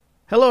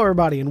Hello,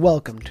 everybody, and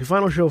welcome to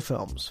Final Show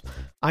Films.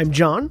 I'm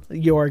John,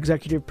 your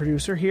executive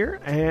producer here,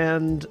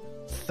 and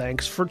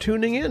thanks for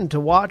tuning in to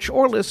watch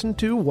or listen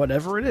to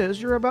whatever it is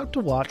you're about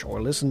to watch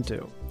or listen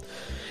to.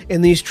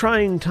 In these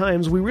trying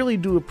times, we really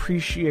do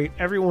appreciate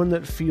everyone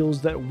that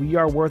feels that we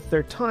are worth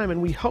their time,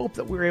 and we hope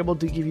that we're able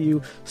to give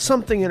you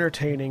something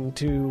entertaining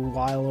to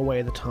while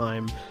away the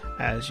time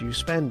as you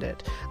spend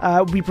it.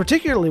 We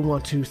particularly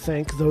want to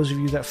thank those of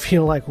you that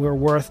feel like we're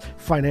worth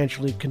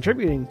financially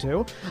contributing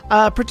to,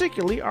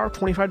 particularly our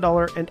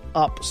 $25 and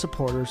up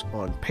supporters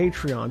on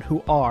Patreon,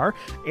 who are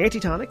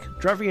Antitonic,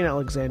 Drevian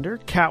Alexander,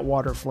 Cat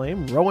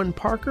Waterflame, Rowan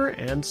Parker,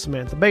 and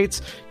Samantha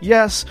Bates.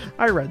 Yes,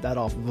 I read that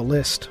off of a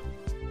list.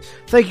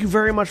 Thank you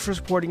very much for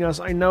supporting us.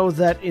 I know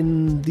that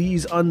in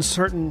these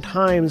uncertain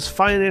times,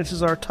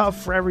 finances are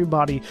tough for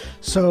everybody,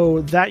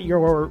 so that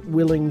you're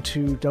willing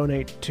to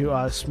donate to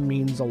us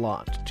means a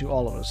lot to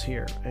all of us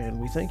here, and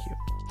we thank you.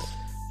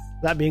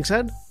 That being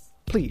said,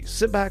 please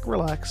sit back,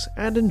 relax,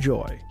 and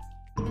enjoy.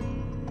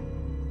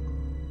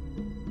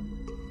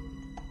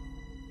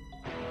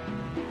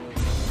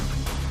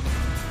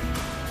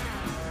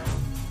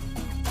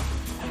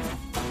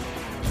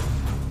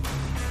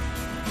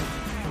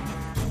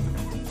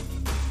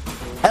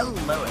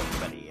 Hello,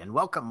 everybody, and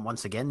welcome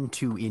once again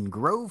to In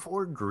Grove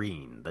or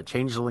Green, the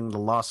Changeling the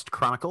Lost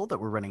Chronicle that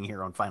we're running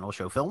here on Final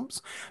Show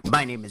Films.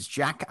 My name is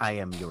Jack. I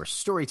am your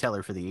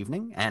storyteller for the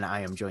evening, and I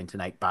am joined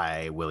tonight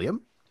by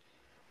William.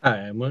 Hi,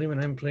 I'm William,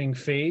 and I'm playing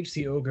Phage,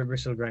 the Ogre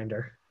Bristle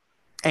Grinder.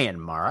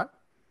 And Mara.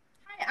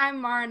 Hi,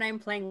 I'm Mara, and I'm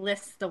playing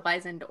Lys, the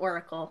Wizened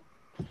Oracle.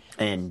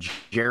 And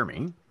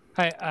Jeremy.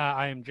 Hi,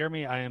 I am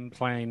Jeremy. I am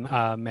playing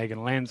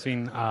Megan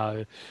Lansing,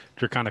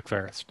 Draconic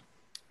Forest.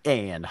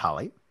 And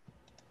Holly.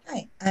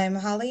 Hi, I'm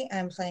Holly.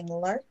 I'm playing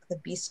Lark, the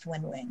Beast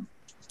Windwing.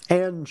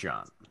 And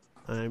John.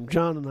 I'm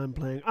John, and I'm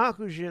playing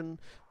Akujin,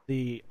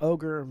 the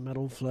Ogre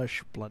Metal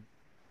Flesh Blood.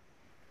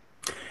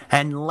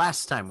 And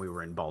last time we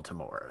were in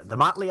Baltimore, the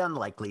Motley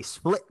Unlikely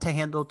split to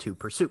handle two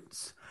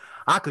pursuits.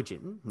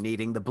 Akujin,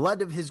 needing the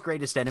blood of his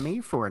greatest enemy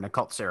for an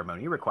occult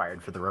ceremony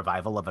required for the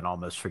revival of an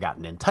almost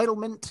forgotten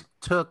entitlement,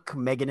 took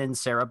Megan and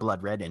Sarah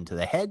Bloodred into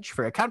the hedge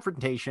for a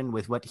confrontation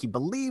with what he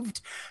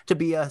believed to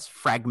be a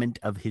fragment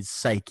of his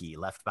psyche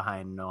left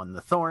behind on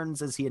the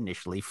thorns as he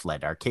initially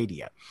fled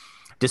Arcadia.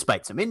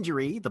 Despite some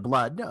injury, the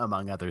blood,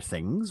 among other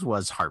things,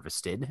 was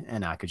harvested,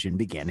 and Akujin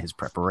began his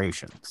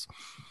preparations.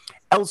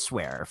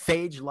 Elsewhere,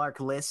 Phage, Lark,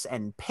 Lys,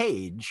 and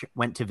Paige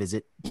went to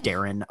visit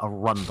Darren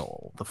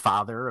Arundel, the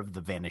father of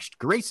the vanished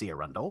Gracie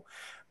Arundel,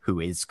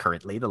 who is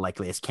currently the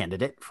likeliest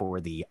candidate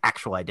for the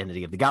actual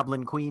identity of the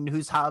Goblin Queen,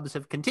 whose hobs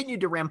have continued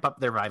to ramp up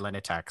their violent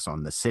attacks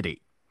on the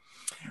city.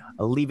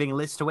 Leaving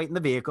Lys to wait in the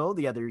vehicle,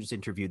 the others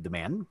interviewed the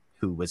man,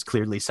 who was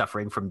clearly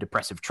suffering from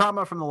depressive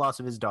trauma from the loss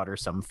of his daughter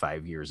some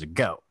 5 years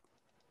ago.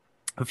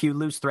 A few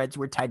loose threads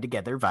were tied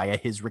together via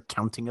his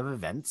recounting of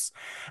events,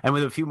 and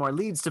with a few more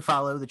leads to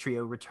follow, the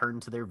trio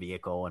returned to their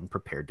vehicle and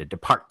prepared to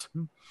depart.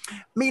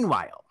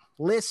 Meanwhile,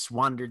 Lys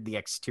wandered the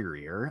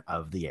exterior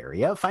of the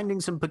area,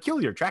 finding some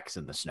peculiar tracks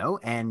in the snow,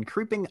 and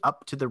creeping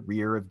up to the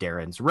rear of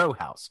Darren's row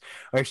house,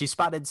 where she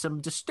spotted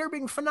some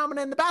disturbing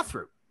phenomena in the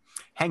bathroom.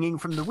 Hanging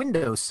from the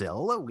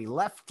windowsill, we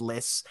left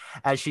Lys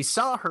as she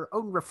saw her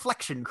own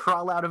reflection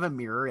crawl out of a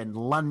mirror and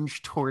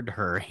lunge toward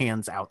her,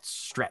 hands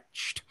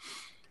outstretched.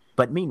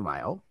 But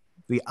meanwhile,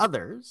 the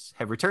others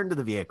have returned to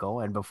the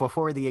vehicle, and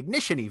before the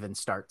ignition even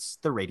starts,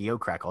 the radio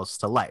crackles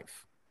to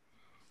life.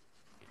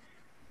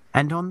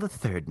 And on the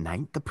third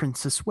night, the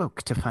princess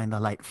woke to find the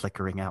light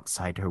flickering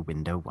outside her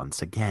window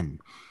once again.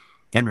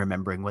 And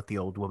remembering what the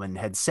old woman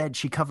had said,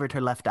 she covered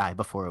her left eye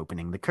before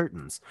opening the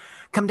curtains.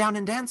 "Come down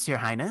and dance, your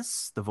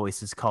highness," the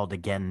voices called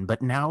again,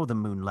 but now the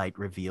moonlight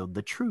revealed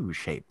the true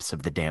shapes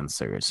of the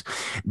dancers.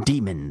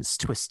 Demons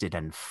twisted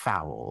and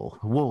foul,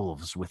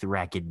 wolves with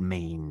ragged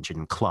mange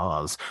and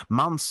claws,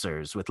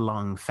 monsters with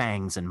long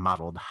fangs and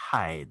mottled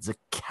hides, a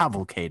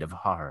cavalcade of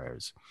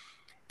horrors.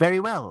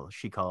 "Very well,"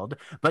 she called,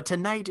 "but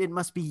tonight it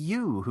must be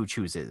you who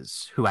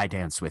chooses who I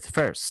dance with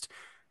first."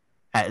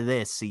 At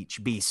this,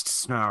 each beast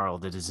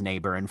snarled at his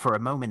neighbor, and for a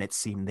moment it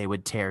seemed they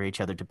would tear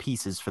each other to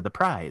pieces for the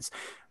prize.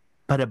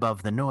 But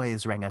above the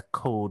noise rang a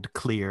cold,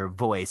 clear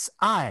voice.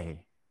 "I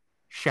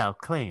shall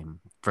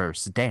claim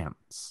first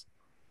dance."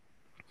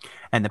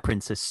 And the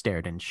princess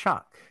stared in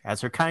shock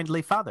as her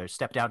kindly father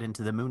stepped out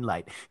into the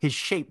moonlight, his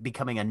shape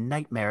becoming a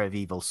nightmare of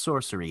evil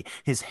sorcery,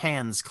 his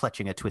hands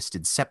clutching a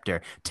twisted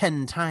scepter,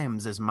 10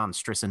 times as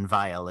monstrous and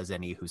vile as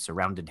any who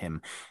surrounded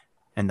him.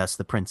 And thus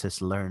the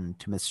princess learned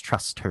to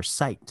mistrust her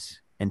sight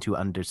and to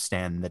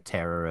understand the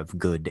terror of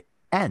good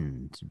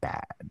and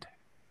bad.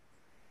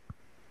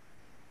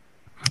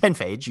 And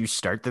Phage, you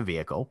start the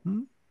vehicle.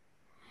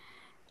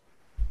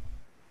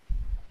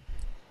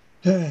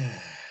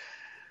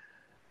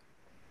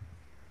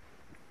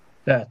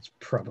 That's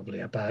probably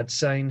a bad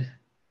sign.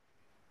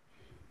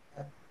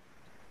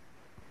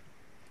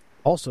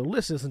 Also,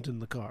 Lys isn't in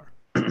the car.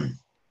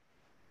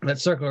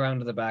 Let's circle around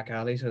to the back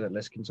alley so that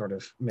Lys can sort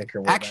of make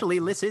her way Actually,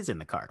 back. Lys is in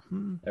the car.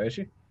 Oh, is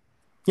she?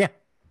 Yeah.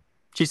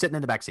 She's sitting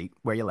in the back seat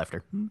where you left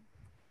her.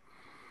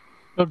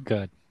 Oh,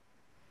 good.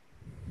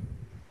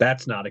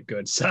 That's not a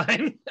good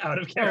sign. Out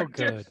of Oh,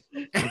 character.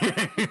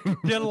 good.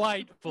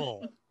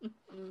 Delightful.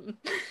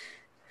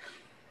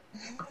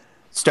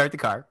 Start the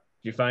car.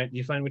 You find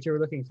what you were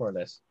looking for,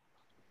 Liz?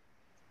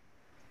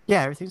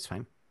 Yeah, everything's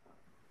fine.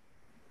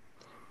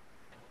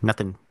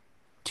 Nothing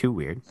too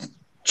weird.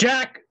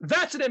 Jack,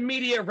 that's an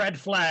immediate red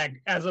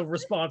flag as a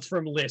response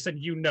from Liz, and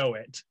you know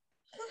it.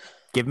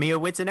 Give me a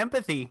wits and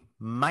empathy.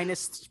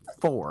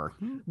 -4.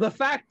 The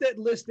fact that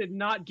Liz did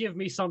not give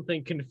me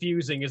something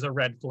confusing is a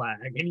red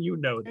flag, and you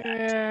know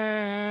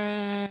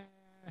that.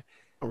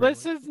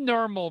 This is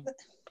normal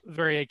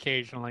very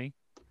occasionally.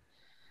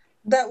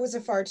 That was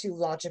a far too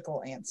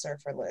logical answer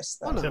for Liz,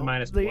 though. Oh, no. So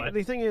minus what?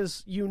 The thing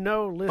is,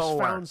 Liz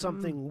 4. found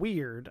something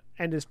weird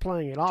and is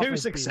playing it off 2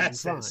 as being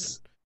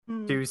successes.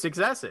 fine. 2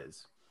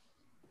 successes.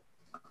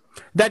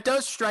 That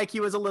does strike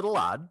you as a little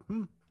odd.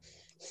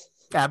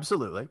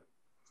 Absolutely.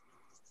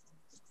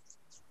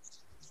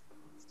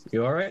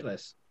 You all right,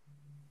 Liz?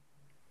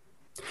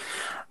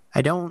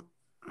 I don't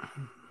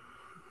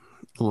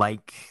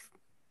like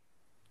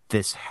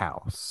this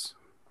house.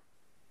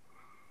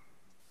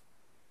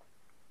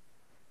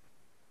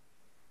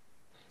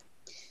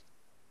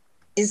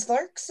 Is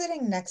Lark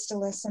sitting next to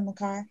Liz in the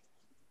car?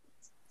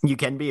 You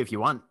can be if you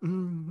want.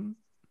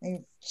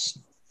 She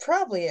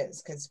probably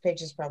is, because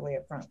Paige is probably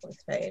up front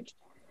with Paige.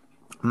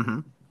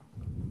 Mm-hmm.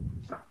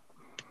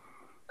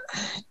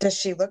 Does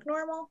she look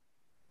normal?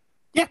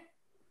 Yeah.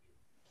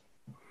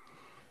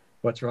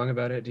 What's wrong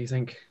about it, do you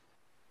think?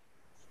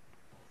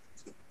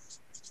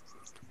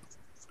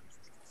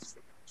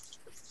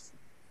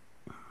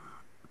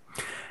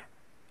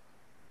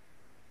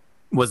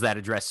 Was that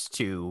addressed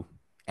to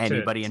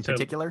anybody in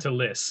particular? To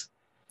Liz.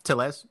 To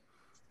Liz?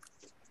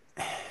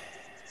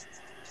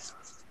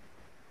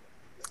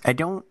 I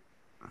don't...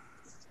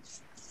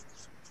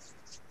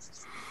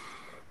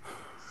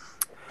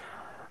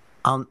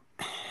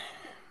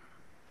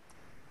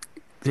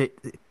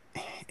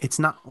 It's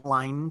not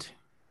lined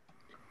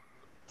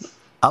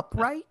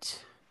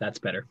upright. That's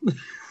better.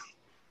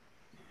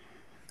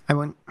 I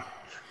went...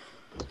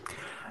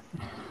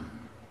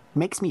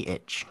 Makes me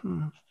itch.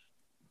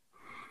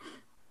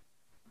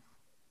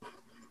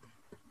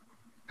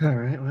 All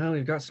right, well,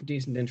 we've got some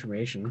decent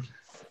information,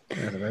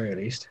 at the very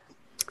least.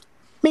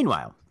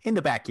 Meanwhile, in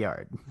the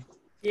backyard,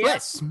 Yep.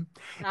 Liz, you're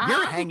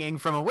Ah. hanging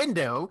from a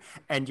window,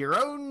 and your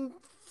own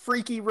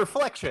freaky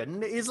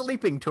reflection is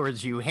leaping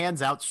towards you,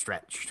 hands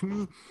outstretched.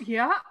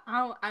 Yeah,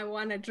 I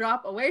want to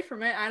drop away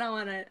from it. I don't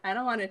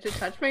want it to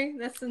touch me.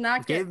 This is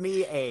not Give good.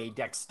 me a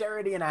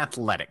dexterity and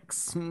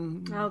athletics.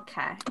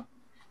 Okay.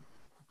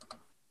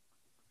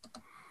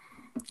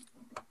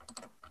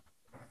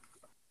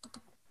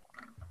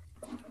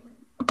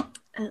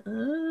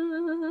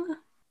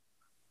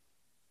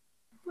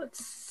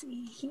 Let's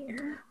see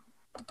here.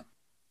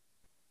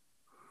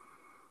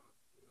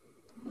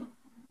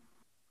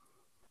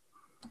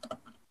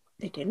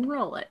 They didn't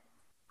roll it.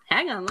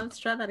 Hang on, let's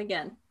try that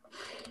again.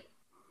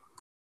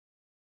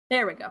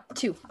 There we go.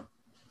 2.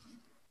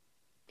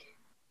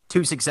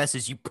 2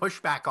 successes. You push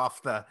back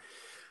off the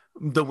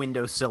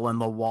windowsill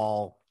and the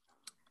wall,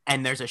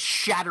 and there's a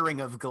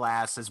shattering of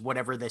glass as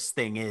whatever this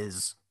thing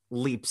is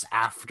leaps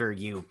after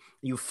you.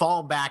 You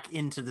fall back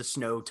into the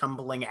snow,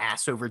 tumbling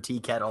ass over tea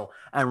kettle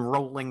and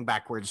rolling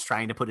backwards,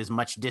 trying to put as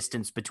much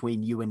distance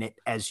between you and it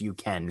as you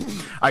can.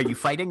 Are you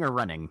fighting or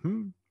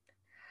running?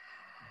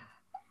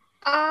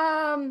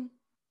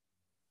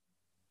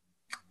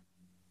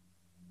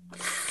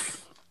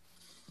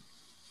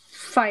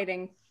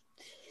 Fighting.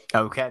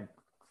 Okay.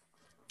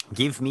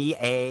 Give me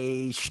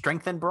a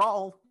strength and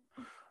brawl.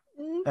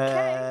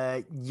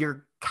 Okay.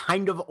 You're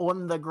kind of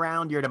on the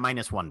ground. You're at a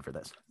 -1 for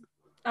this.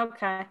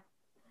 Okay.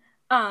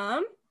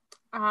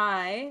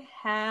 I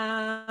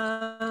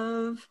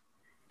have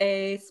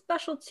a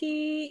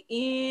specialty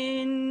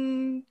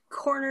in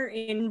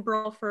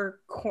brawl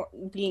for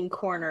being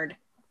cornered.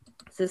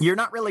 You're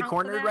not really count for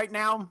cornered that? right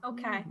now.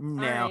 Okay.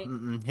 No, All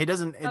right. it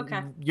doesn't.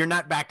 Okay. You're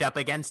not backed up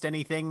against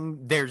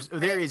anything. There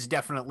is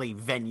definitely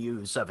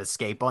venues of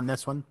escape on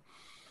this one.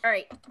 All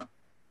right.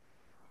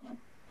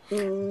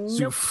 So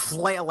you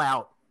flail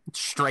out,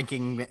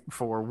 striking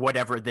for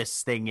whatever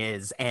this thing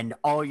is, and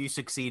all you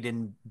succeed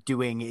in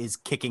doing is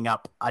kicking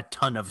up a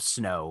ton of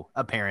snow.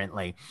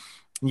 Apparently,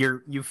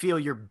 you feel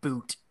your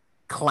boot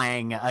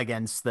clang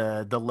against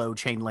the low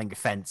chain link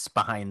fence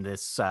behind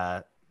this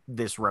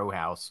row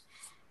house.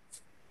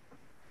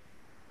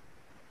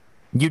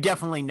 You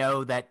definitely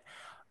know that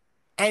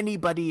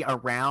anybody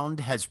around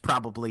has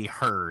probably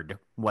heard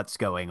what's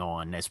going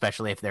on,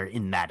 especially if they're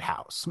in that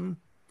house.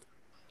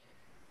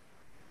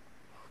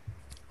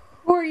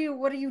 Who are you?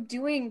 What are you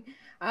doing?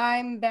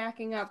 I'm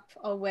backing up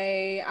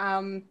away.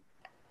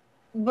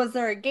 Was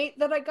there a gate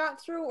that I got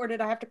through, or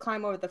did I have to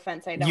climb over the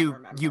fence? I don't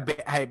remember. You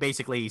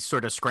basically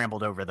sort of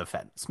scrambled over the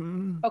fence.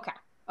 Okay.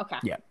 Okay.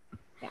 Yeah.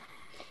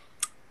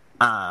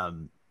 Yeah.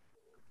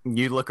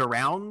 You look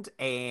around,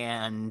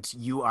 and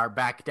you are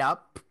backed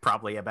up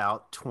probably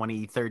about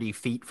 20, 30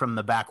 feet from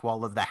the back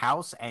wall of the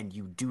house, and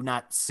you do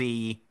not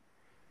see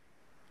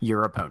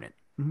your opponent.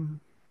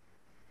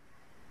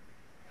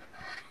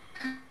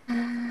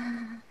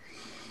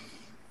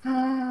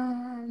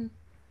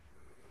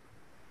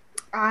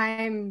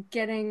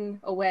 getting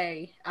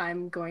away.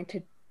 I'm going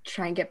to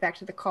try and get back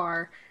to the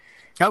car.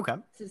 Okay.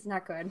 This is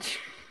not good.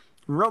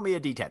 Roll me a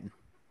d10.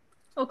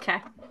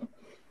 Okay.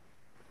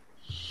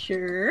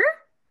 Sure.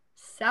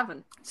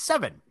 7.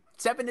 7.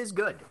 7 is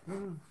good.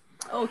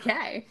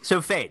 Okay. So,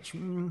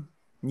 Phage,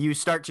 you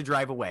start to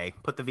drive away,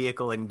 put the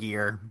vehicle in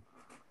gear,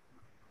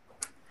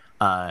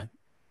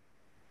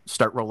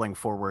 start rolling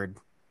forward.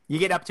 You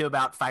get up to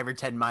about 5 or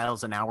 10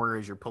 miles an hour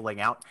as you're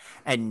pulling out,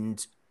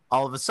 and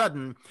all of a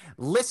sudden,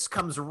 Liz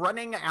comes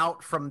running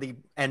out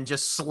and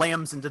just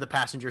slams into the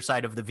passenger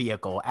side of the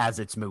vehicle as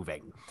it's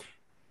moving.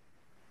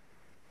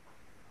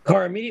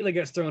 Car immediately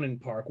gets thrown in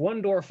park.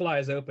 One door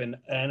flies open,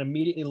 and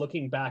immediately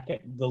looking back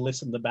at the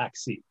list in the back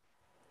seat.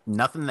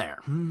 Nothing there.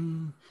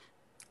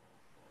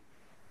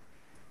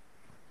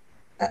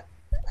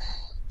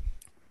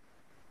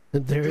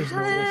 There's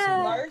no list in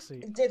the Lark,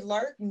 backseat. did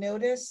Lark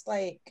notice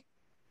like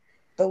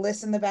the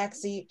list in the back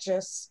seat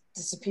just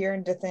disappear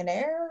into thin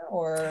air,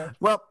 or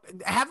Well,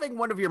 having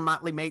one of your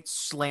motley mates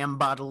slam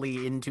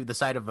bodily into the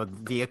side of a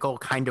vehicle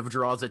kind of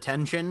draws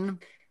attention.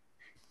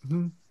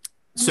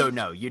 So,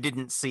 no, you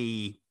didn't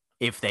see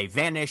if they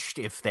vanished,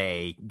 if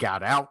they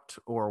got out,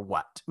 or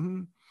what.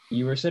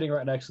 You were sitting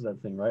right next to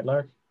that thing, right,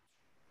 Lark?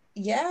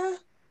 yeah?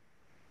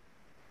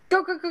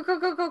 Go, go, go, go,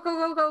 go, go,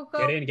 go, go, go.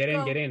 Get in, get in,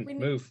 go. get in. We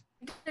Move.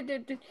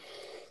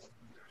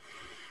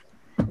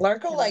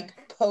 Lark will like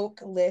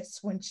poke Liz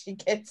when she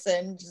gets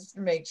in just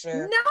to make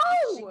sure.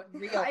 No! She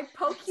real- I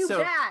poke you So-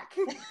 back.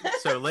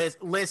 So,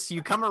 Liz,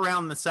 you come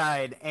around the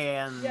side,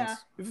 and Yeah.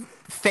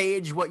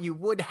 Phage, what you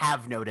would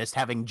have noticed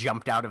having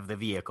jumped out of the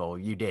vehicle,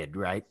 you did,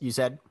 right? You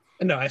said?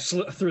 No, I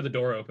threw the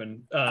door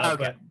open. Okay.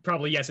 But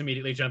probably, yes,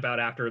 immediately jump out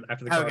after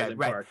the car Okay, is in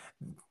right. park.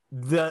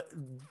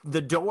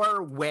 The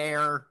door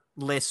where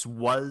Liz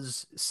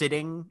was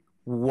sitting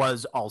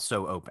was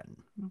also open.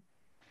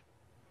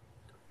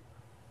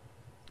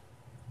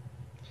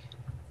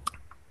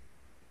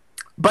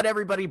 But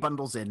everybody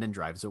bundles in and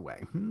drives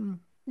away.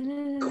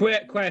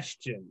 Quick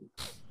question.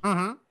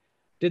 Mm-hmm.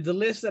 Did the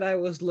list that I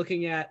was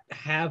looking at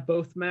have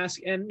both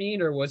mask and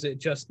mean, or was it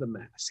just the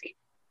mask?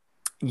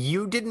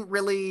 You didn't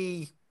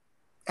really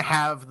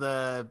have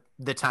the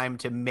time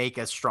to make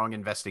a strong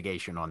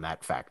investigation on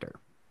that factor.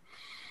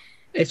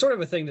 It's sort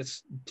of a thing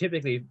that's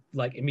typically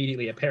like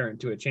immediately apparent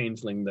to a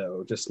changeling,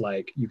 though. Just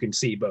like you can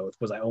see both.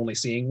 Was I only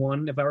seeing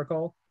one, if I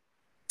recall?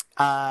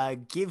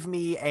 Give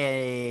me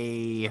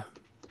a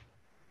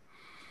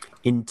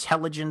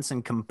intelligence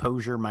and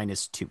composure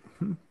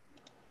 -2.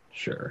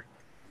 Sure.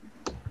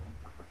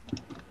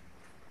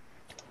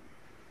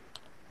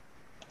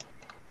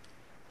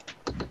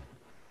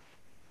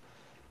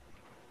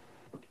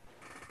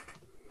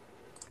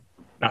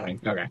 Nothing.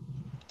 Okay.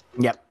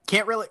 Yep.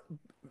 Can't really.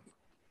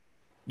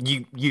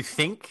 You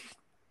think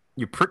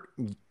you're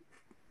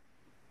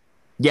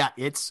yeah,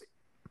 it's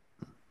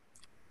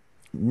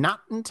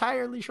not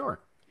entirely sure.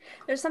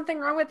 There's something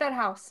wrong with that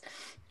house.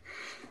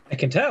 I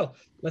can tell.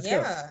 Let's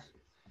go. Yeah.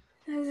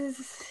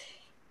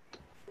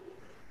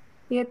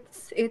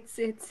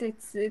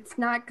 It's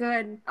not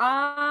good. You've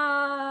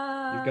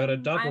got a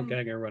I'm-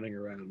 doppelganger running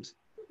around.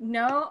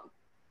 No.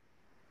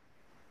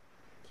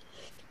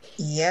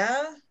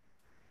 Yeah.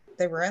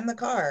 They were in the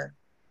car.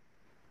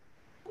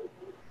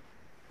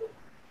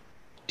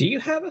 Do you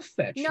have a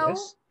fetch No.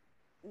 list?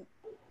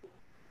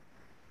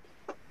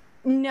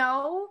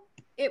 No.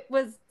 It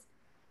was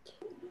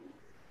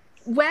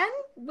when?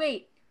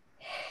 Wait.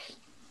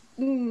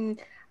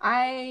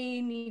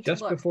 I need Just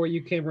to look. before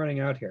you came running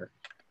out here.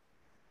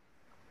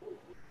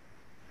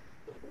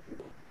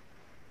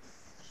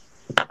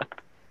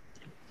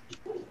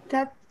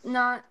 That's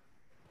not.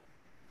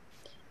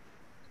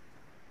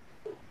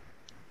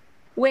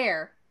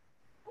 Where?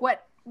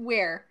 What?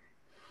 Where?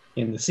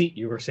 In the seat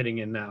you were sitting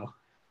in now.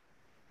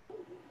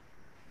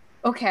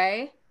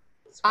 Okay.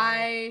 That's why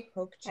I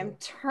poked you. am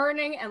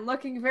turning and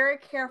looking very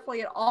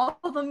carefully at all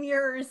the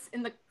mirrors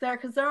in there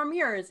because there are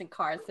mirrors in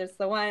cars. There's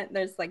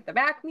like the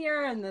back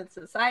mirror and there's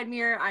the side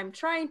mirror. I'm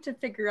trying to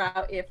figure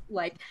out if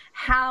like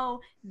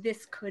how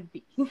this could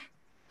be.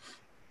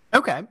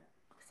 Okay.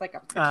 It's like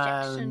a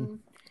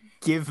projection.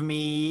 Give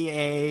me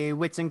a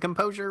wits and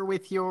composure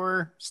with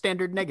your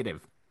standard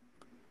negative.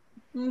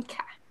 Okay.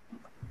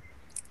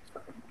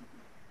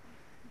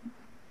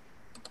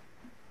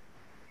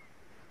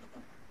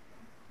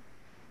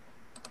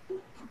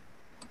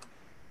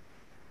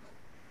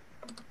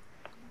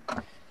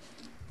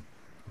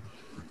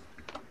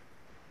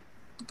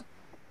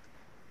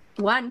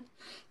 One.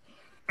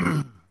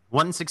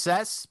 One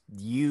success.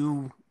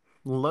 You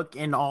look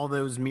in all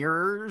those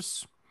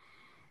mirrors.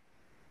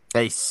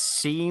 They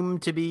seem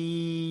to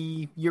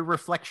be your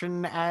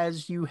reflection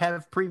as you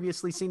have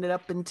previously seen it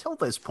up until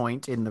this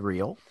point in the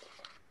reel.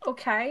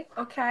 Okay.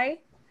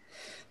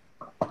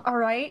 All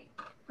right.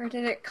 Where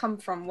did it come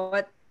from?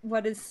 What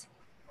is?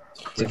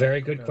 It's a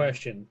very good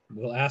question.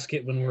 We'll ask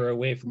it when we're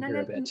away from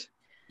here a bit.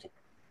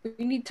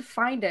 We need to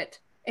find it.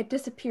 It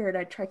disappeared.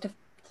 I tried to.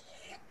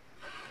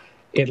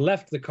 It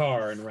left the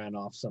car and ran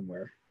off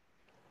somewhere.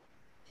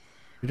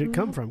 Where did it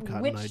come from,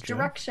 Cotton Eye Which Joe?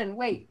 direction?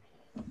 Wait.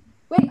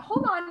 Wait,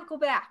 hold on. Go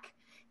back.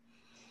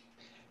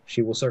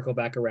 She will circle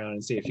back around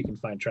and see if she can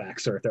find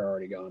tracks or if they're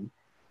already gone.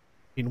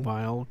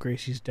 Meanwhile,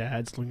 Gracie's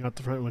dad's looking out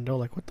the front window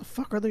like, what the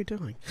fuck are they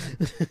doing?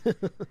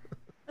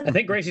 I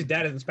think Gracie's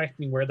dad is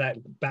inspecting where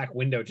that back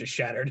window just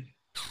shattered.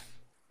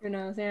 Who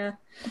knows? Yeah.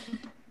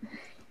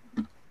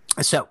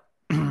 So,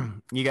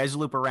 you guys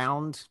loop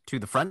around to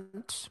the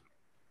front.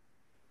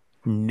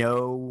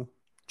 No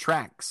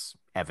tracks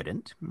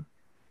evident.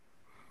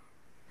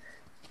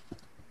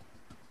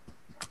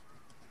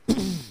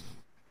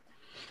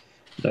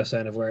 No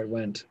sign of where it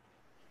went.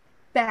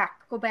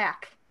 Back. Go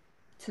back.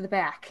 To the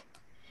back.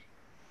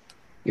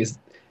 Is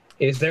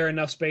there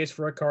enough space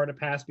for a car to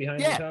pass behind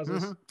these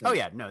houses? Mm-hmm. Oh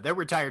yeah, no, there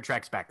were tire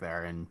tracks back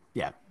there, and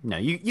yeah, no,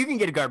 you can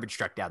get a garbage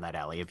truck down that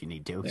alley if you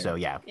need to. Yeah. So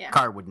yeah, Yeah.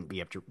 car wouldn't be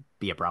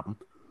a problem.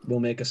 We'll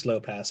make a slow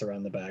pass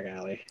around the back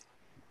alley.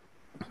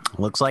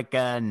 Looks like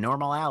a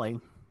normal alley.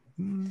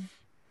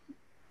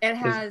 It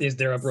has. Is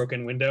there a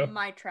broken window?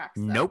 My tracks.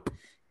 Though. Nope.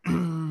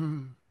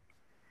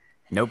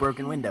 No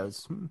broken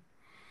windows.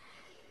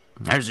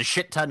 There's a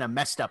shit ton of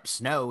messed up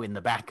snow in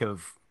the back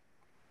of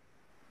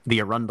the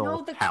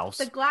Arundel house.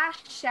 The glass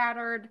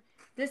shattered.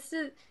 This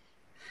is.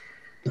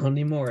 Not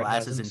anymore.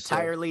 Glass is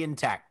entirely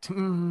intact.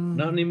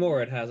 Not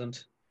anymore. It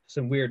hasn't.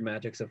 Some weird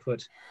magic's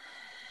afoot.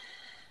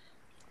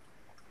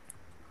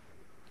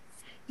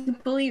 You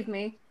believe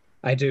me?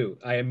 I do.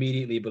 I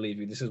immediately believe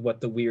you. This is what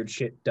the weird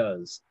shit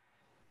does.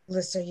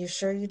 Liz, are you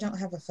sure you don't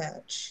have a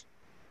fetch?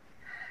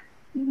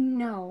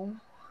 No.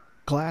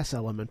 Glass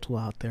elemental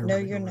out there. No,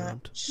 running you're around.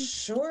 not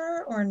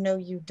sure, or no,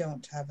 you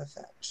don't have a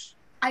fetch?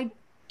 I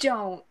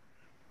don't.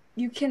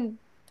 You can.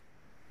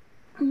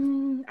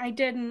 I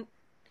didn't.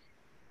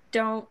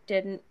 Don't.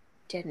 Didn't.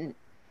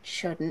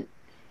 Shouldn't.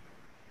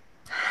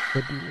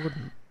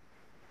 Wouldn't.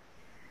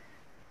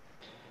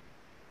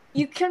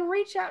 You can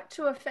reach out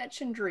to a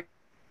fetch in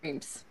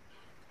dreams.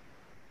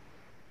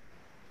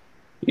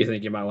 You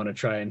think you might want to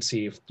try and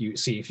see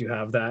if you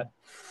have that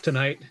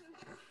tonight?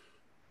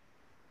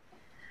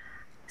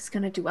 It's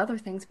gonna do other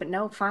things, but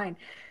no, fine.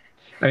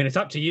 I mean, it's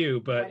up to you,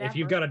 but if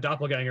you've Whatever. got a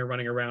doppelganger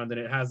running around and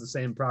it has the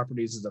same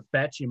properties as a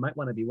fetch, you might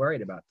want to be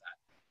worried about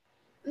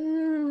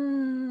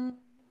that.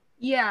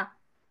 Yeah.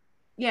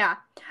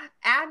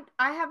 I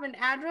have an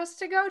address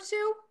to go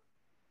to.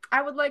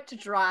 I would like to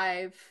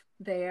drive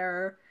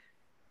there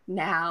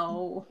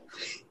now.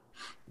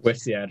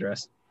 What's the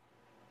address?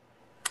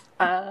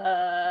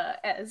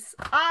 As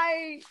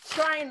I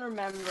try and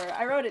remember,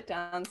 I wrote it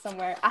down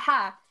somewhere.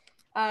 Aha.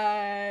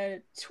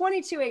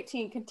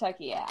 2218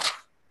 Kentucky Ave.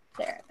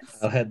 There it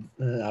is.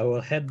 I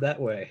will head that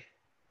way.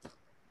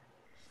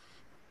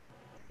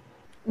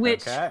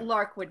 Which Okay.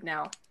 Lark would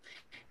know.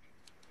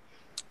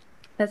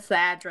 That's the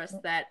address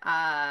that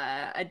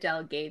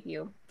Adele gave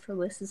you for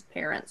Liz's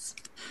parents.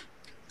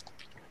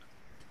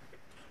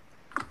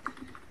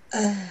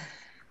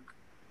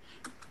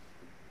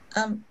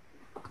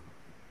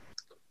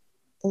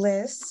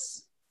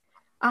 Liz,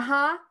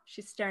 Uh-huh.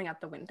 She's staring out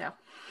the window.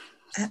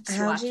 She's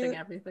how watching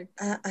everything.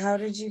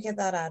 did you get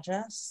that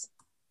address?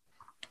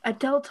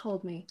 Adele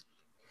told me.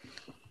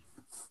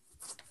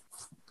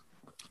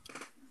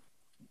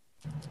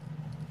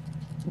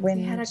 When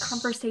We had a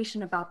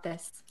conversation about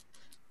this.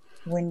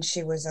 when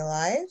she was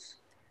alive?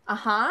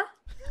 Uh-huh.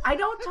 I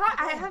don't talk.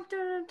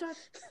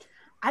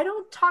 I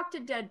don't talk to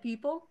dead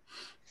people.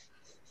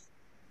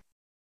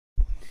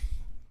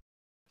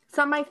 It's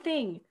not my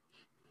thing.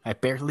 I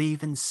barely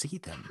even see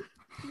them.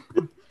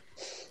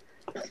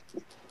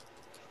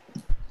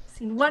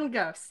 Seen one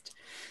ghost.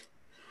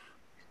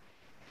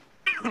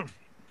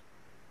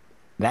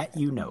 That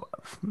you know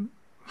of.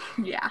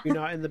 Yeah. You're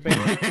not in the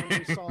basement when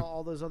we saw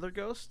all those other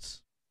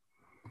ghosts?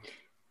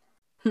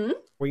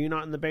 Were you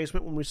not in the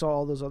basement when we saw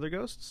all those other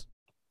ghosts?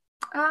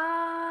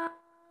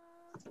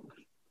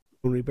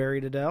 When we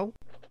buried Adele?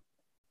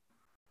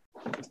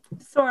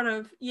 Sort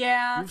of.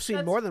 Yeah. You've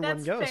seen more than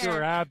one ghost. You're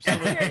fair.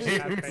 absolutely in that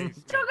Still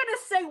basement. gonna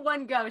say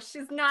one ghost.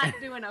 She's not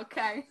doing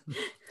okay.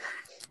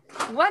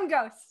 One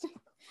ghost.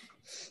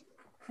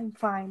 I'm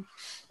fine.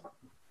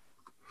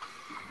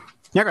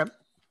 Okay.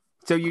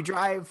 So you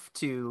drive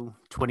to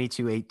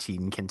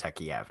 2218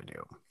 Kentucky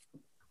Avenue.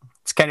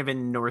 It's kind of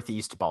in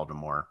northeast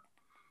Baltimore,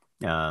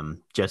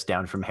 just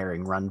down from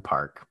Herring Run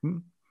Park.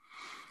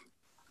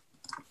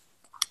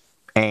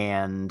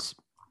 And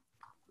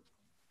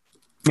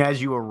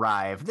as you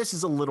arrive, this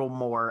is a little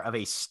more of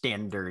a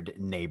standard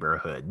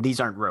neighborhood. These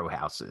aren't row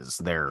houses.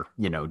 They're,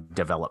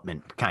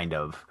 development kind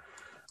of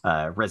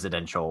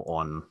residential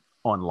on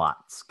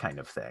lots kind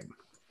of thing.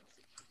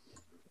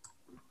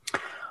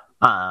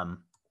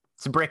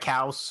 It's a brick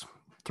house,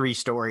 3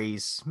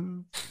 stories,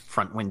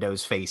 front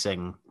windows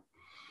facing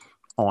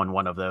on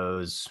one of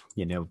those,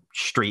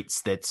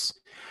 streets that's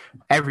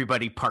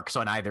everybody parks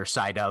on either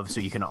side of, so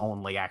you can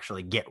only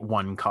actually get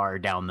one car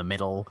down the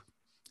middle.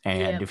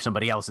 And Yep. if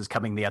somebody else is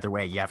coming the other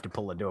way, you have to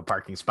pull into a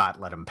parking spot,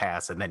 let them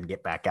pass, and then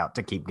get back out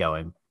to keep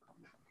going.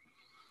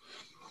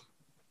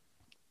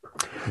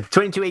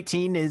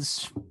 2218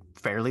 is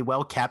fairly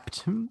well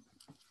kept.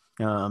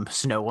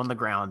 Snow on the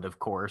ground, of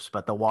course,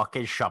 but the walk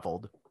is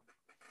shoveled.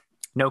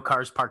 No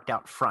cars parked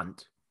out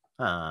front.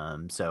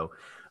 So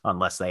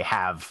unless they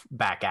have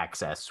back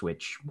access,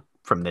 which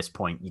from this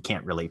point you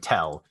can't really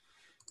tell,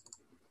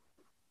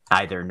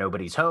 either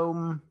nobody's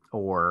home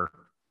or,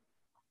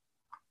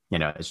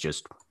 it's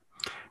just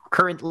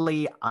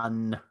currently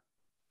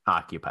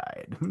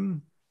unoccupied.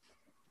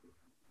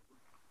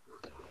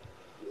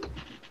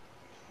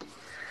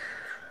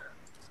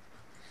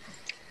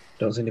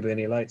 Don't seem to be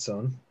any lights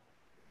on.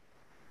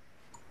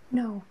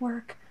 No,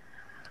 work.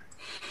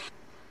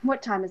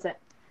 What time is it?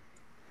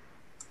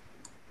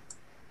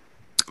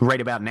 Right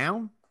about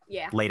now?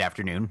 Yeah. Late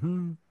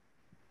afternoon.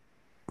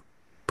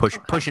 Okay.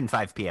 Pushing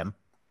 5 p.m.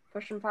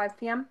 Pushing 5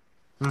 p.m.?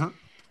 Mhm.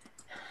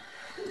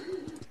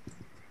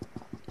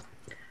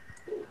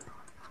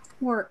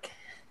 Work.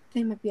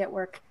 They might be at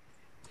work.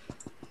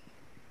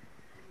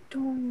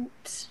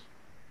 Don't.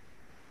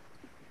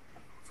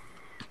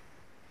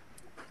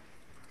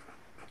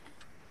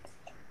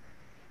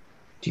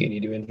 Do you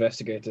need to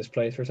investigate this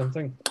place or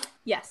something?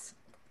 Yes.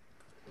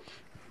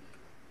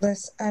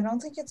 Liz, I don't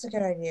think it's a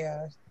good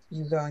idea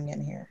you going in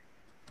here.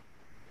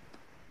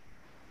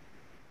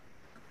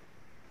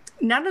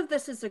 None of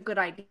this is a good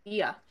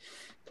idea.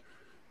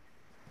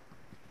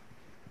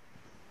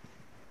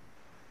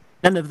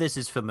 None of this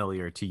is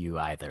familiar to you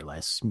either,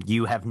 Les.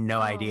 You have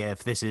no idea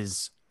if this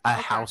is a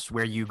house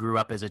where you grew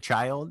up as a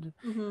child,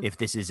 if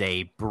this is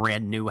a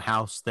brand new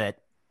house that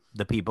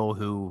the people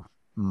who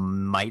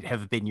might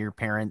have been your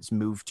parents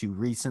moved to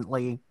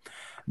recently.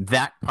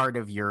 That part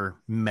of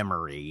your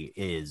memory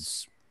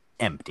is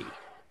empty.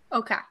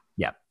 Okay.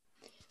 Yep.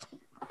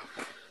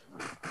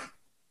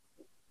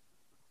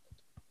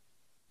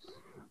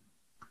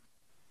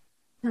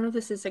 None of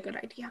this is a good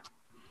idea.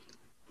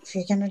 If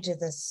you're gonna do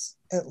this,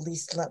 at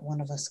least let one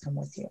of us come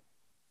with you.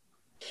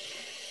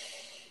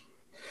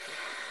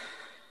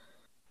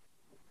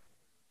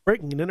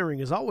 Breaking and entering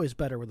is always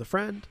better with a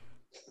friend.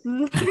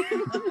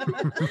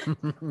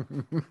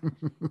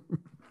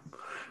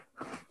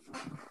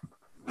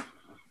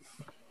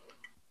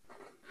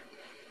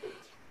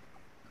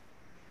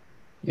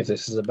 If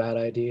this is a bad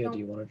idea, do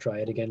you want to try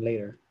it again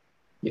later?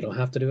 You don't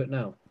have to do it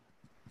now.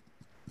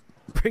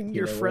 Bring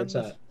your know where friend. it's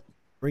at.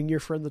 Bring your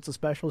friend that's a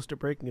specialist at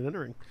breaking and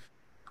entering.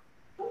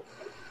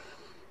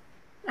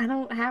 I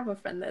don't have a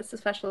friend that's a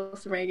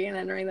specialist in breaking and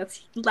entering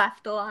that's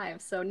left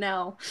alive, so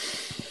no.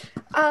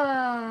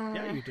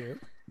 Yeah, you do.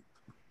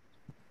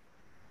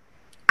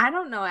 I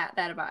don't know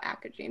that about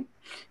Akajin.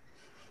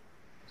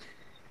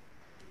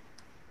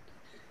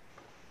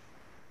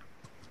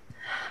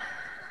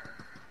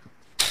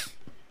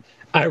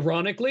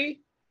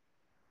 Ironically,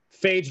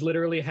 Phage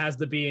literally has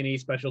the B&E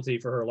specialty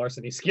for her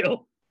larceny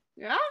skill.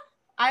 Yeah?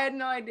 I had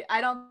no idea. I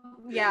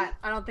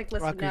don't think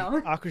Liz would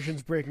know.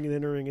 Akujin's breaking and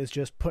entering is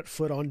just put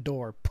foot on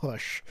door,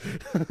 push.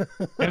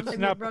 That's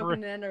not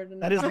broken and entered.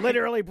 That is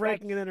literally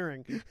breaking and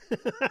entering.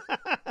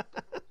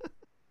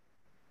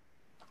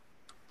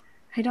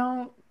 I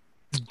don't.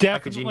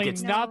 Definitely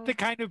gets- not the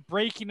kind of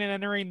breaking and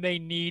entering they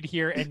need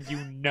here, and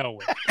you know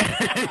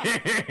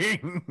it.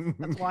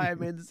 That's why I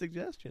made the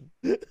suggestion.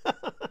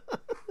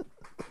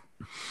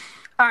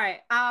 All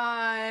right.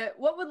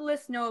 What would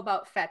Liz know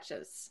about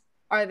fetches?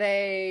 Are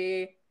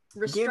they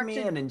restricted? Give me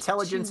an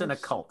intelligence to... and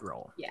occult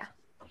roll. Yeah.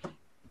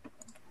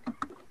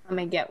 Let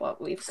me get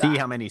what we've got. See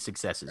how many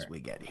successes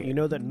we get here. You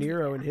know that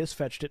Nero and his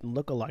fetch didn't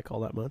look alike all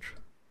that much.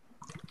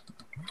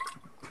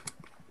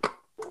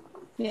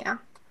 Yeah.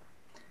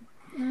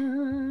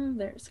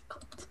 There's a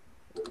cult.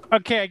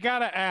 Okay, I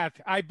gotta ask.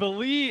 I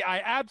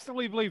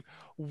absolutely believe.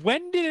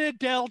 When did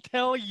Adele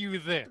tell you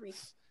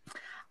this?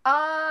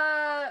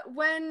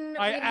 When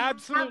I we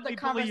absolutely had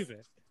the believe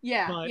it.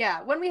 Yeah, but...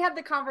 yeah. When we had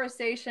the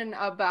conversation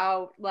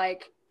about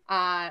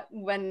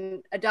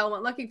when Adele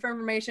went looking for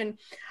information,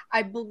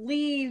 I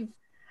believe,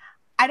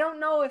 I don't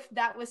know if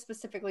that was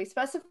specifically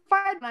specified,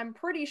 but I'm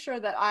pretty sure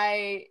that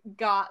I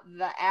got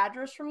the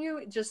address from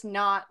you, just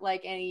not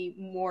any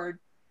more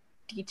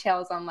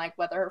details on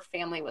whether her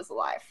family was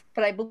alive.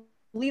 But I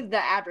believe the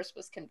address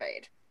was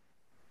conveyed.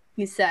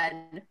 He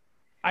said,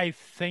 I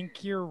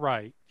think you're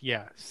right.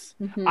 Yes.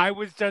 Mm-hmm.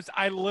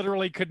 I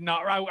literally could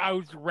not. I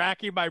was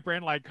racking my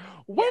brain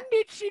when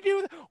did she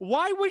do that?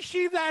 Why was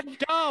she that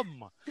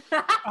dumb?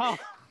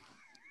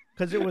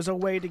 Because it was a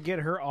way to get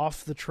her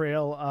off the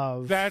trail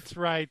of that's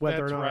right.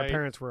 whether that's or not right. her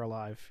parents were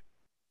alive.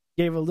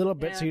 Gave a little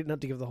bit, Yeah. so you didn't have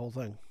to give the whole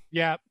thing.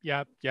 Yep.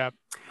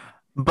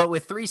 But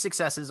with 3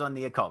 successes on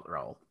the occult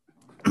roll,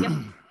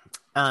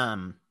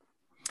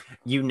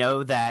 you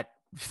know that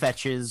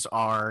fetches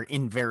are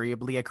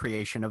invariably a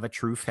creation of a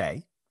true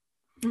fae.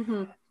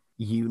 Mm-hmm.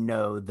 You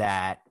know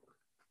that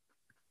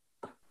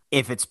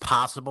if it's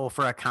possible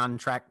for a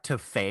contract to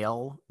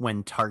fail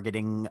when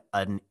targeting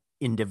an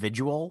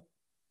individual,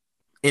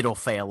 it'll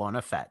fail on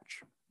a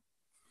fetch.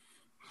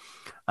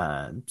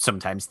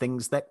 Sometimes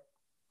things that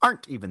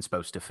aren't even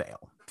supposed to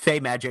fail. Fae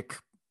magic,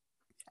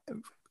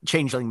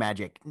 changeling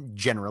magic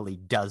generally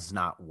does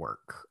not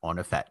work on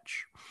a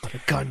fetch. But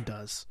a gun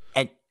does.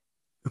 And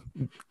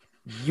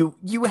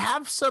you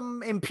have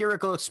some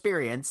empirical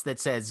experience that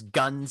says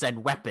guns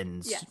and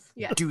weapons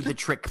Yes. do the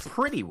trick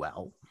pretty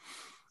well.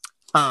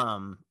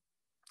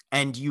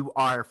 And you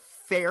are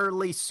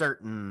fairly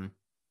certain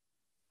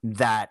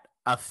that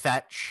a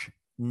fetch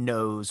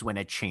knows when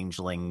a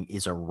changeling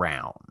is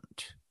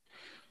around.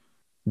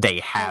 They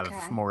have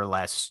Okay. more or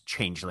less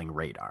changeling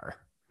radar.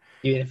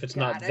 Even if it's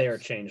not Got it. their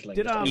changeling.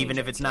 Did, just any Even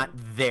if it's not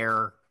changeling.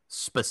 their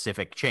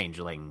specific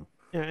changeling,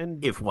 Yeah,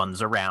 and if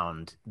one's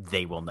around,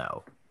 they will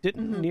know.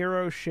 didn't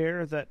Nero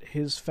share that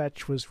his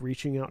fetch was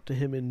reaching out to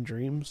him in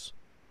dreams?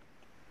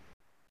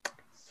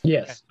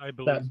 Yes. I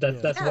believe.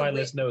 That's Yeah, why we-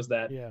 Liz knows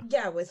that. Yeah.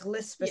 Yeah, with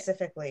Liz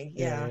specifically.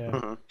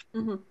 Yeah.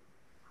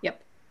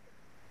 Yep.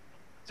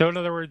 So in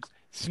other words,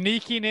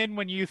 sneaking in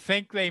when you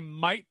think they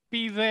might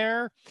be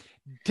there,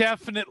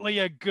 definitely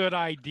a good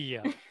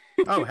idea.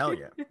 Oh, hell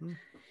yeah.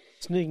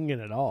 Sneaking in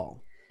at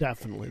all,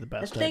 definitely the The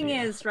best thing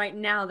idea. is, right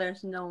now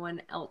there's no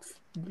one else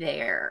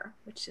there,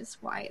 which is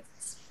why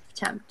it's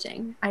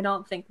tempting. I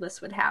don't think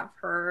Liz would have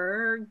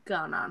her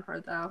gun on her,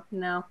 though.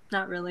 No,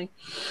 not really.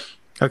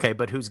 Okay,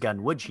 but whose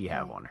gun would she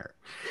have on her?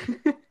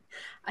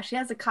 She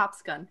has a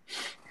cop's gun.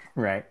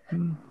 Right.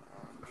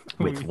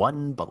 With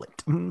one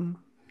bullet.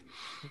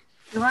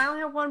 Do I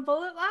only have one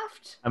bullet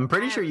left? I'm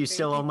pretty I sure have you a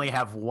still baby. only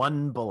have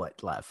one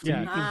bullet left.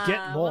 Yeah, you can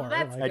get more. Well,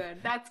 that's like-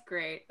 good. That's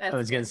great. That's I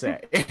was going to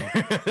good.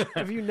 say.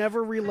 Have you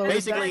never reloaded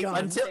Basically,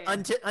 that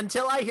gun?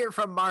 until I hear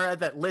from Mara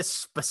that Liz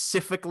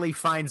specifically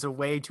finds a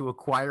way to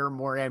acquire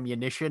more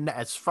ammunition,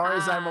 as far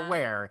as I'm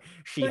aware,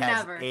 she so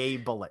has never. a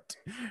bullet.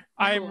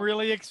 I'm Cool.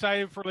 really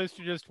excited for Liz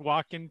to just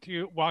walk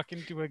into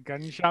a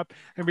gun shop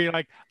and be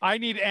like, "I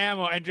need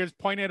ammo," and just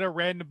point at a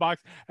random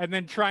box, and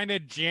then trying to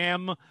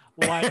jam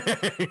like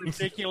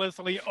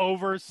ridiculously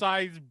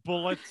oversized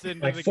bullets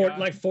into the gun.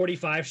 Like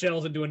 45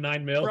 shells into a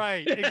 9mm.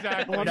 Right,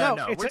 exactly. Well, No,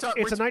 no, no, it's we're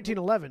a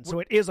 1911, so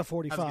it is a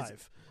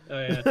 45. Oh,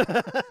 yeah.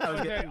 I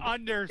was Okay, gonna-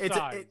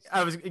 undersized.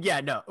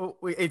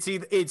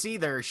 It's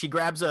either she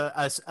grabs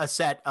a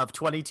set of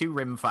 22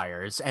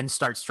 rimfires and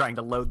starts trying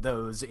to load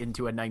those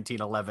into a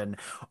 1911,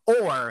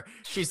 or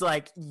she's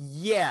like,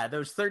 yeah,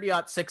 those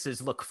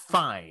 30-06s look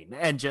fine,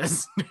 and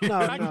just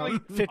No, Actually,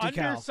 50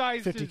 cal.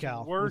 undersized 50 is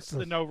cal. worse It's the-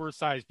 than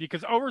oversized,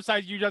 because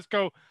oversized you just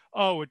go,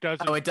 oh, it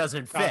doesn't. it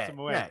doesn't toss fit. them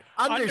away. Right.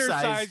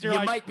 Undersized, you're you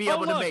like, might be "Oh,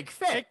 able to look, make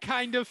fit. It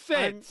kind of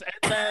fits,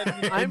 and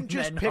then I'm And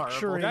just then horrible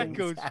picturing- That things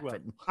goes well.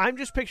 happen. I'm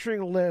just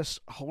picturing Liz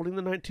holding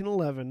the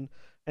 1911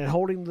 and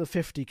holding the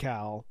 50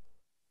 cal,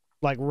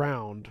 like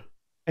round,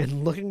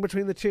 and looking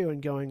between the two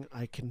and going,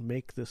 I can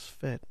make this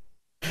fit.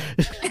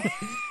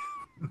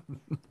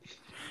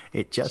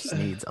 It just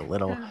needs a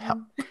little help.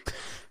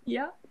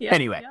 Yeah.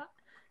 Anyway.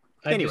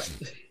 Yeah. Anyway.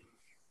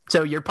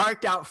 So you're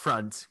parked out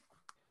front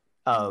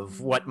of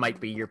what might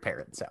be your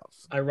parents'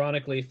 house.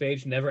 Ironically,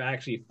 Phage never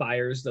actually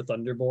fires the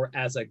Thunderbore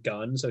as a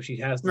gun, so she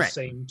has the Right.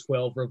 same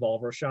 12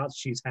 revolver shots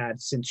she's had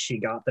since she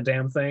got the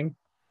damn thing.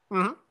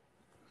 Mhm.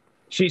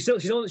 She's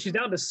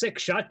down to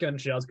 6 shotgun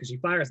shells because she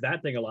fires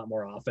that thing a lot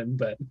more often.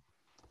 But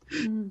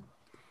I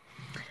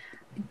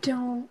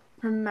don't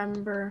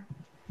remember.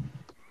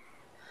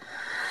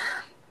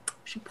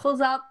 She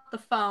pulls out the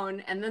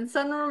phone and then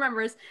suddenly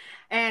remembers,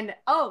 and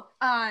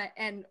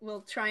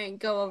we'll try and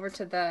go over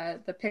to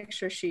the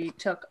picture she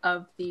took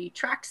of the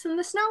tracks in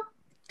the snow,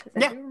 because I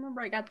Yeah. do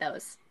remember I got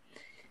those.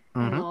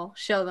 And we'll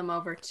show them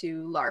over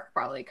to Lark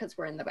probably because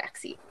we're in the back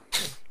seat.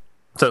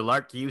 So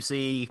Lark, you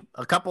see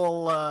a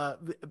couple,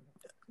 and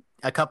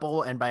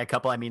by a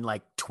couple I mean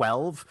like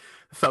 12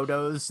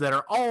 photos that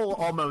are all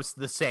almost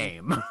the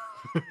same.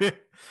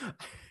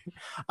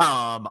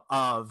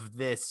 Of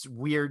this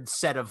weird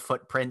set of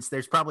footprints.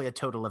 There's probably a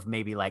total of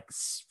maybe like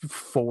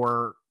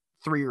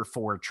 3 or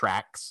 4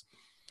 tracks.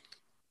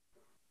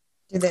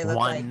 Do they look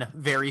One like?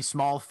 very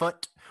small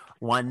foot,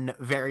 one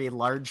very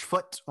large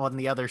foot on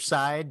the other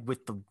side, with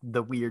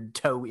the weird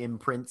toe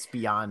imprints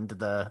beyond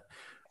the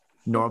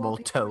normal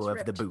wallpaper toe was of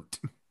the ripped. boot.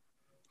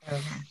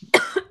 Okay.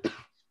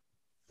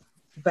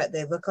 But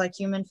they look like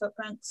human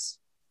footprints.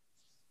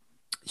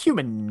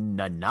 Human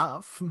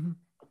enough.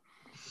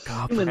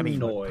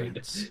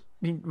 humanoid.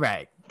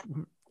 Right.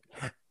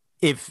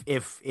 If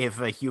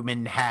a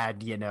human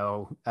had,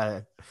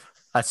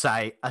 a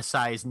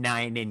size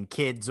 9 in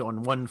kids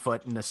on one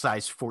foot and a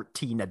size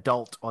 14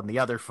 adult on the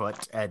other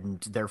foot,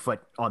 and their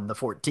foot on the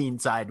 14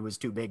 side was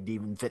too big to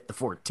even fit the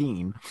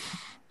 14.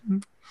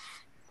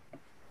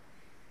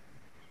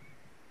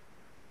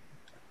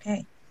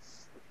 Okay.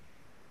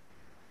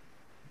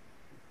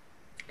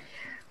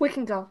 We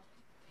can go.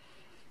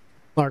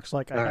 Lark's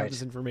like, I All have right.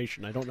 this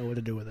information. I don't know what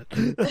to do with it.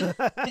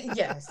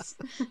 Yes.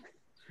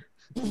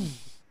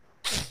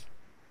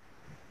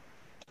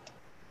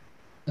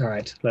 All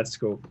right, let's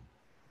go.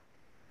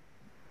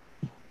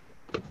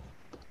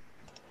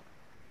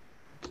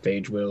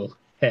 Phage will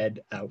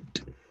head out.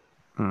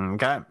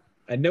 Okay.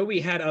 I know we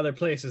had other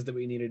places that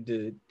we needed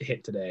to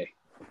hit today.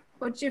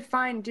 What'd you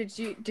find? Did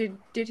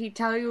he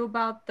tell you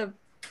about the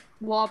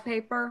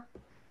wallpaper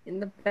in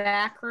the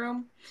back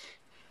room?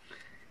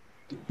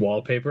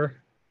 Wallpaper.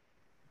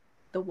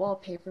 The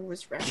wallpaper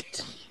was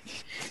ripped.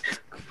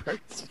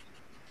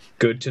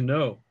 Good to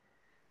know.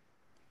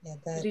 Yeah,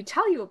 Did he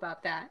tell you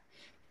about that?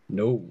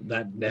 No,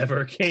 that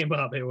never came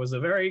up. It was a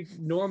very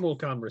normal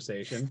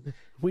conversation.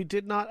 We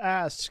did not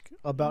ask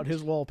about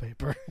his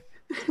wallpaper.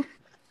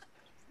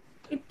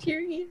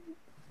 Tyrion.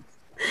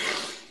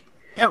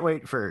 Can't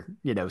wait for,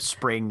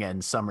 spring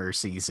and summer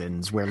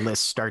seasons where Liz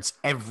starts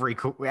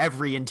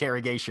every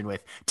interrogation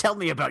with, "Tell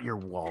me about your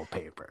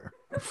wallpaper."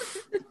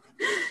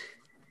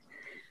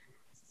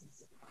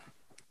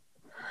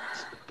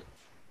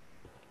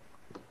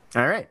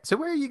 All right. So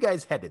where are you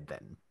guys headed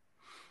then?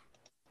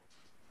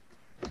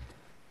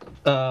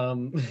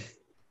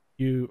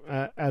 You,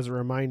 as a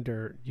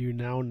reminder, you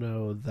now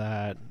know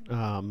that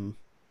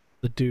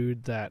the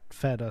dude that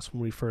fed us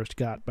when we first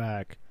got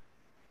back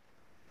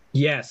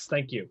Yes,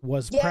 thank you.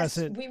 was Yes,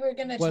 present. we were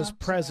gonna Was talk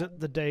to present them.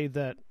 the day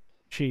that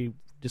she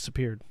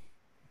disappeared.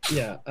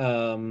 Yeah.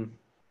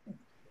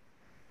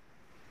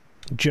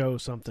 Joe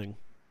something.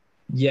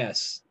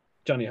 Yes,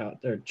 Joey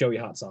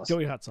Hot Sauce.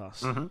 Joey Hot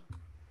Sauce.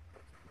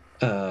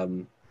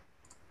 Mm-hmm.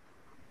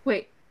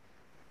 Wait.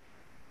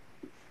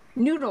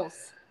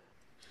 Noodles.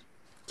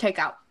 Take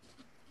out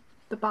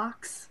the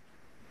box.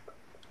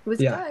 It was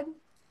Yeah. good.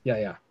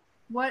 Yeah.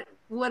 What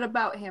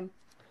about him?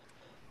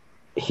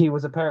 He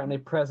was apparently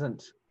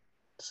present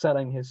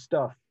selling his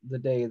stuff the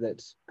day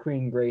that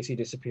Queen Gracie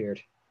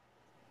disappeared.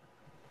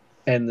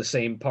 And the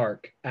same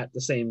park at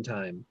the same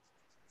time.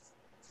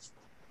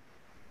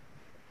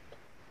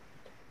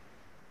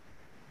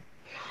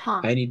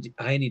 Huh. I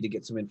need to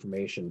get some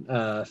information.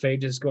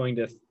 Phage is going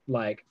to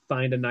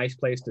find a nice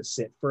place to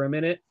sit for a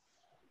minute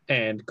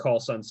and call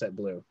Sunset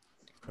Blue.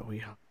 Joey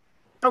Hot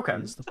Okay.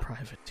 is the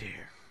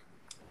privateer.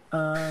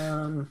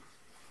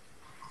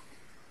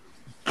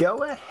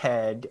 Go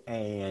ahead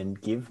and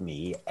give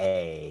me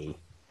a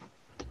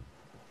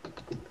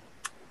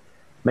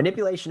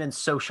manipulation and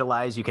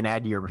socialize. You can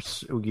add your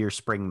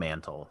spring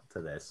mantle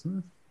to this.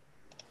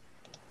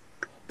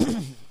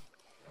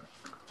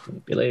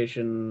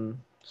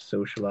 Manipulation,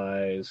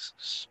 socialize,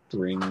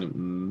 spring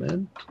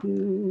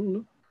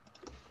mantle.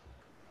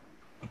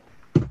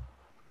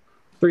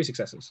 3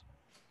 successes.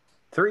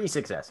 3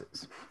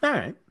 successes. All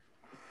right.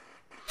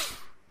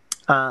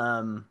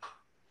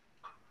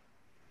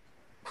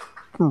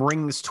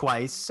 Rings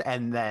twice,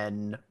 and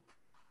then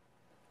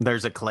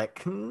there's a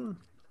click. All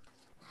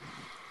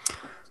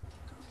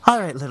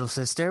right, little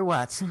sister,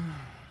 what?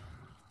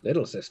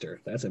 Little sister,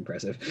 that's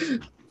impressive.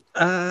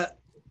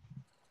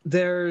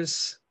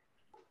 There's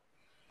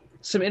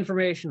some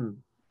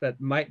information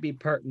that might be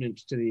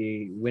pertinent to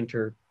the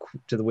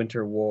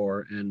winter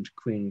war and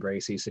Queen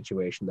Gracie's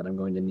situation that I'm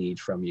going to need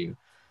from you.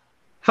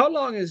 How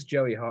long has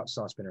Joey Hot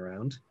Sauce been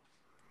around?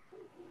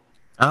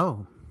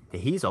 Oh,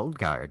 he's old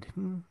guard.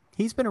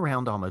 He's been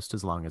around almost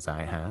as long as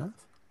I have.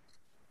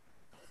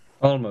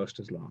 Almost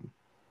as long.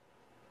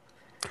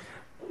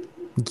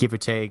 Give or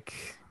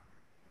take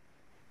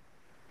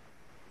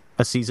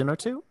a season or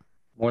 2?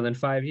 More than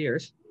 5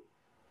 years.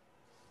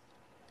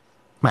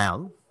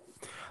 Well,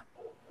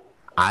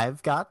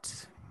 I've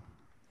got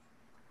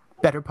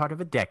better part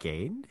of a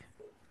decade.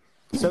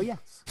 So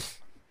yes.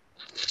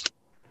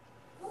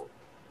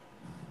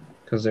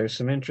 Because there's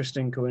some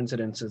interesting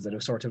coincidences that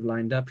have sort of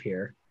lined up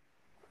here.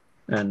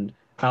 And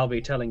I'll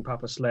be telling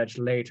Papa Sledge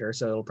later,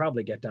 so it'll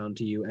probably get down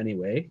to you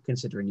anyway,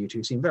 considering you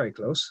two seem very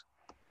close.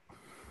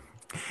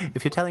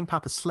 If you're telling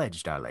Papa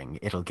Sledge, darling,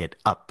 it'll get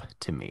up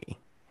to me.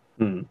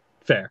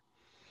 Fair.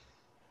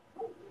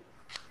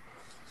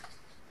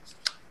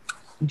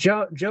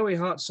 Joey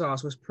Hot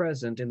Sauce was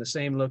present in the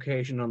same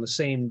location on the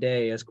same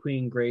day as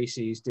Queen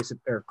Gracie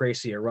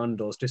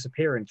Arundel's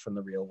disappearance from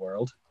the real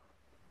world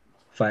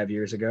 5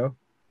 years ago.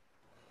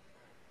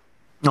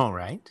 All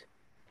right.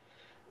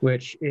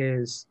 Which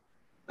is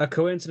a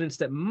coincidence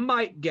that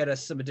might get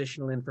us some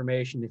additional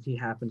information if he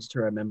happens to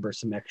remember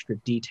some extra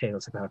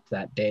details about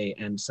that day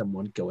and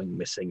someone going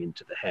missing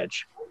into the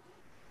hedge.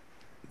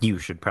 You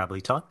should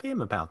probably talk to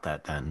him about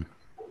that then.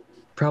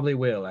 Probably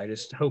will. I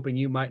just hoping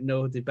you might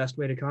know the best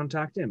way to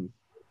contact him.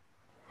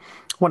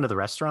 One of the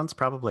restaurants,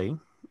 probably.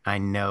 I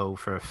know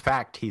for a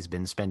fact he's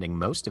been spending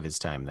most of his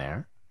time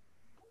there.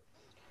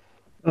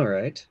 All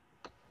right.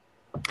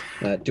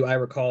 Do I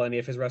recall any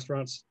of his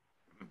restaurants?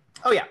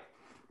 Oh, yeah.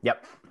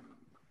 Yep.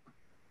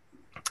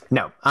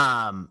 No.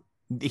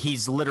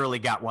 He's literally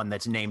got one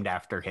that's named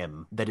after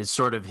him that is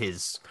sort of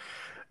his...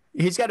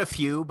 He's got a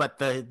few, but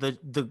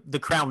the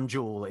crown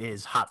jewel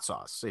is Hot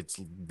Sauce.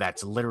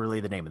 That's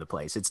literally the name of the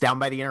place. It's down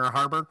by the Inner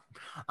Harbor,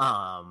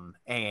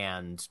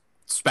 and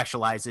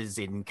specializes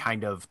in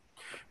kind of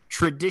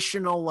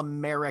traditional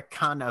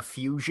Americana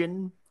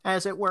fusion,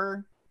 as it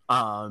were.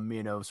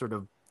 Sort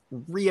of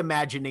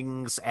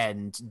reimaginings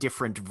and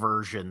different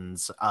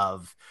versions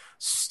of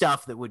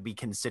stuff that would be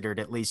considered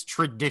at least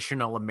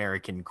traditional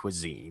American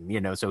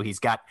cuisine. So he's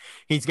got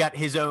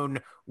his own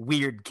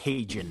weird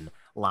Cajun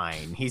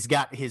line. He's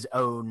got his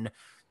own,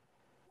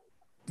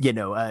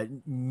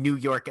 New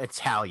York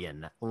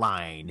Italian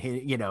line,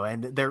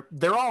 and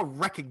they're all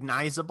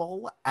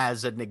recognizable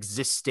as an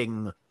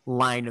existing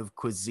line of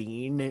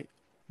cuisine,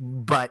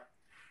 but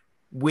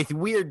with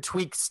weird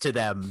tweaks to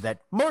them that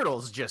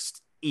mortals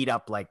just eat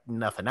up like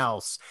nothing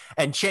else.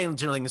 And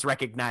changelings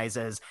recognize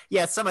as,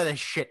 yeah, some of this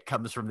shit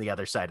comes from the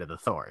other side of the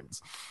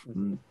thorns.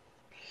 Mm-hmm.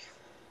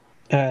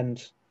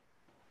 And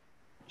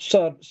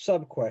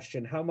sub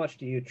question: how much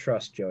do you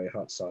trust Joey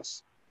Hot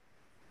Sauce?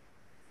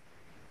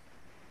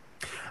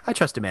 I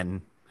trust a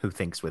man who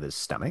thinks with his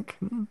stomach.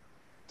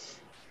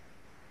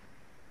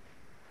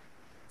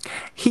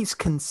 He's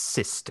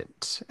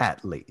consistent,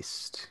 at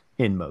least,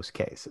 in most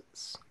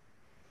cases.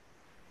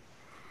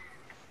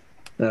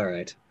 All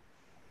right.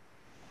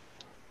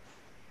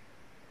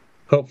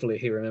 Hopefully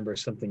he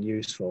remembers something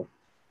useful,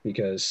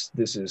 because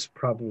this is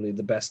probably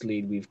the best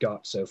lead we've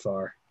got so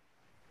far.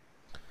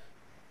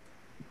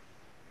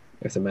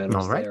 If the man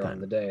was there on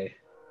the day.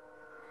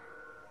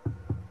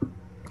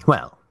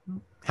 Well,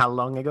 how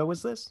long ago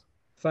was this?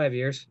 5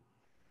 years.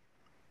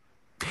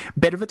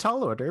 Bit of a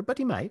tall order, but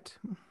he might.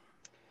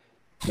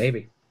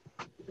 Maybe.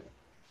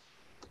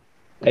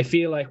 I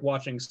feel like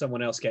watching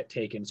someone else get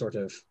taken sort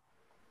of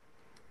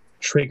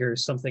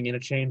triggers something in a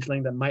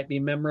changeling that might be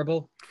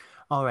memorable.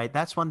 All right,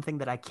 that's one thing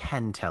that I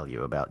can tell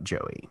you about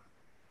Joey.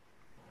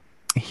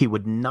 He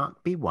would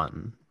not be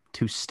one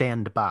to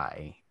stand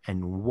by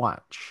and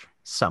watch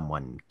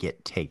someone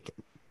get taken.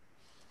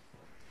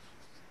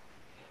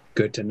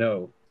 Good to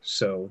know.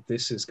 So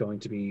this is going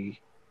to be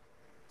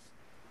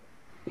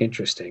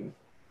interesting.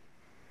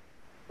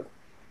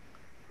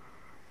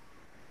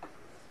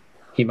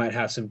 He might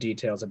have some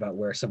details about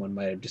where someone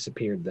might have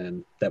disappeared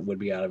then that would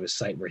be out of his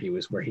sight where he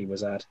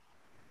was at.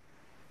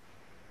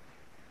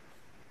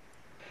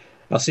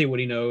 I'll see what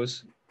he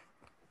knows.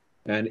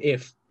 And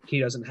if he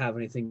doesn't have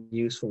anything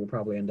useful, we'll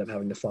probably end up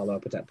having to follow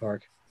up at that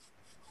park.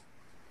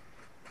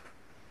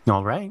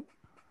 All right.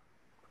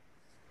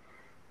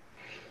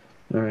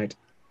 All right.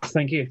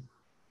 Thank you.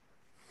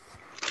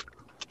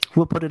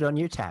 We'll put it on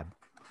your tab.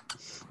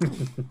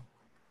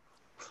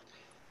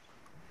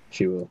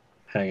 She will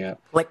hang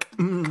up. Like,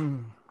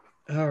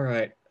 All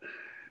right.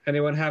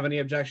 Anyone have any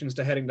objections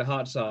to heading to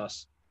Hot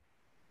Sauce?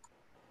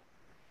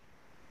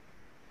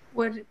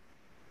 Would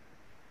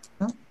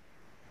Huh?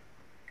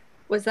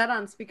 Was that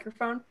on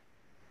speakerphone?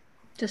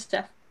 Just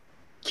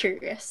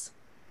curious.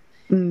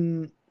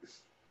 What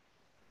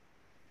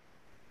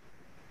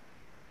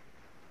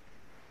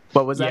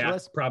was that, Yeah,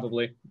 Liz?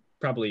 probably,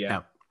 yeah.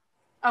 No.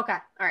 Okay,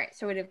 all right.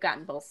 So we'd have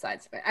gotten both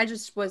sides of it. I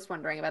just was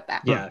wondering about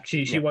that. Yeah,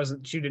 she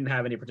didn't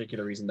have any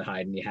particular reason to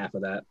hide any half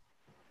of that.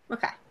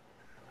 Okay.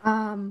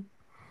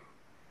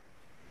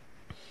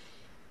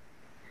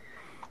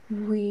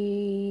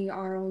 We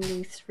are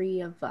only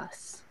 3 of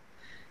us.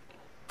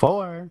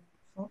 4.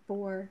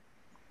 4.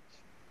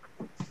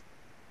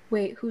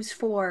 Wait, who's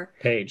 4?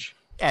 Paige.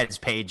 As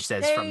Paige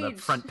says from the Paige.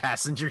 front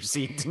passenger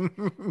seat.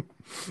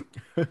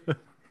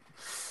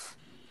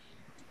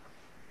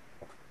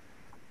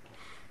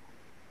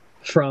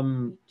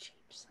 From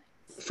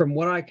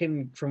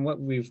what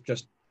we've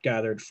just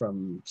gathered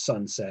from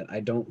Sunset, I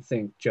don't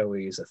think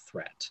Joey is a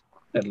threat.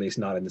 At least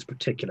not in this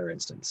particular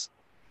instance.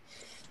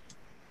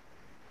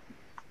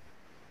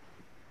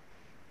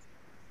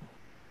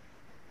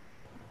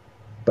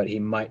 But he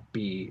might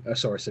be a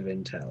source of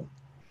intel.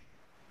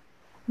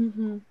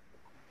 Mm-hmm.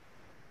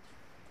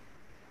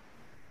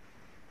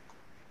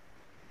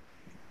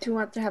 Do you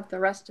want to have the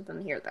rest of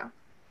them here, though?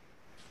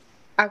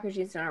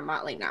 Akuji's in our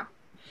motley now.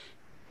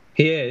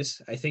 He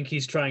is. I think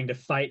he's trying to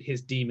fight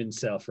his demon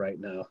self right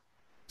now.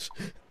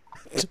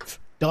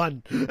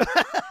 Done.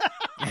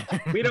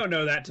 We don't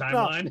know that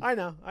timeline.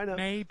 No, I know.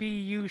 Maybe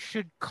you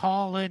should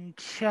call and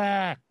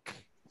check.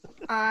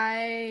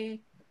 I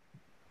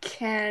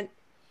can't.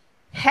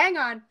 Hang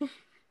on.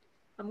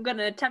 I'm going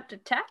to attempt a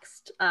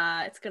text.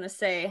 It's going to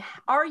say,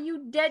 "Are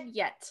you dead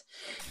yet?"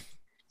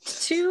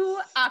 To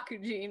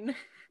Akujin.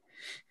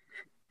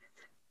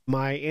 Am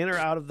I in or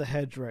out of the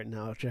hedge right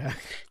now, Jack?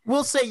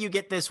 We'll say you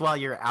get this while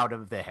you're out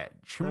of the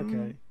hedge.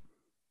 Okay.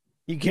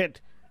 You get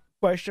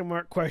question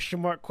mark,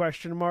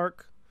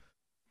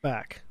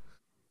 back.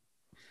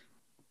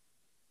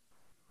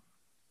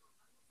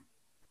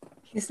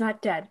 He's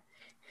not dead.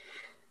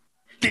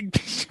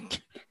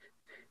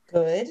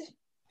 Good.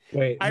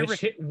 Wait,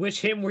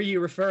 which him were you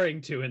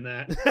referring to in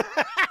that?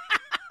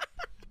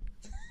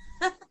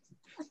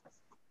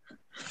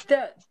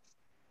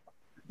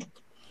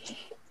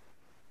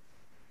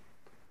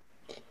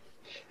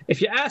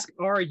 If you ask,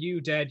 "Are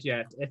you dead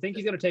yet?" I think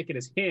he's going to take it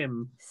as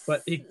him,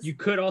 but you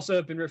could also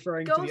have been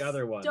referring to the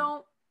other one.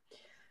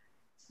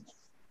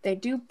 They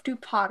do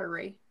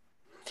pottery.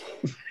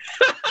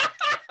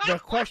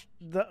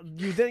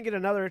 You then get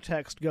another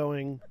text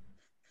going,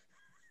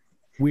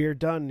 "We're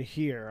done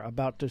here,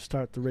 about to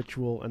start the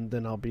ritual, and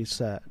then I'll be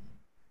set."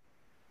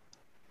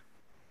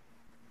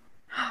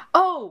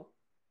 Oh!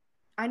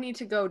 I need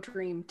to go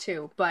dream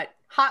too, but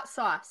hot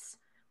sauce.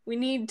 We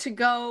need to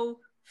go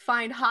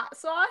find hot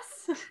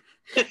sauce.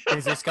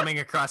 Is this coming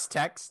across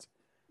text?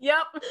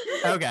 Yep.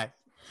 Okay.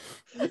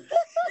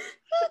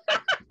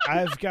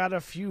 I've got a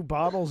few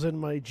bottles in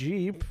my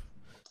Jeep.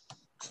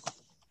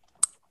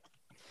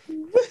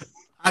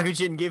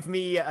 Akujin, give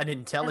me an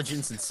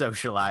intelligence and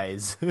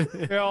socialize. All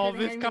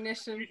Good this ammunition.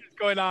 conversation is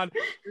going on.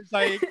 It's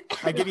like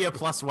I give you a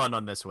 +1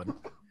 on this one.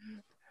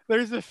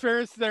 there's a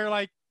first. They're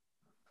like,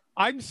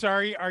 I'm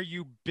sorry. Are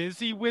you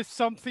busy with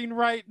something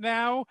right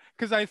now?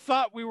 Because I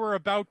thought we were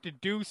about to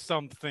do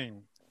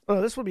something.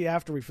 Oh, this will be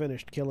after we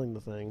finished killing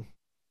the thing.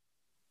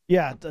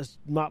 Yeah, that's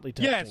Motley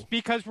texting. Yes,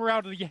 because we're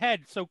out of the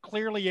head. So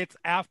clearly, it's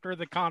after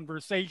the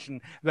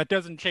conversation. That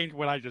doesn't change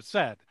what I just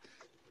said.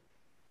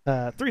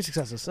 3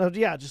 successes.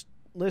 Yeah, just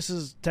Liz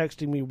is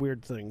texting me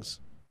weird things.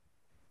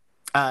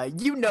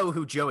 You know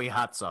who Joey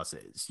Hot Sauce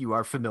is. You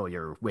are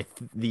familiar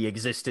with the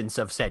existence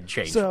of said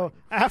change. So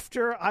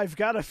after I've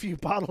got a few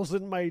bottles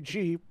in my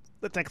Jeep,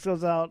 the text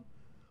goes out.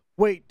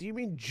 Wait, do you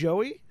mean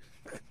Joey?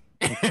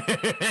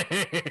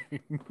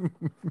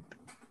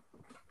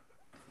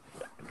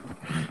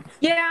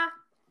 Yeah.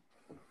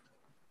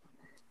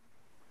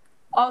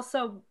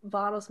 Also,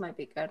 bottles might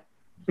be good.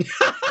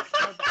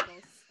 More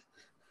bottles.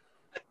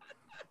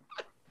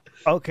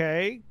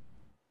 Okay.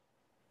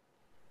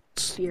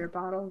 Beer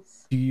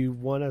bottles. Do you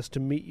want us to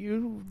meet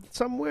you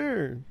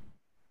somewhere?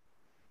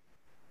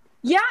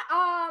 Yeah.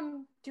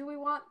 Do we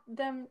want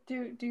them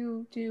to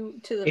the?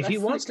 If he rest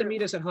of wants the to meet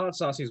group? us at Hot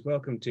Sauce, he's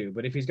welcome to.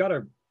 But if he's got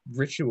a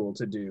ritual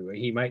to do,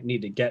 he might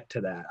need to get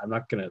to that. I'm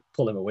not going to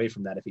pull him away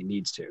from that if he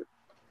needs to.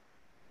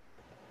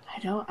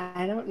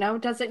 I don't know.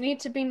 Does it need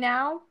to be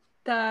now?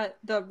 The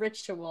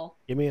ritual.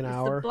 Give me an Does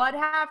hour. the blood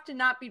have to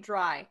not be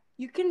dry?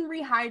 You can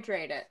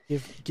rehydrate it.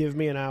 Give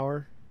me an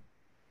hour.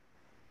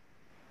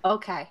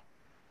 Okay.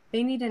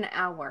 They need an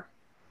hour.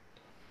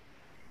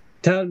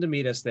 Tell him to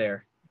meet us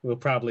there. We'll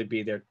probably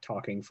be there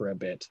talking for a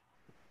bit.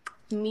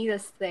 Meet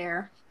us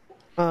there.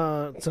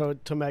 So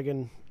to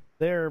Megan,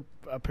 they're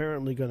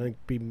apparently going to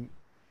be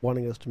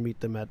wanting us to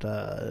meet them at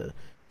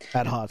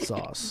Hot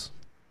Sauce,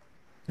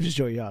 which is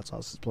Joey Hot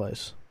Sauce's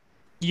place.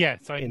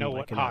 Yes, I In know like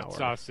what an hot hour.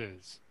 sauce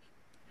is.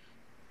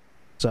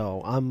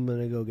 So I'm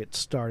gonna go get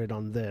started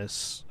on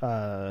this.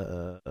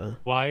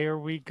 Why are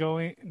we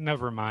going?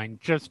 Never mind.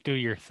 Just do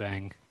your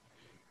thing.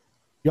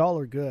 Y'all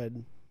are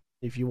good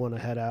if you want to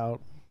head out.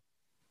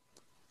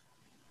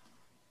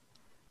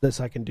 This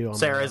I can do on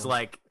Sarah's my own.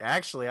 like,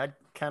 actually, I'd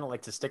kind of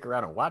like to stick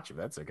around and watch if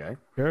that's okay.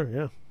 Sure,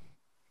 yeah.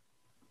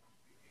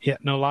 Yeah,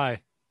 no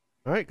lie.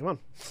 All right, come on.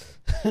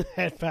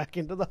 Head back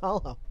into the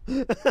hollow.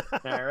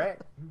 All right.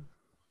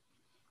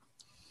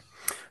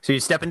 So you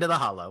step into the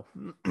hollow.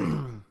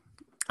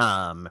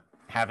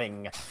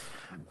 Having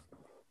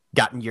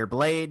gotten your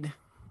blade,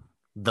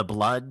 the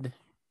blood,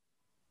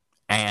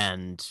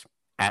 and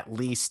at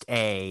least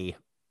a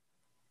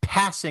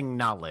passing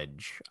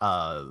knowledge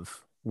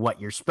of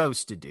what you're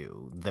supposed to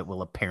do that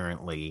will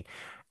apparently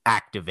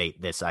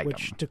activate this item.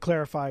 Which, to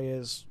clarify,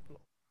 is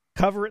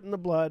cover it in the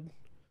blood.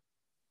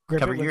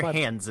 Grip Cover it with your my,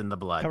 hands in the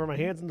blood. Cover my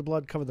hands in the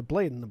blood. Cover the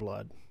blade in the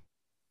blood.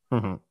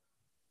 Mm-hmm.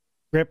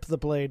 Grip the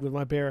blade with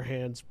my bare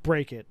hands.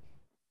 Break it,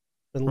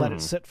 and let it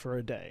Mhm. sit for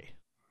a day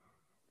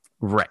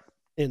Right.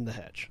 in the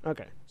hedge.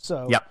 Okay,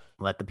 so Yep.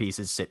 Let the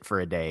pieces sit for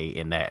a day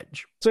in the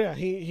edge. So yeah,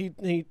 he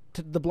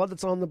the blood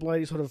that's on the blade,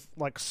 he sort of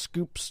like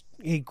scoops.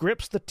 He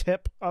grips the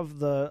tip of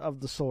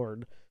the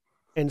sword,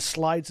 and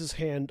slides his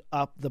hand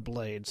up the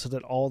blade so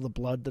that all the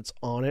blood that's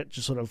on it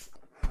just sort of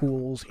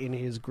pools in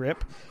his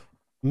grip,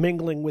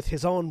 mingling with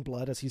his own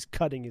blood as he's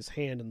cutting his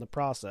hand in the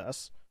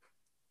process.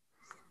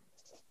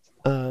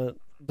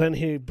 Then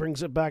he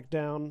brings it back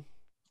down,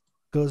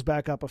 goes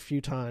back up a few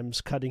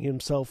times, cutting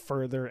himself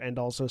further and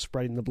also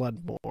spreading the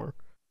blood more.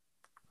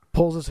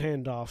 Pulls his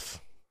hand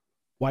off,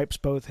 wipes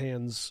both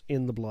hands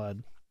in the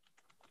blood,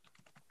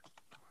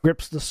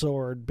 grips the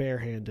sword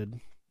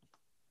barehanded,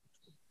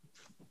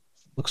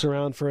 looks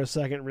around for a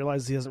second,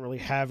 realizes he doesn't really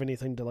have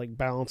anything to like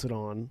balance it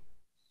on,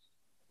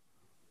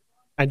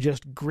 and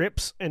just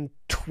grips and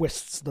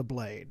twists the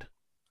blade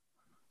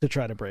to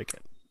try to break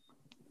it.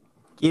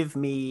 Give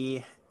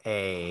me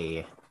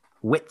a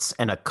wits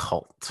and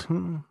occult.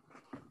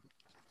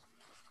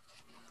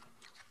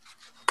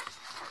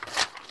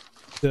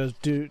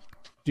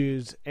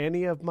 Does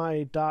any of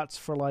my dots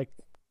for like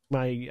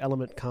my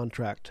element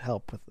contract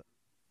help with it?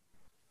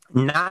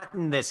 Not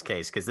in this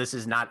case, because this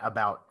is not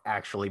about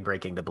actually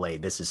breaking the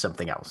blade. This is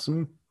something else.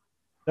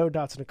 No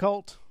dots in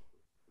occult,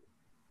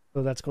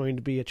 so that's going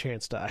to be a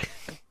chance die.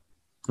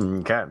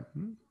 Okay.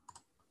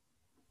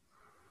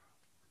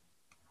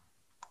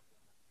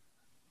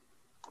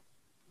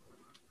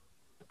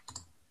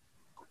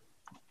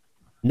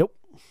 Nope.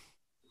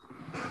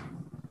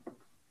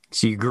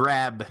 So you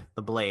grab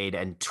the blade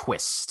and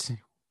twist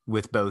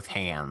with both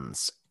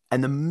hands,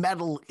 and the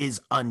metal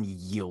is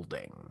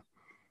unyielding.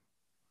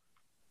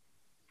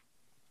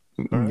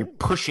 You're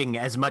pushing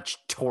as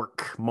much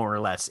torque, more or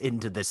less,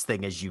 into this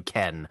thing as you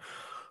can,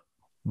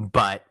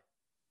 but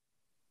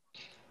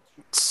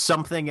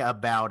something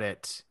about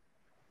it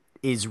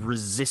is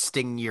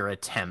resisting your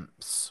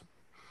attempts.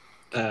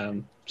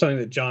 Something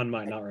that John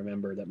might not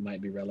remember that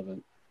might be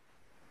relevant.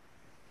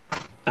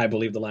 I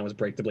believe the line was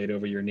break the blade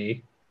over your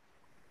knee.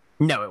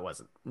 No, it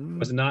wasn't.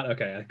 Was it not?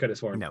 Okay, I could have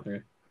sworn. No.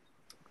 Okay.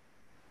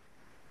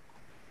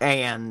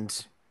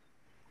 And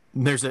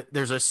there's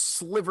a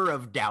sliver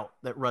of doubt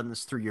that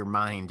runs through your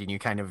mind, and you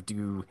kind of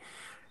do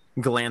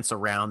glance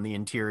around the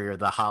interior of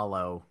the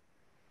hollow,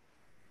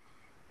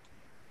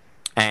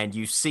 and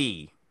you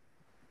see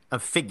a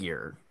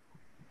figure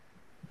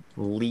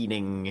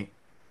leaning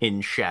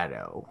in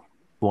shadow,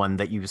 one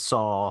that you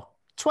saw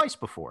twice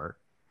before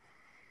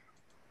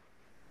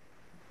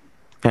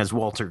as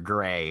Walter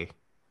Gray,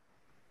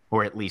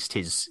 or at least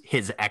his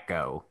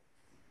echo,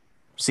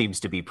 seems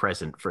to be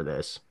present for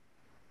this.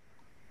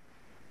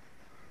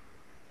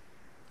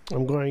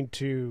 I'm going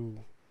to...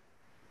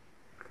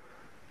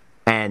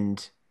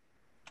 And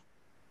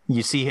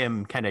you see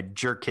him kind of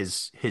jerk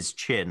his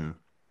chin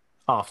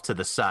off to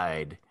the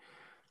side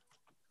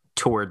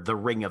toward the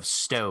ring of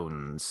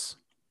stones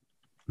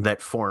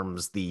that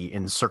forms the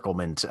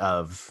encirclement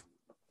of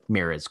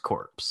Mira's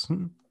corpse.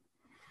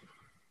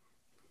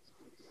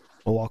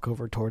 I'll walk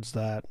over towards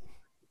that,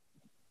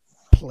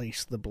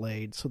 place the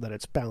blade so that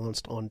it's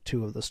balanced on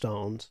two of the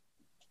stones,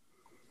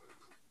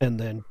 and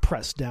then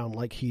press down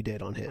like he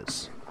did on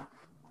his.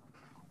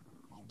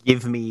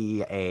 Give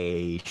me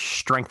a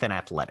strength and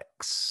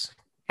athletics.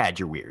 Add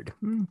your weird.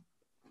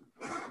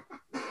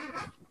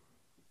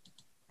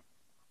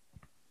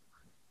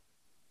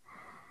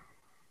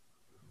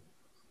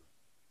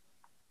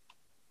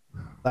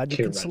 Glad you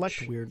can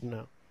select weird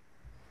now.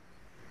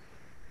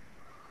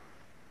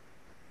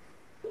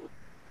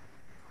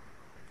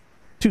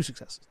 Two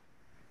successes.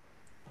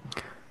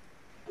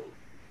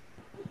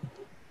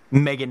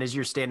 Megan, as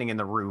you're standing in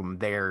the room,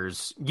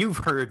 you've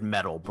heard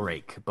metal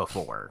break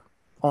before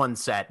on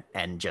set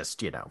and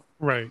just,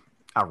 Right.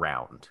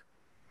 around.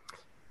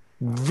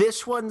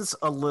 This one's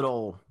a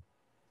little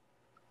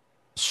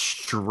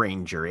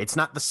stranger. It's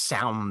not the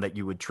sound that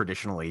you would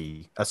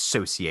traditionally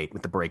associate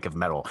with the break of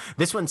metal.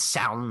 This one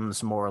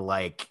sounds more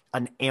like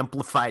an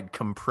amplified,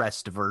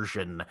 compressed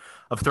version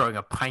of throwing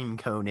a pine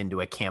cone into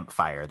a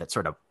campfire that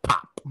sort of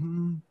pop.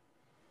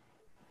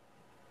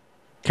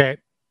 Okay.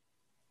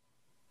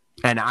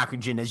 And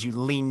Akujin, as you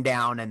lean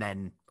down and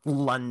then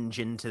lunge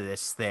into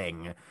this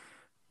thing,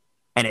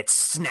 and it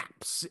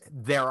snaps,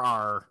 there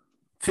are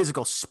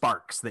physical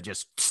sparks that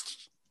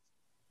just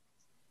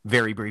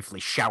very briefly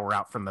shower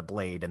out from the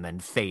blade and then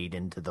fade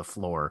into the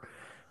floor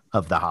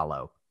of the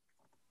hollow.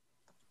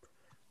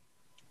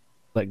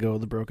 Let go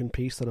of the broken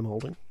piece that I'm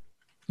holding.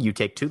 You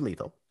take 2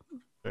 lethal.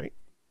 All right.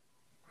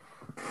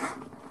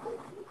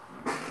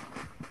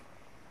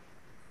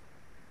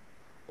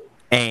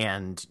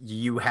 And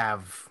you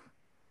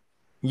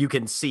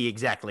can see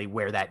exactly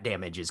where that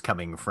damage is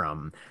coming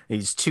from.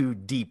 These 2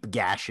 deep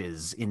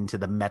gashes into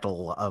the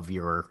metal of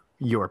your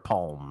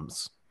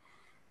palms,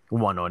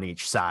 one on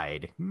each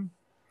side.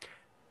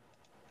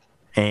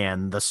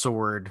 And the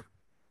sword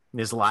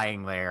is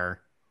lying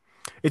there.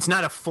 It's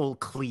not a full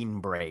clean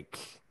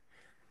break.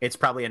 It's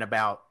probably in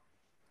about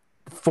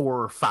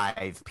 4 or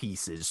 5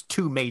 pieces,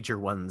 2 major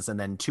ones, and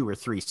then 2 or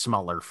 3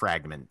 smaller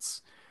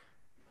fragments.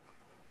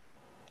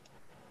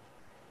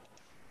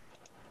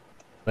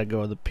 Let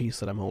go of the piece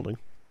that I'm holding.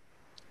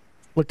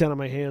 Look down at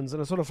my hands,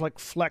 and I sort of like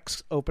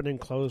flex, open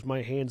and close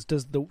my hands. Do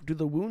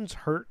the wounds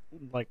hurt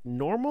like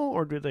normal,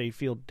 or do they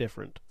feel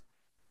different?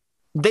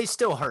 They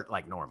still hurt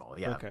like normal,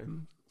 yeah. Okay.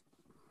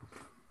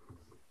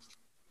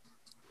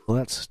 Well,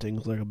 that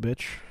stings like a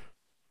bitch.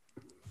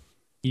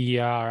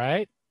 Yeah, all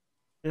right.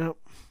 Yep.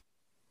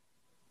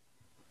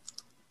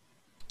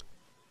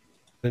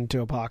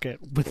 Into a pocket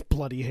with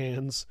bloody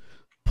hands.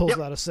 Pulls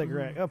out a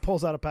cigarette.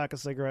 Pulls out a pack of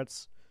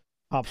cigarettes.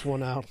 Pops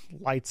one out.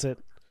 Lights it.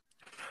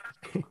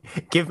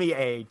 Give me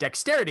a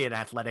dexterity and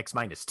athletics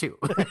 -2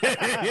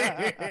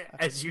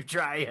 as you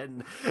try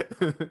and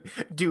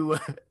do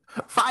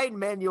fine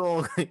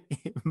manual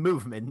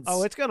movements.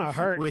 Oh, it's gonna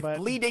hurt with but...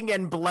 bleeding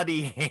and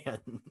bloody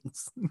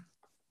hands.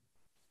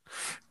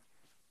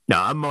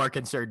 No, I'm more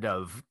concerned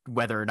of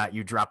whether or not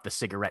you drop the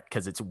cigarette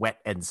because it's wet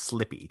and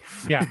slippy.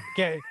 Yeah,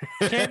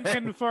 can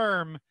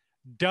confirm.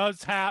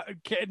 Does have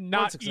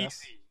not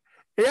easy.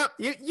 Yep,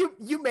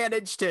 you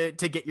managed to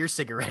get your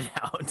cigarette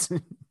out.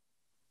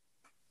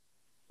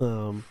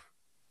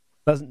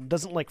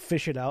 Doesn't like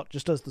fish it out,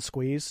 just does the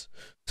squeeze.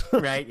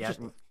 Right, yeah.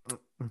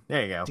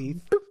 There you go.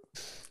 Teeth.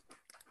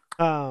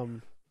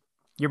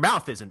 Your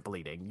mouth isn't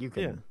bleeding. You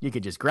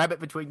can just grab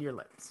it between your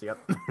lips. Yep.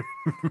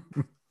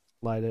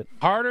 Light it.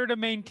 Harder to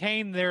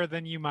maintain there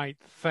than you might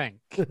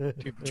think.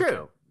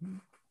 True.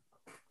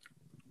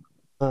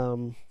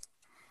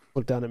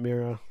 Look down at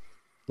Mira.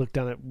 Look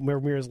down at where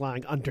Mira's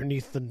lying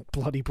underneath the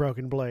bloody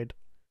broken blade.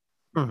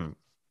 Mm-hmm.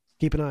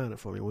 Keep an eye on it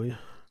for me, will you?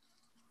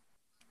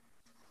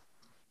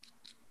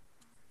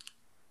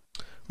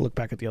 Look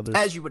back at the others.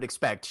 As you would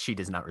expect, she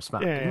does not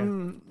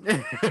respond. Yeah.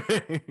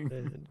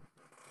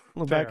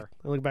 Look back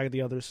at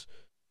the others.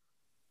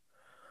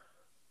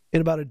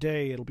 In about a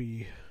day, it'll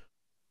be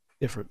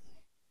different.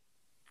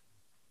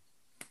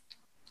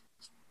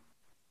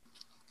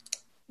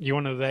 You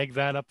want to egg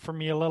that up for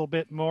me a little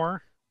bit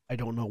more? I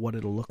don't know what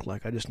it'll look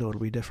like. I just know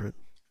it'll be different.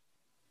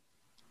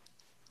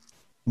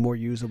 More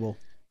usable.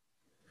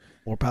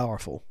 More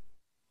powerful.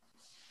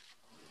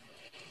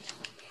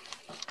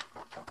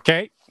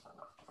 Okay.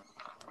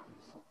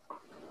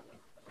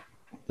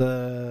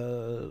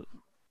 I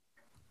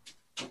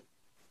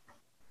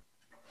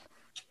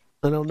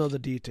don't know the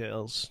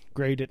details.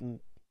 Gray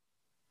didn't.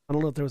 I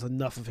don't know if there was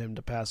enough of him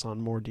to pass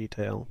on more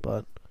detail,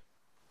 but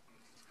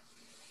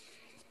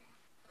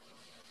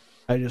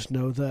I just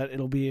know that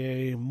it'll be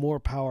a more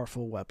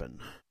powerful weapon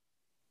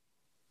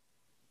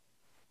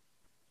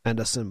and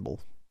a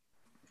symbol.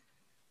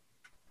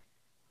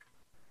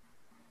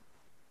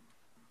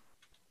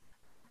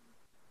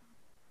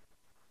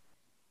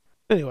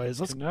 Anyways,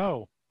 let's.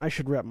 No. I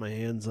should wrap my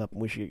hands up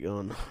and we should get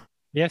going.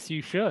 Yes,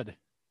 you should.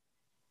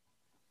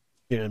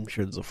 Yeah, I'm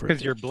sure there's a first.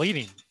 Because you're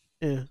bleeding.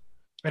 Yeah.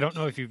 I don't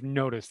know if you've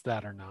noticed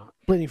that or not.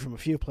 Bleeding from a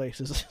few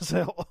places.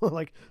 So,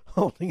 like,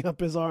 holding up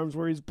his arms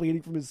where he's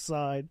bleeding from his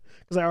side.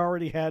 Because I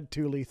already had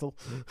 2 lethal.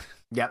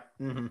 Yep.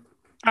 Mm-hmm.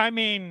 I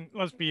mean,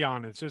 let's be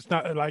honest. It's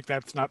not like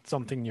that's not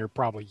something you're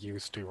probably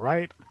used to,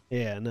 right?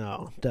 Yeah,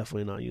 no.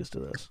 Definitely not used to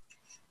this.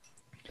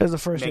 As a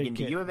first Megan, aid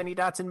do kit. you have any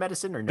dots in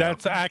medicine or no?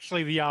 That's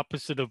actually the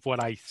opposite of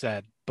what I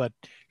said, but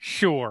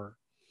sure.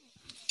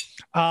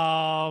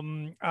 I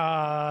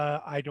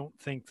don't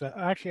think that.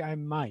 Actually, I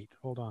might.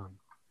 Hold on.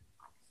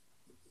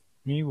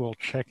 We will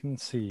check and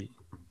see.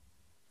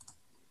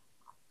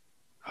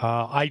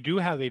 I do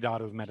have a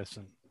dot of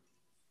medicine.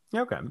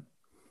 Okay.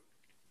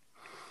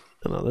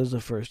 No, there's a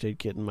first aid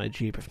kit in my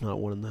Jeep, if not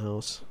one in the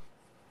house.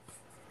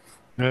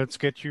 Let's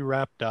get you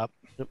wrapped up.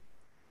 Yep.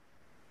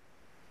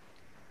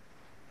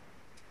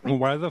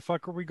 Why the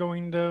fuck are we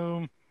going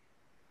to...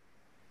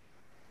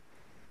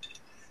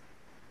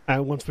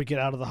 Once we get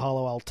out of the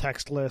hollow, I'll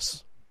text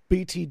Liz.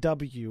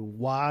 BTW,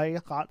 why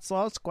hot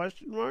sauce?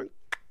 Question mark.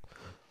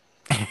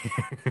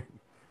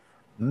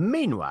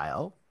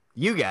 Meanwhile,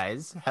 you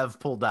guys have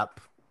pulled up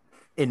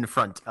in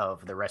front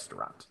of the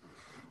restaurant.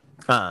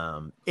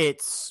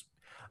 It's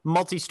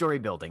multi-story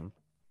building,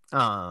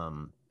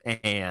 and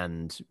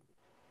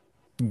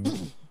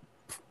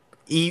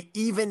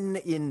even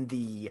in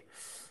the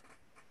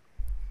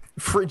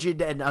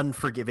frigid and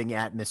unforgiving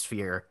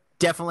atmosphere,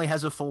 definitely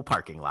has a full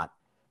parking lot.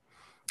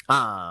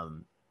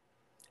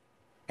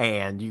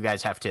 And you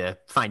guys have to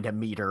find a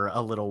meter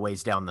a little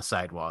ways down the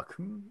sidewalk.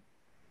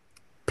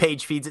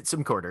 Paige feeds it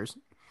some quarters.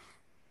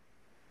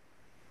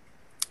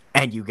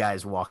 And you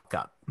guys walk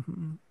up.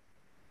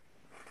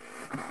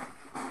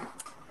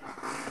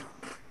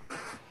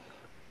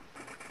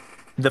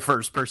 The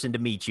first person to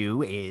meet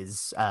you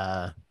is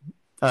a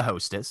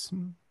hostess.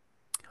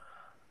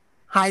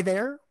 Hi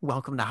there.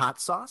 Welcome to Hot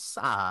Sauce.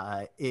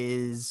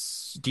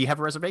 Do you have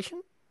a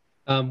reservation?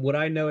 Would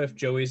I know if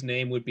Joey's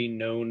name would be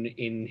known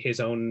in his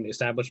own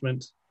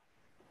establishment?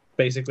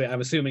 Basically,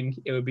 I'm assuming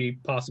it would be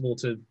possible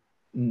to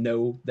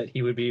know that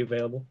he would be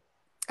available.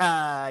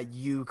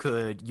 You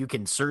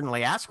can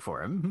certainly ask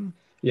for him.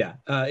 Yeah.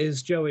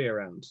 Is Joey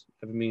around?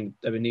 I've been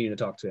needing to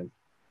talk to him.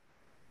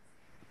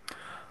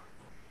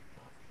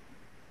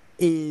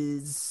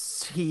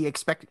 Is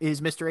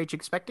Mr. H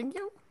expecting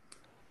you?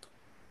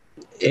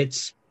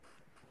 It's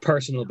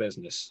personal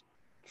business.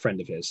 Friend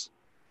of his.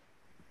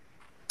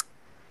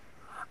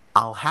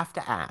 I'll have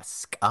to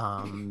ask.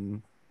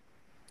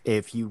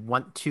 If you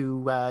want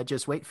to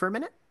just wait for a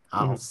minute,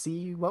 I'll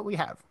see what we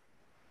have.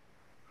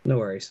 No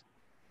worries.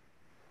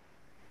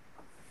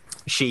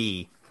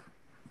 She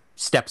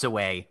steps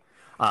away,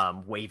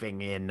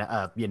 waving in,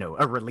 a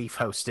relief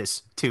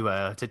hostess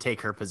to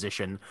take her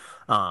position.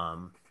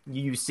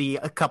 You see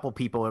a couple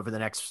people over the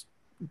next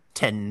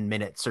 10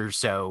 minutes or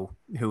so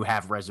who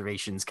have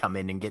reservations come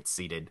in and get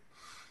seated.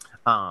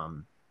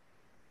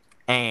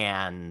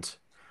 And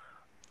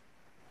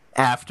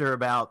after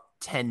about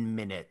 10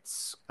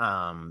 minutes,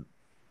 an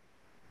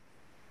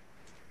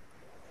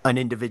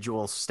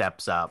individual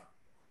steps up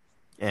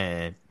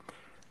and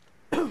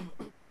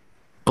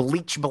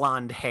bleach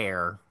blonde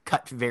hair,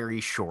 cut very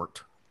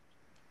short,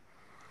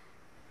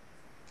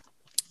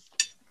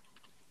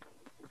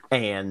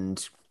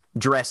 and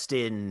dressed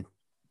in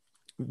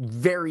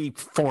very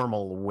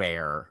formal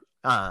wear,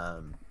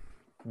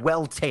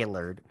 well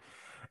tailored,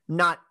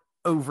 not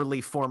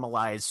overly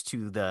formalized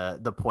to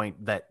the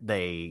point that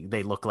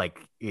they look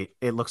like it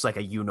looks like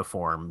a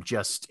uniform,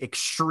 just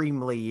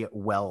extremely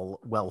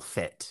well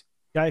fit.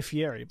 Guy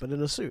Fieri, but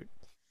in a suit.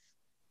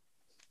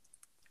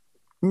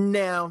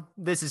 No,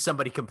 this is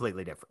somebody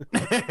completely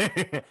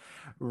different.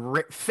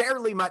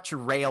 Fairly much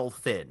rail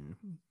thin.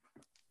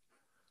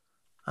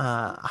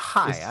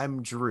 Hi,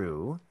 I'm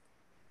Drew.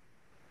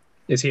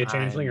 Is he a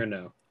changeling or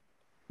no?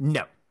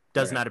 No,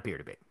 does Okay. not appear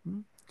to be.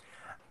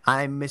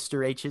 I'm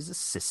Mr. H's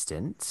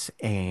assistant,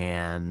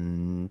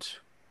 and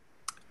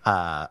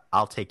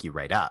I'll take you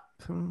right up.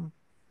 All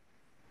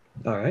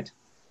right.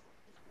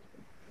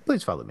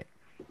 Please follow me.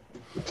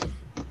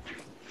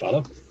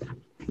 Follow.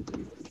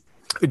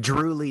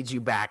 Drew leads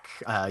you back.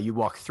 You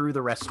walk through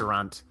the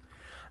restaurant,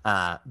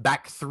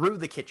 back through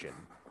the kitchen,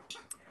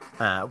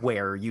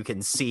 where you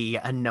can see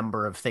a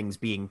number of things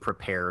being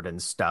prepared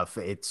and stuff.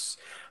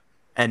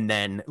 And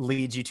then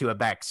leads you to a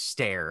back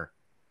stair.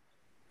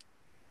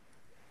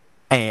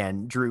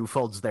 And Drew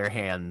folds their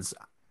hands.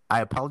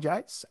 I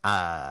apologize.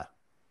 I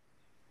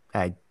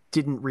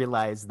didn't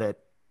realize that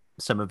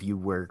some of you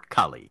were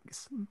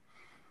colleagues.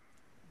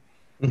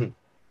 Mhm.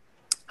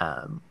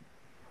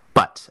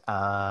 But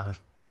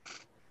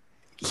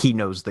he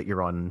knows that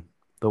you're on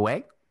the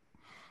way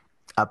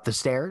up the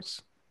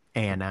stairs,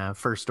 and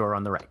first door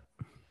on the right.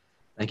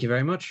 Thank you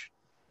very much.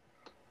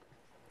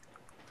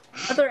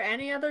 Are there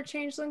any other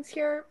changelings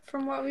here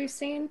from what we've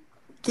seen?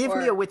 Give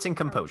me Or- a wits and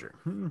composure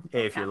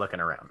if you're looking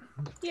around.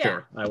 Yeah.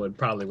 Sure, I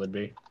probably would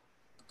be.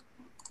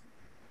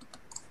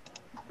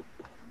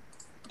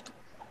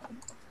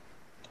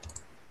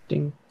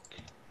 Dink,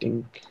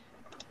 dink.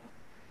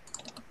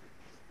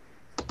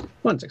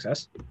 1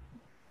 success.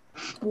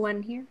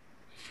 One here.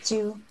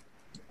 2.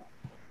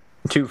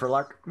 2 for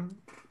Lark.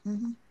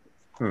 Mm-hmm.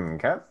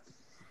 Okay.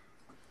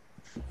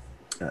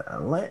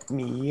 Let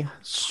me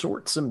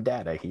sort some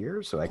data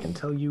here so I can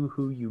tell you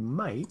who you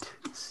might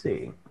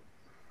see.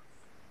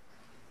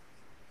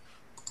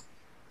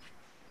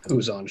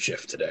 Who's on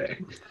shift today?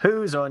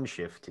 Who's on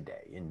shift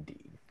today,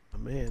 indeed. Oh,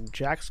 man,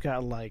 Jack's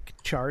got like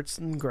charts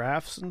and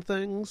graphs and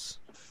things.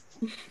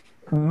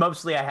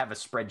 Mostly I have a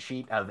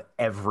spreadsheet of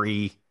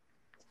every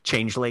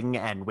changeling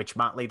and which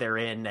motley they're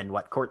in and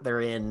what court they're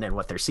in and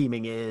what their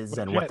seeming is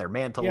and what their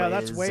mantle Yeah, is.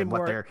 that's way and more.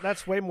 what their...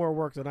 That's way more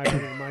work than I do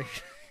in my.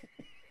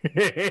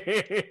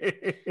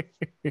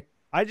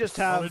 I just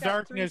The have. Got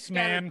darkness, 3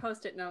 scattered man.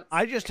 Post-it notes.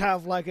 I just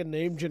have like a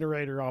name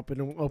generator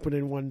open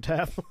in one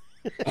tab.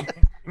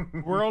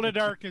 World of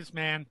Darkness,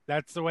 man.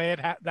 That's the way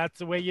that's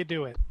the way you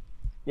do it.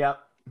 Yep.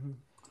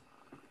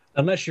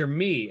 Unless you're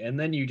me, and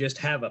then you just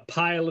have a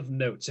pile of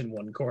notes in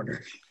one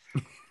corner.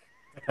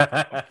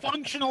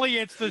 Functionally,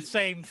 it's the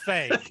same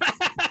thing.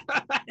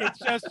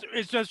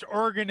 It's just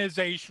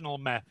organizational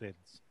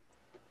methods.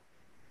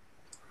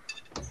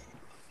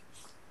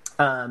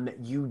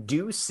 You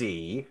do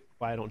see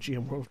Why don't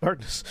GM World of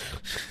Darkness?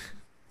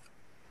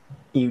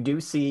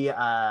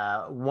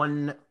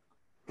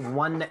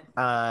 one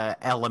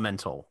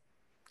elemental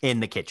in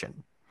the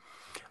kitchen.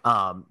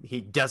 He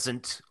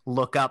doesn't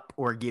look up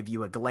or give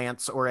you a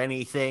glance or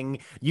anything.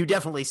 You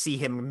definitely see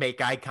him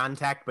make eye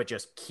contact, but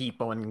just keep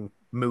on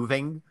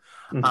moving.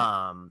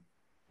 Mhm.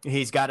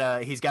 He's got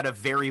a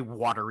very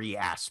watery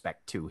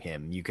aspect to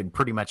him. You can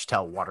pretty much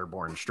tell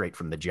waterborne straight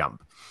from the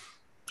jump.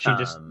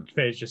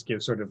 Phage just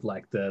gives sort of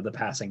like the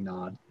passing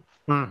nod.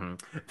 Mm-hmm.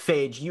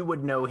 Phage, you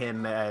would know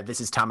him. This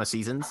is Thomas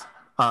Seasons.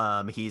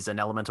 He's an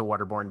elemental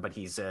waterborne, but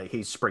he's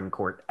Spring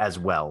Court as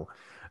well.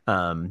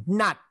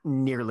 Not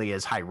nearly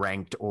as high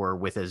ranked or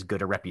with as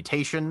good a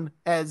reputation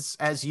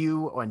as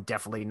you, and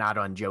definitely not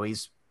on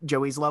Joey's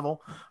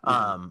level.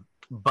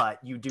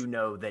 But you do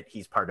know that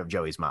he's part of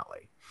Joey's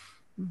Motley.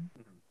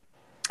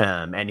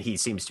 And he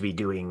seems to be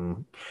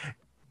doing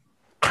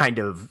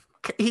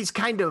he's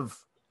kind of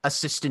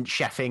assistant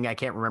chefing. I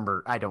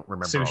don't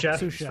remember. Sous chef?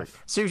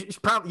 Sous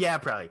chef.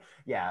 Probably.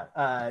 Yeah.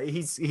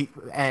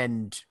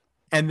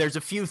 And there's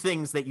a few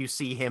things that you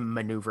see him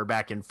maneuver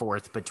back and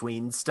forth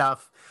between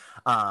stuff.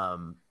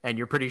 And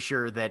you're pretty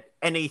sure that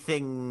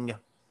anything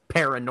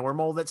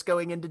paranormal that's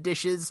going into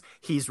dishes,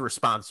 he's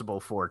responsible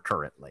for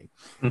currently.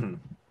 Mm-hmm.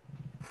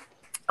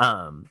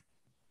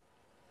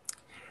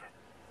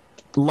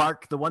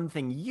 Lark, the one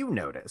thing you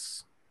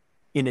notice,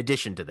 in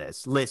addition to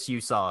this, Liz,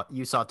 you saw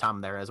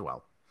Tom there as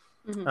well.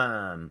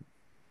 Mm-hmm.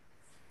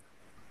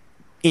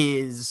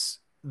 Is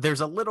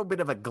there's a little bit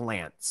of a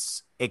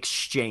glance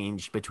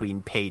exchanged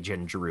between Paige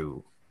and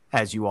Drew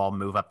as you all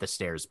move up the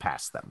stairs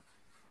past them.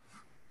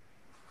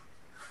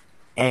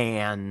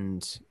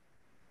 And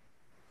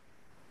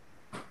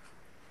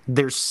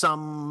there's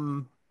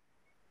something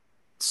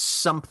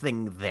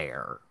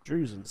there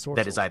Drew's and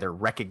that is either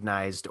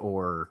recognized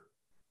or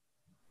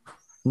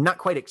not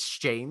quite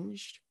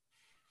exchanged.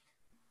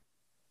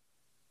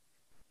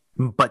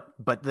 But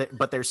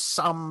there's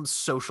some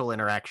social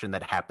interaction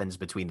that happens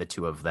between the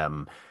two of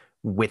them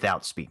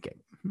without speaking.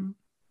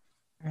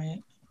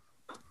 Right.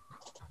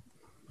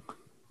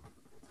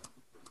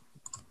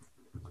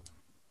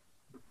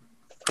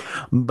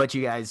 But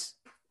you guys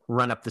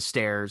run up the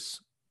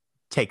stairs,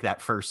 take that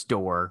first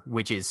door,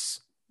 which is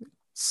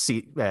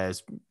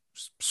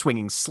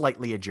swinging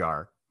slightly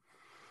ajar.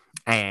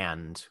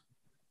 And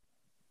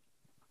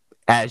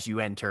as you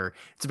enter,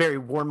 it's a very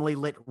warmly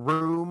lit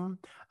room.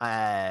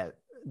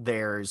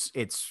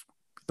 It's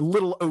a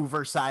little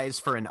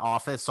oversized for an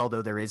office,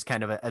 although there is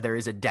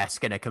a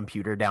desk and a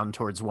computer down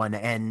towards one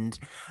end.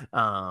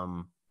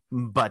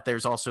 But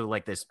there's also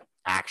like this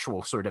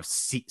actual sort of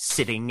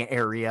sitting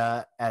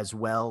area as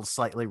well,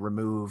 slightly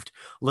removed,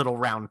 little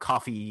round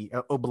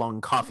oblong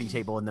coffee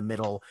table in the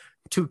middle,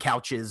 2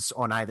 couches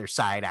on either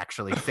side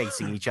actually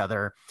facing each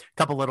other, a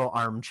couple little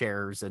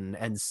armchairs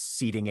and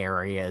seating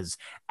areas,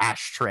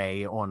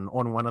 ashtray on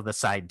one of the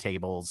side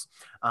tables.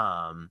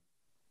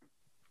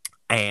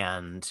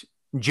 And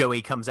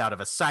Joey comes out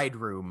of a side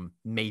room,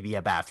 maybe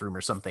a bathroom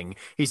or something.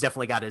 He's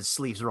definitely got his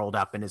sleeves rolled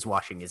up and is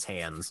washing his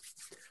hands.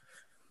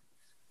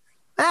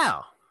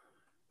 Oh.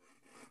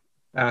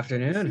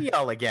 Afternoon. See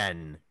y'all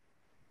again.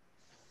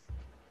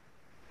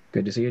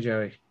 Good to see you,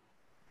 Joey.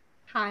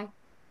 Hi.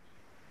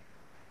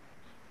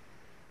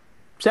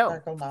 So,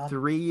 Sparkle nod.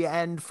 3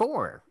 and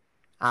 4.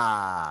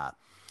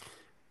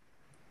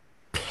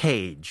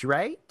 Paige,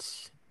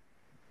 right?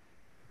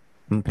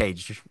 And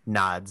Paige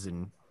nods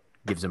and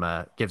gives him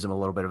a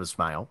little bit of a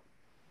smile.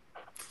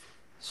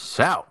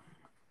 So,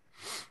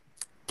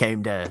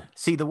 came to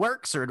see the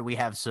works, or do we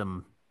have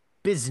some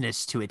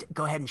business to it?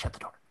 Go ahead and shut the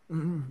door.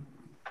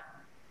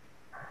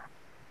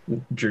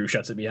 Drew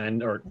shuts it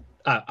behind, or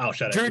I'll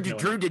shut it.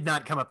 Drew did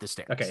not come up the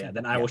stairs. Okay, yeah,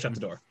 then I will shut the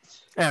door.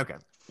 Okay.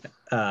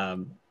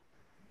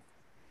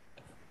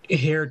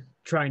 Here,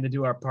 trying to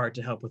do our part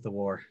to help with the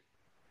war.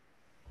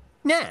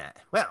 Yeah,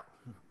 well,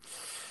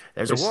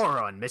 there's a war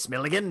on, Miss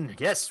Milligan.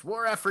 Yes,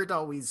 war effort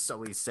always.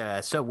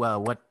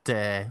 What?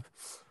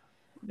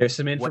 There's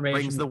some What information.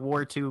 brings the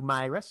war to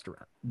my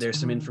restaurant? There's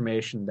some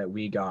information that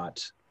we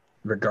got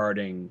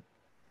regarding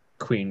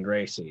Queen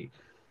Gracie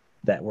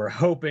that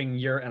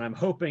I'm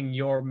hoping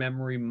your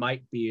memory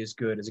might be as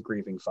good as a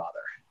grieving father.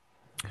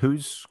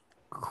 Who's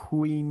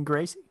Queen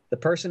Gracie? The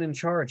person in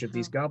charge of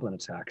these goblin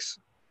attacks.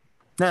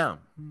 No.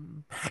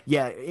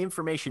 Yeah,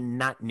 information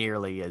not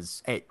nearly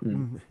as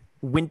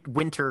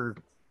winter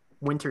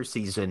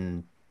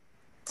season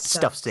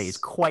stuff stays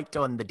quite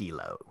on the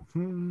D-low.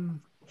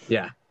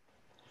 Yeah.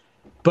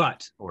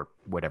 But or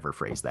whatever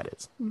phrase that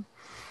is.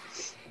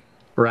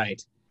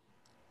 Right.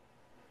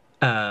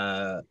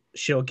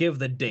 She'll give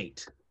the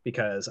date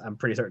because I'm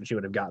pretty certain she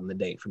would have gotten the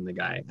date from the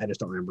guy. I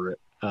just don't remember it.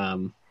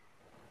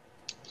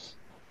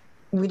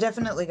 We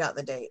definitely got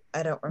the date.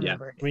 I don't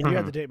remember it. I mean, you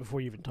got the date before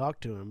you even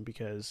talked to him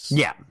because...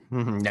 Yeah.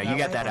 No, you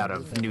got that out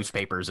of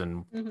newspapers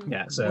and...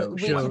 Yeah, so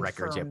We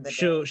records. confirmed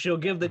the she'll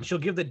give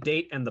the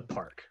date and the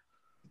park.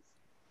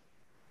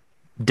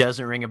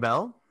 Doesn't ring a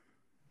bell.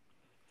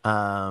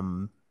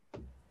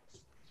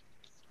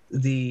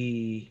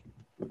 The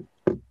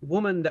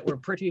woman that we're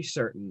pretty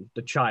certain,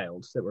 the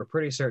child that we're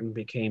pretty certain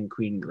became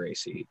Queen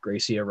Gracie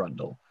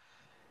Arundel,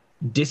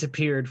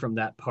 disappeared from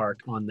that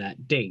park on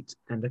that date.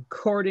 And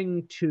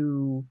according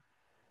to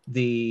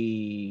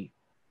the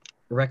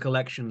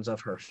recollections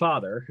of her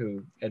father,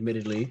 who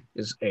admittedly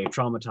is a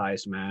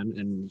traumatized man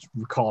and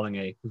recalling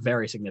a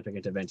very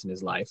significant event in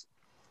his life,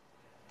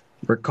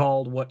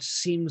 recalled what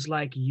seems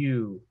like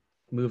you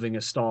moving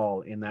a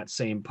stall in that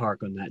same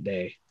park on that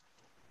day.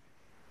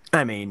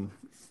 I mean,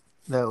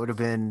 that would have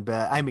been.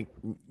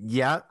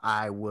 Yeah,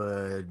 I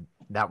would.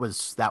 That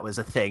was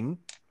a thing.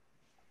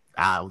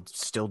 I'll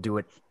still do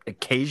it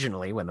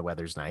occasionally when the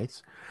weather's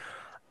nice.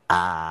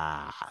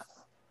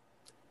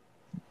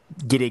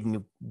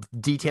 Getting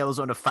details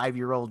on a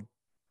 5-year-old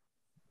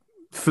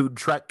food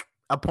truck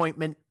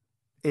appointment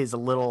is a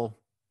little.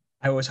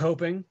 I was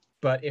hoping,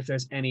 but if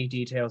there's any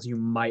details you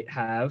might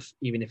have,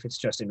 even if it's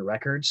just in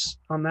records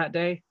on that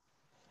day.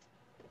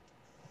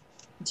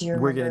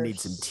 We're going to need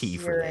some tea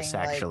for this,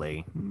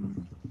 actually.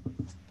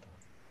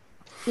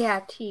 Yeah,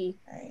 tea.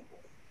 Right.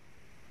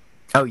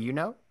 Oh, you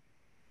know?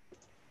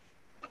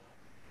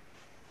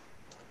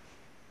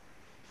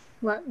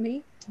 What,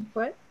 me?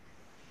 What?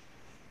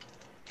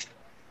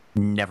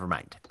 Never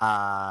mind.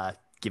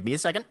 Give me a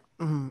second.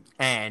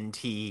 And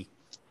he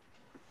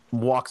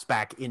walks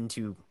back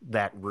into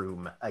that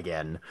room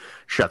again,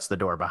 shuts the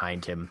door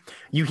behind him.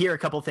 You hear a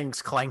couple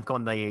things clank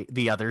on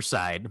the other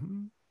side.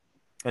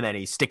 And then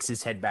he sticks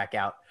his head back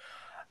out.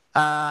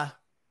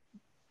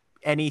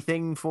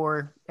 Anything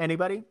for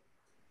anybody?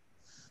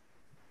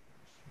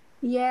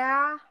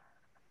 Yeah.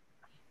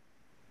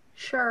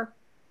 Sure.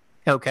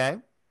 Okay.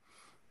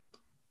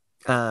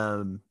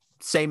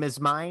 Same as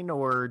mine,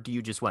 or do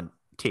you just want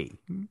tea?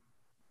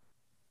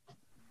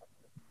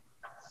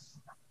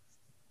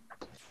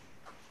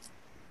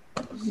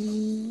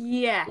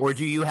 Yes. Or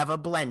do you have a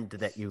blend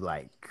that you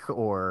like?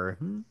 Or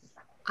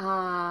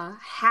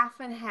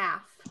half and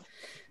half.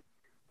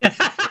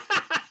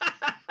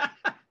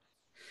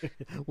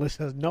 Liz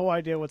has no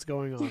idea what's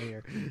going on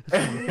here.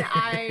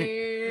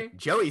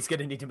 Joey's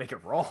gonna need to make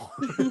it roll.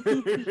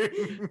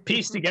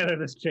 Piece together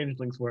this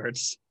changeling's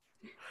words.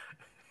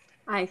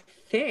 I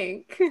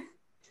think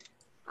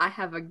I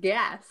have a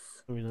guess.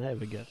 I mean, I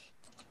have a guess.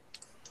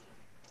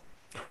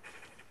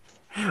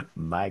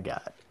 My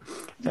God.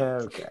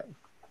 Okay.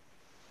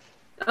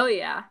 Oh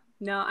yeah.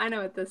 No, I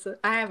know what this is.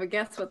 I have a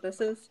guess what this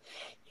is.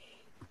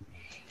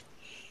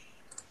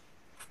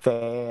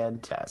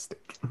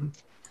 Fantastic.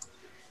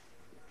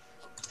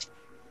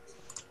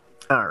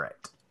 All right.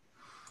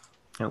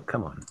 Oh,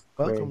 come on.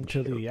 Welcome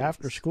to the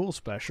after school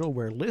special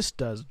where Liz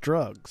does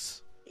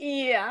drugs.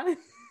 Yeah.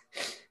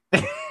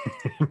 This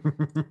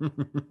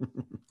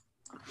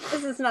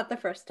is not the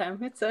first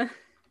time. It's a...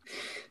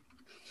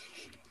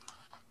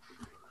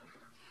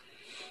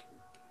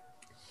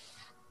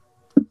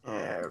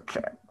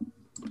 Okay.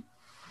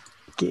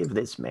 Give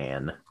this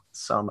man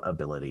some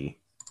ability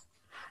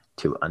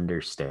to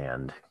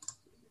understand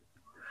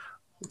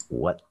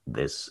what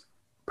this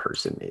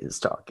person is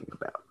talking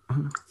about.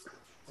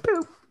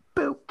 Boop,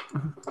 boop.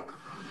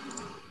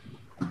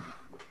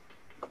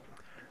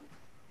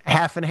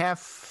 Half and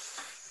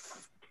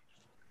half.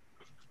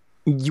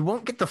 You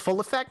won't get the full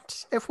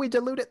effect if we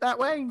dilute it that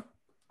way.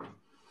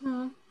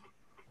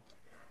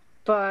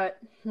 But,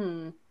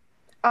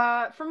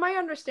 From my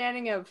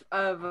understanding of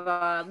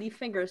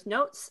Leaffinger's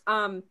notes,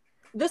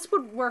 this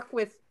would work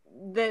with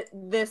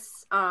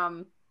this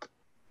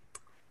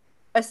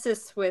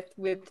assists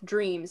with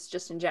dreams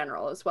just in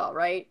general as well,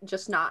 right?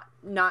 Just not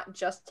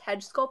just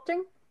hedge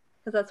sculpting,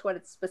 because that's what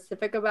it's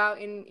specific about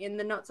in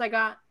the notes I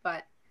got.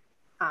 But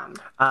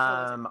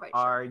I wasn't quite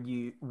are sure.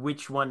 you?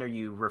 Which one are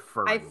you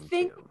referring I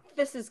think to?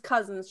 this is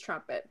Cousin's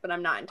trumpet, but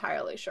I'm not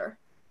entirely sure.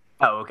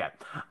 Oh, okay.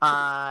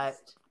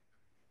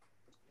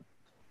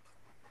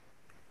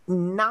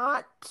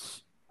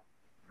 Not.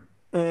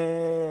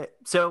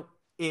 So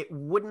it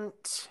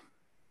wouldn't.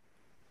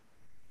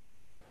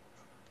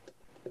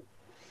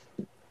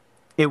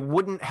 It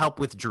wouldn't help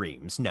with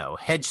dreams. No,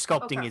 hedge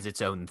sculpting Okay. is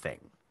its own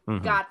thing.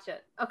 Mhm. Gotcha.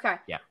 Okay.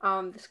 Yeah.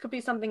 This could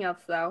be something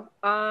else though.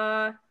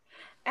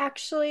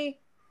 Actually,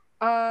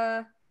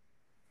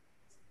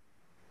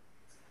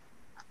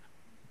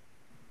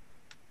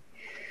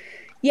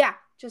 yeah,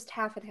 just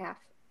half and half.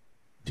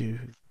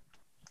 Dude,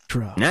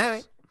 drugs All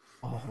right.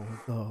 all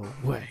the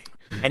way.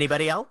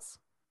 Anybody else?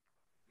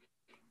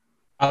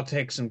 I'll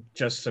take some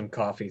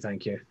coffee,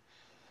 thank you.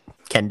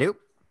 Can do.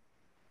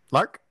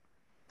 Lark?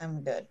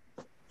 I'm good.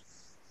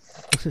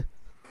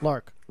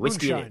 Lark,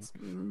 Whiskey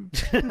moonshine.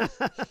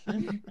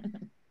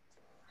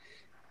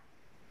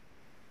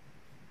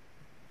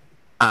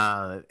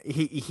 it is.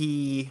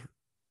 He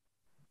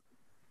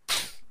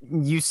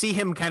you see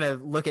him kind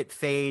of look at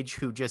Phage,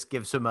 who just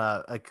gives him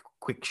a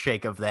quick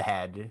shake of the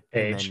head,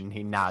 Paige. and then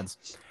he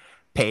nods.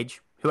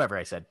 Paige, whoever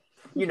I said.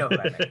 You know who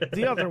I meant.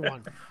 The other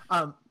one.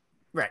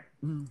 Right.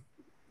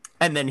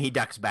 And then he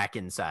ducks back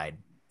inside.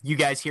 You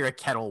guys hear a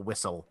kettle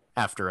whistle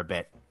after a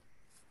bit.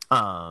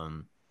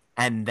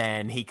 And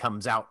then he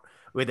comes out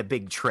with a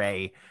big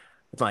tray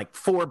with like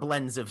 4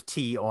 blends of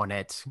tea on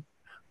it, a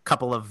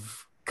couple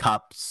of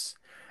cups.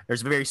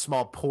 There's a very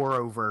small pour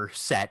over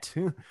set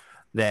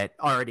that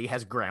already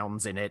has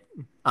grounds in it.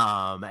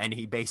 And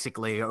he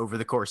basically, over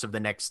the course of the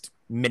next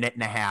minute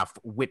and a half,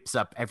 whips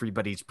up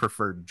everybody's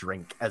preferred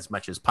drink as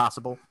much as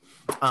possible.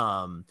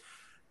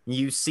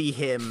 You see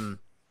him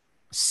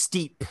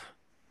steep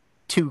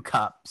 2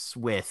 cups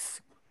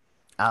with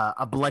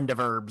a blend of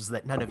herbs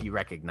that none of you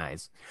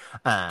recognize,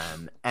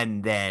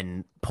 and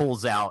then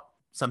pulls out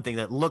something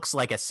that looks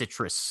like a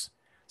citrus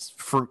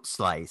fruit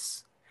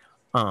slice,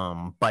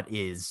 but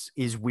is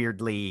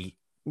weirdly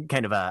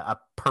kind of a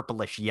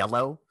purplish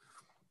yellow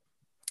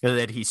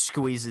that he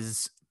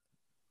squeezes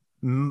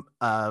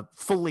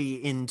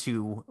fully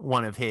into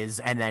one of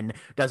his, and then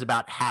does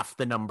about half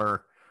the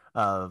number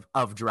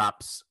of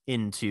drops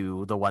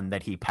into the one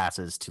that he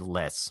passes to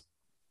Liz.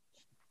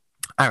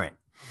 All right.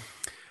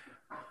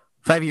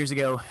 5 years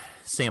ago,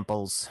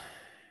 samples,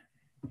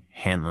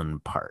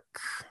 Hanlon Park.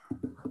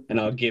 And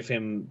I'll give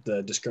him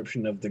the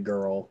description of the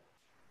girl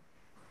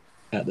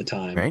at the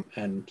time, Right.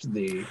 and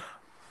the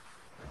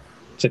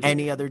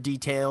Any other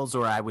details,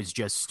 or I was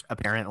just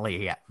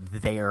apparently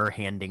there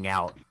handing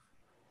out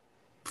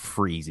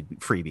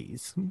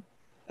freebies?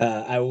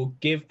 I will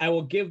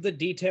give the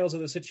details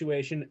of the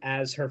situation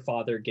as her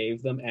father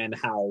gave them, and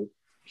how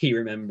he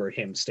remembered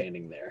him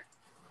standing there.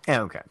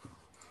 Okay.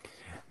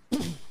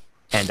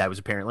 And I was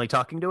apparently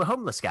talking to a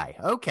homeless guy.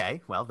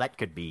 Okay, well, that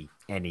could be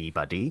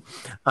anybody.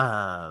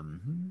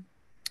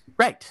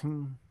 Right.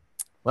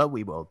 Well,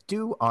 we will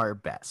do our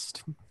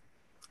best.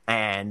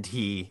 And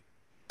he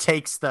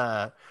takes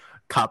the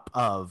cup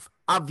of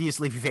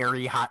obviously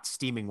very hot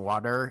steaming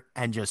water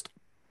and just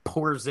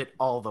pours it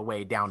all the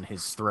way down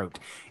his throat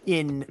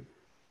in,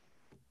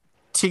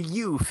 to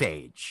you,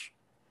 Phage,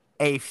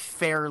 a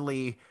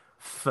fairly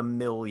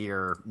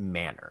familiar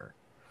manner.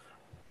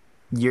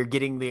 You're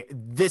getting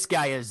this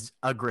guy is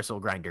a gristle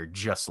grinder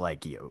just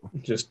like you.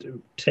 Just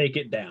take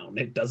it down.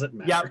 It doesn't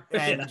matter.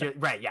 Yep. And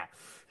right, yeah.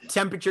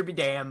 Temperature be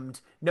damned.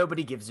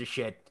 Nobody gives a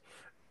shit.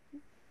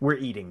 We're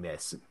eating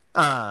this.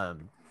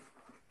 And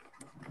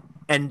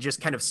just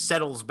kind of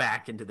settles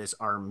back into this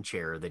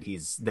armchair that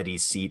he's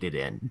seated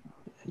in,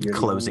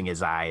 closing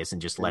his eyes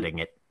and just letting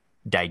it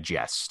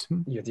digest.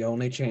 You're the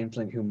only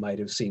changeling who might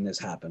have seen this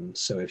happen,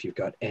 so if you've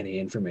got any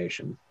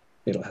information,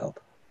 it'll help.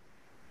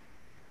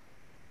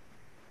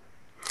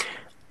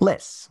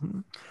 Liz,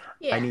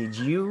 Yeah. I need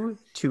you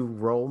to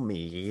roll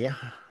me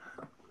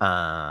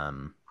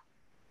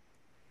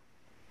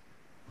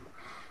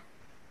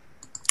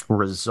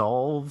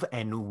resolve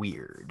and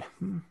weird.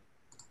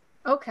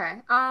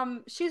 Okay.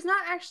 She's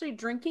not actually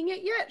drinking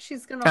it yet.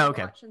 She's gonna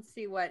okay. watch and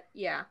see what.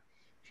 Yeah.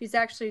 She's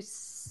actually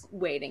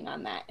waiting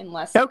on that,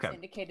 unless Okay. it's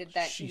indicated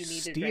that She's you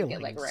need to drink it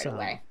stealing like right some.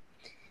 away.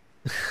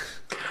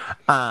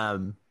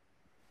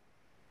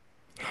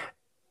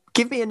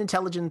 Give me an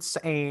intelligence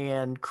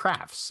and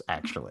crafts,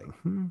 actually.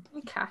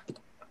 Okay.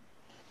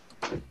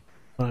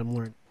 I'm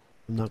learning.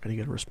 I'm not going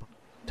to get a response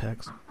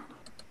text.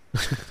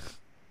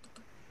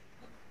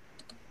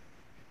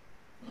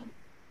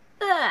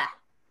 Ugh.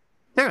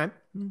 All right.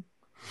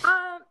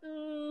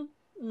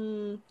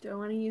 Do I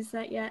want to use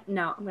that yet?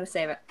 No, I'm gonna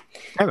save it.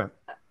 Okay.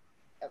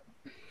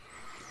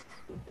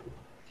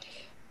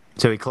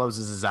 So he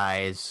closes his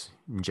eyes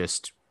and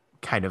just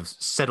kind of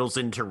settles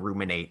in to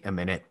ruminate a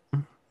minute.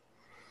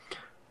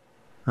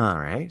 All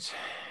right.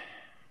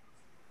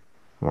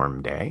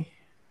 Warm day.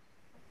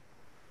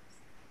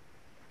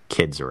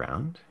 Kids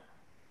around.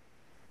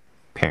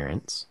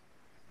 Parents.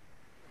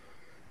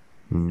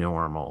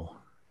 Normal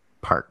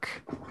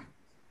park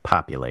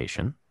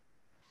population.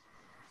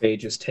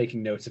 Paige is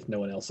taking notes if no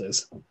one else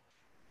is.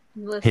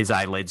 His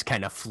eyelids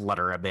kind of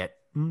flutter a bit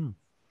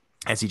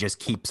as he just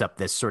keeps up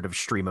this sort of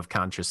stream of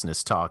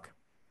consciousness talk.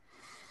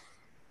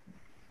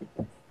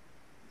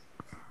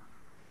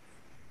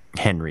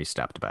 Henry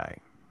stopped by.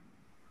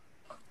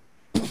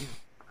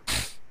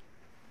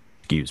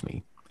 Excuse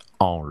me.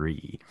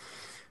 Henri.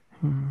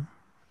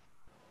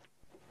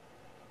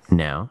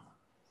 Now,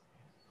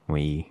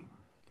 we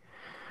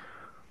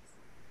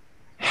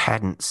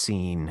hadn't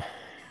seen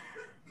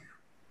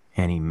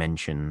any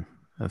mention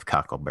of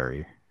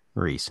Cockleberry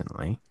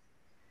recently.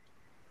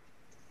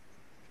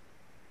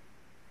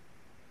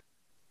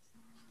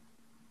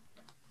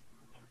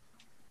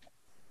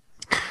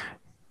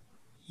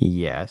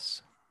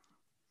 Yes.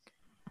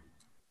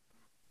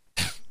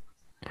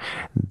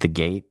 The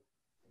gate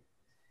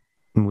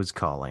was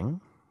calling,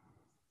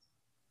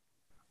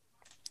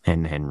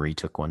 and Henry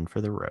took one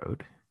for the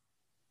road.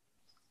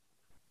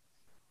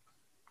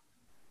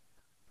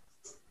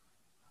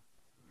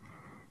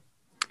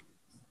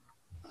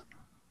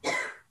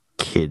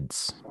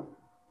 Kids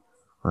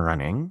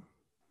running.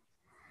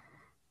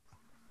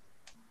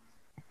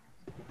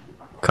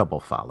 Couple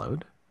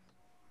followed.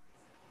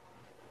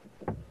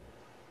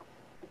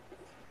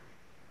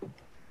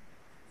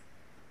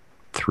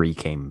 Three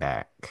came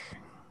back.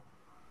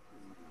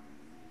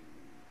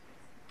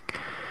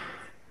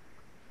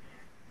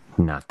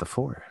 Not the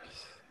fourth.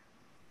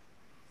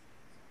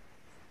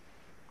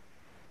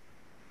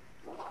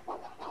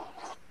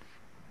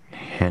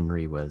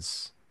 Henry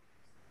was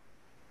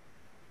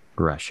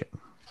rushing.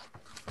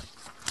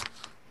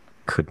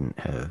 Couldn't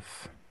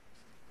have.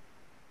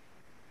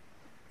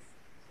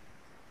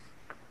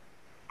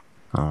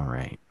 All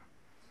right.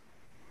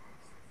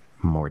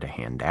 More to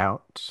hand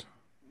out.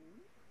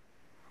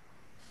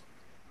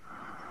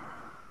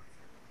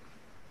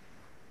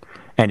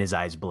 And his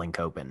eyes blink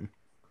open.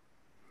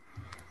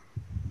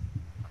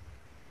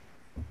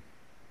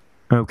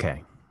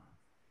 Okay.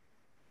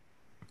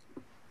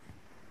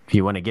 If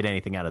you want to get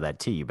anything out of that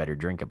tea, you better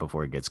drink it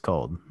before it gets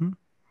cold.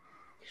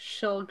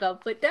 She'll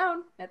gulp it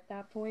down at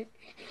that point.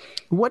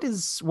 What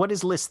is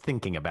Liz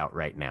thinking about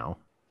right now?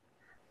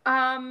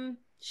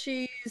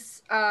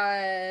 She's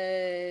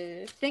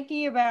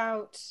thinking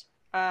about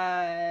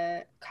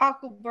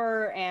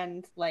Cocklebur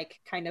and like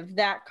kind of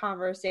that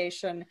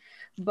conversation,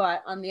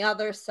 but on the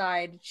other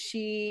side,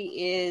 she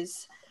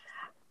is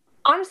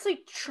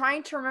honestly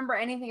trying to remember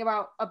anything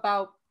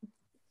about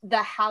the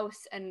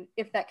house and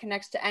if that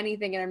connects to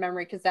anything in her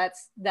memory, because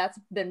that's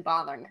been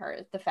bothering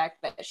her, the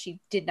fact that she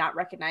did not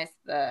recognize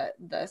the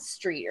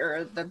street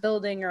or the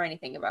building or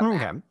anything about that.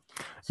 Okay.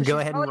 So Go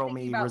she's ahead and probably roll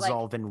thinking me about,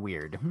 resolve and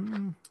weird.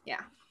 Yeah.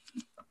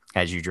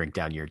 As you drink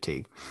down your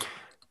tea.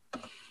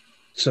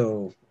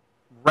 So,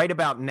 right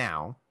about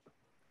now,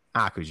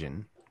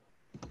 Akujin,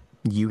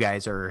 you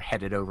guys are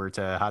headed over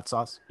to Hot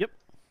Sauce? Yep.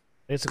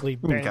 Basically,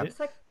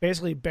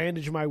 basically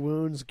bandage my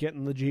wounds, get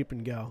in the Jeep,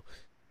 and go.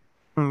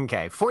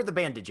 Okay. For the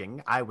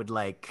bandaging, I would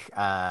like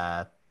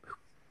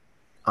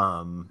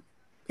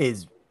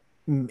is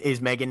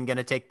Megan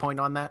gonna take point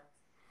on that?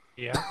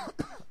 Yeah.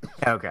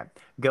 Okay.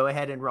 Go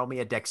ahead and roll me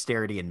a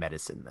dexterity and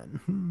medicine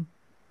then.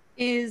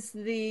 Is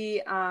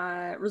the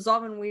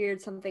resolve and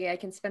weird something I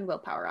can spend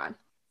willpower on?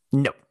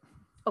 No.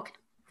 Okay.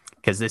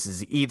 Because this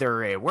is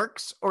either it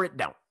works or it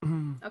don't.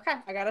 Okay,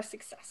 I got a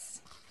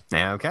success.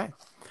 Okay.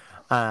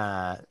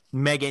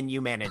 Megan,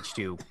 you managed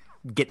to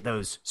get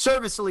those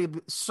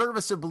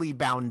serviceably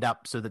bound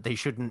up so that they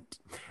shouldn't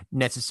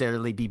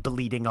necessarily be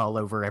bleeding all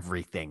over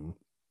everything.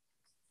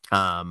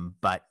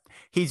 But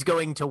he's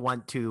going to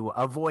want to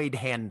avoid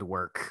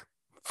handwork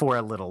for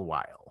a little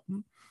while.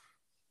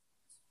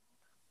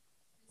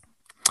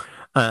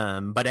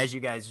 But as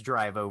you guys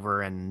drive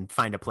over and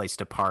find a place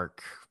to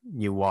park,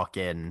 you walk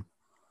in,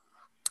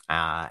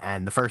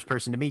 and the first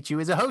person to meet you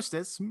is a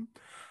hostess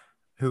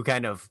who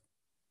kind of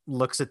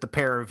looks at the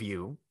pair of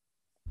you,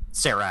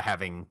 Sarah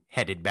having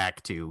headed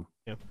back to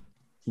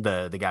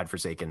the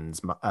Godforsaken's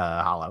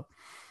hollow.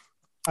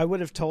 I would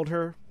have told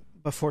her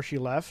before she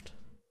left.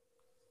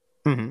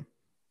 Mm-hmm.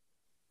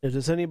 If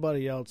there's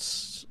anybody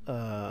else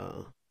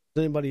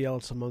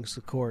amongst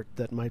the court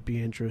that might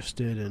be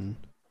interested in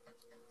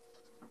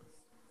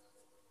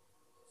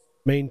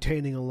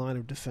maintaining a line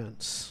of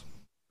defense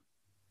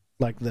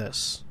like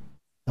this,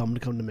 tell them to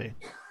come to me.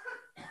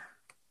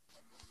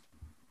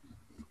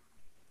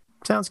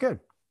 Sounds good.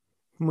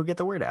 We'll get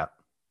the word out.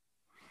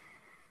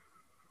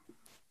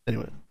 Oh,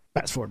 Anyway,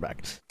 fast forward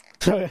back.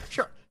 So,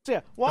 Sure. So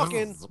yeah, walk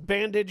in,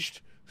 bandaged,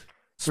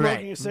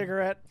 smoking a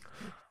cigarette,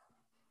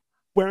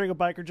 wearing a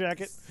biker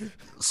jacket.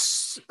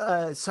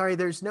 Sorry,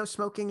 there's no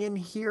smoking in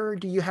here.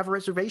 Do you have a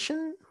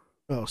reservation?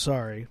 Oh,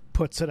 sorry.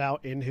 Puts it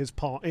out in his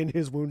palm, in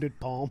his wounded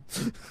palm.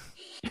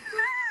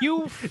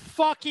 You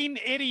fucking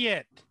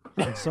idiot.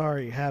 I'm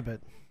sorry,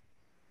 habit.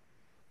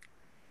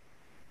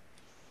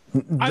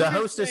 The just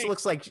hostess saying,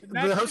 looks like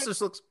that the hostess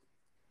looks.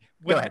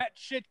 when ahead. that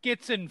shit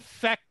gets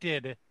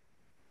infected,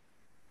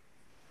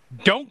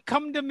 don't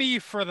come to me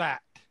for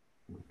that.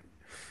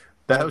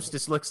 The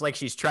hostess looks like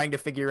she's trying to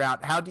figure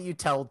out how do you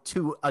tell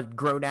two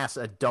grown-ass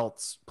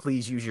adults,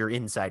 please use your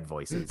inside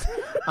voices.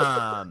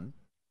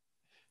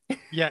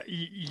 Yeah,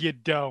 you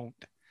don't.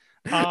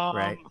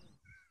 Right.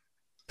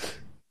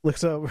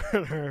 Looks over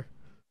at her.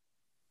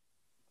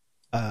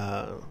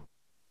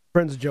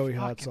 Friends of Joey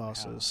Hot Fucking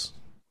Sauces.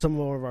 Some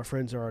of our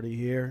friends are already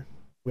here.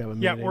 We have a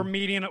Yeah,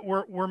 meeting.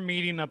 we're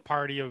meeting a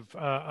party of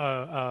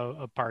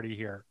a party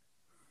here.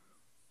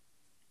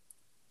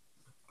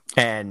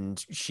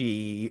 And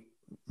she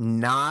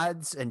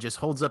nods and just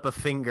holds up a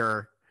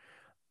finger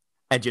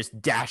and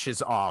just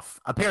dashes off,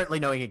 apparently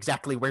knowing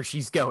exactly where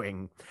she's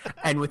going.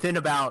 And within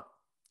about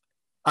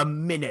a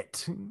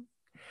minute,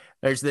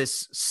 there's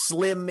this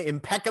slim,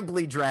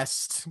 impeccably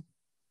dressed,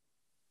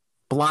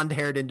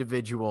 blonde-haired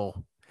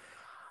individual.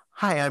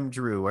 Hi, I'm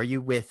Drew. Are you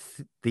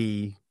with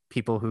the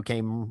people who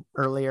came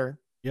earlier?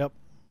 Yep.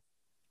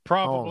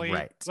 Probably. All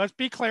right. Let's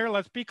be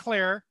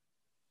clear.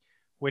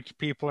 Which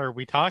people are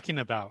we talking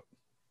about?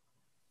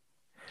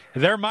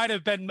 There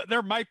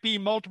might be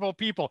multiple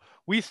people.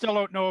 We still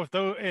don't know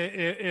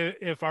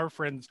if our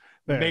friends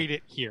Fair. made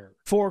it here.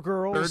 4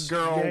 girls. Third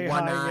girl, yay,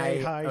 one hi, yay,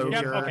 eye, hi, ogre.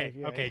 yay, Yep, hi,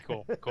 yay. okay,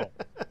 cool.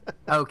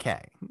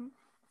 Okay.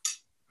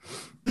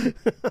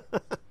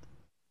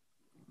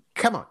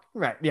 Come on.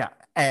 Right, yeah.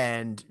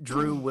 And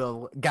Drew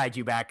will guide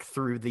you back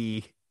through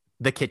the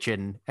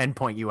kitchen and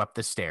point you up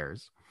the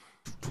stairs.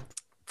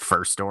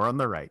 First door on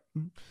the right.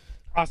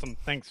 Awesome.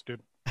 Thanks,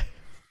 dude.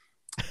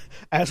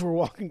 As we're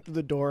walking through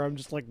the door, I'm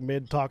just like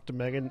mid talk to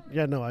Megan.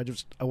 Yeah, no, I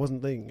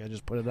wasn't thinking. I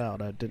just put it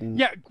out. I didn't.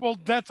 Yeah, well,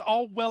 that's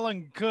all well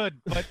and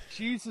good, but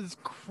Jesus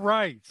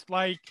Christ.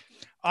 Like,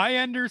 I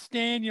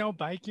understand,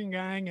 biking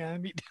gang,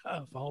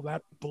 all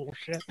that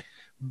bullshit.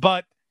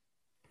 But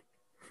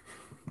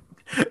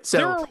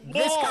So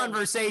this walls.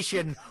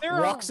 conversation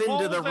there walks are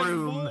into the walls and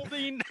room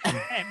molding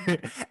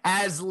and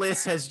as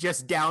Liz has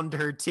just downed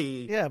her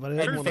tea. Yeah, but I And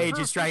didn't wanna- Paige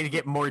is trying to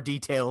get more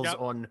details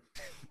Yep. on.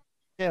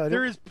 Yeah, I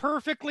there didn't- is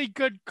perfectly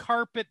good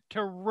carpet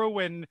to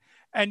ruin.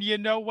 And you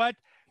know what?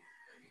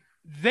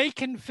 They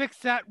can fix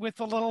that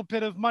with a little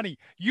bit of money.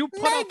 You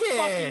put a fucking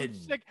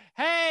Megan!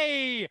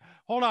 hey,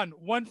 hold on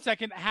 1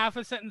 second, half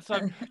a sentence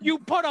on. You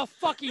put a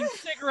fucking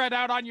cigarette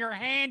out on your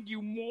hand,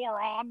 you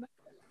moron.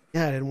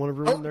 Yeah, I didn't want to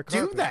ruin their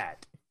carpet. Do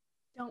that.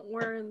 Don't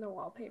ruin the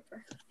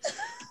wallpaper.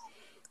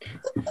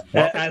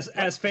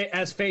 As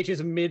Paige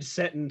is mid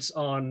sentence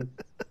on.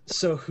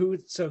 So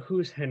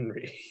who's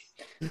Henry?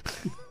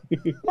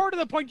 More to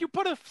the point, you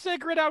put a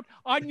cigarette out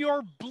on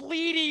your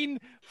bleeding,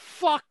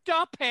 fucked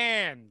up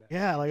hand.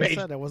 Yeah, like Paige-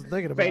 I said, I wasn't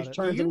thinking about Paige it.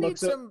 turns You and need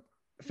looks up. some,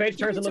 Paige you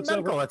turns need and some looks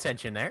medical over.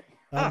 attention there.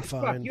 I'm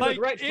Fuck, fine. you Like,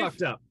 look right if-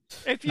 fucked up.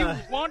 If you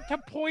want to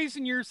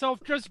poison yourself,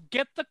 just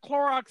get the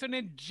Clorox and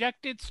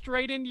inject it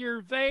straight into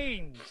your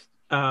veins.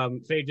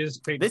 Paige This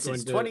going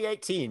is to-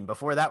 2018.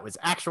 Before that was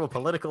actual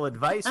political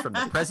advice from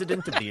the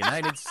President of the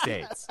United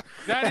States.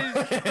 That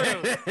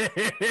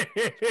is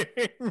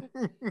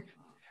true.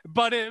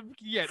 But that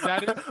is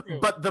true.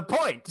 But the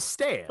point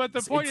stands. But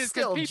the point it's is,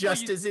 still people,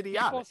 just as people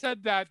idiotic.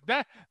 said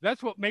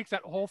that's what makes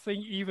that whole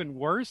thing even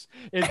worse.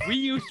 Is we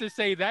used to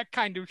say that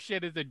kind of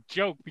shit is a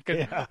joke because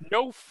Yeah.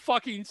 no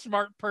fucking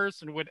smart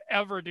person would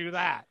ever do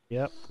that.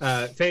 Yep.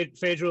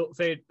 Paige,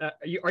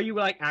 are you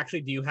like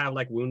actually? Do you have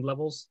like wound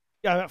levels?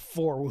 Yeah, I'm at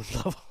 4 wound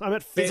level. I'm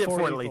at Is it 4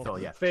 for lethal. lethal?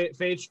 Yeah.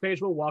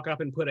 Paige will walk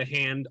up and put a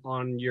hand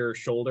on your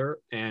shoulder,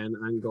 and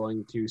I'm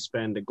going to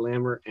spend a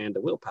glamour and a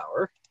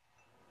willpower.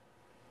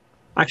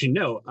 Actually,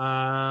 no.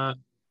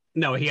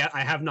 No,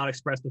 I have not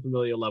expressed the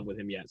familial love with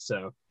him yet,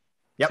 so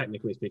Yep.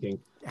 technically speaking,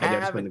 I dare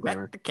spend the Haven't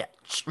glamour. met the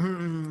catch.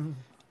 Spend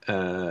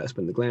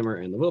the glamour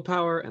and the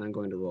willpower, and I'm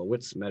going to roll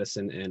wits,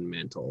 medicine, and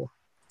mantle.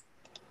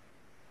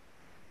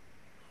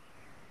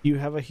 You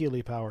have a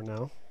Healy power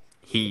now.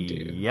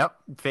 Yep.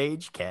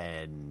 Phage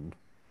can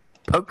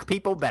poke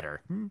people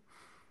better.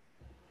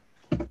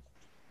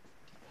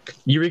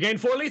 You regain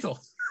 4 lethal.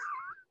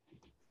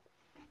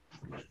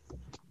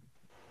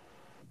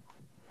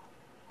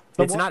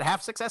 It's not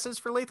half successes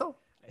for lethal?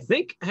 I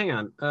think. Hang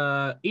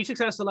on. Each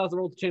success allows the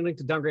roll to chain link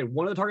to downgrade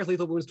one of the target's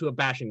lethal wounds to a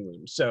bashing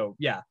wound. So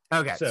yeah,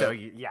 Okay, So, so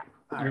yeah.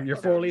 your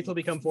 4 lethal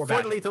become 4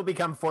 bashing. 4 lethal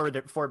become 4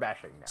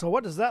 bashing now. So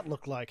what does that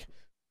look like?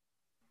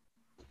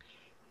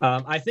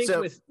 I think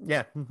So, with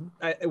yeah.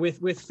 with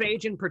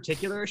Phage in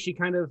particular, she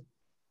kind of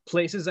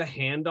places a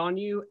hand on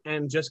you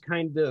and just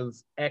kind of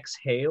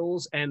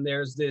exhales, and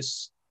there's the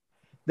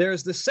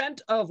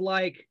scent of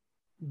like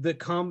the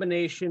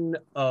combination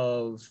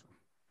of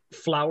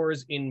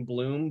flowers in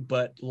bloom,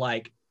 but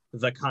like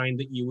the kind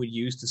that you would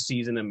use to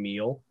season a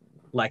meal,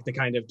 like the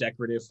kind of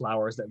decorative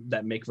flowers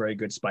that make very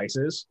good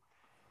spices.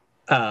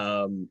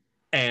 And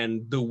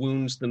the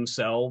wounds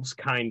themselves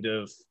kind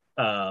of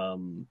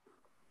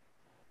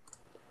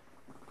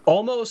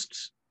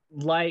almost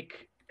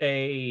like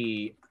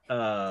a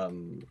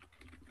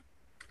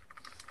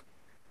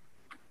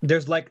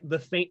There's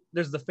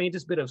the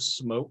faintest bit of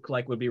smoke,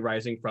 like would be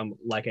rising from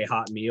like a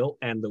hot meal,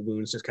 and the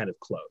wounds just kind of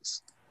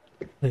close.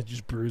 It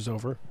just brews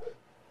over.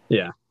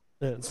 Yeah.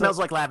 It smells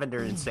like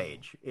lavender and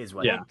sage, is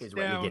what you're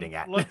getting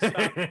at.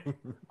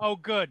 Oh,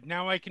 good.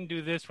 Now I can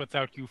do this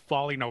without you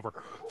falling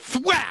over.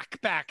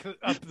 Thwack back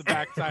up the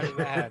backside of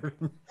the head.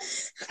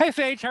 Hey,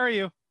 Sage, how are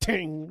you?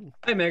 Ting.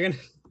 Hi, Megan.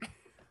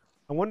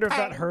 I wonder if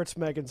that hurts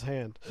Megan's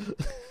hand.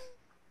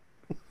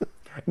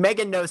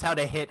 Megan knows how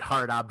to hit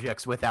hard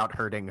objects without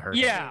hurting her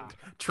hand.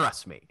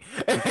 Trust me.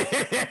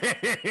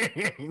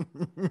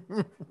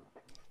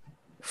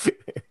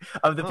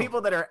 Of the people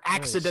that are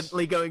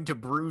accidentally going to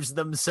bruise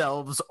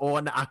themselves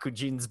on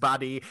Akujin's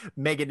body,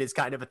 Megan is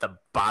kind of at the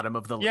bottom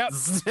of the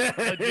list.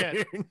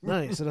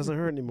 Nice. It doesn't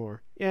hurt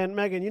anymore. Yeah, and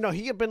Megan,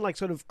 he had been like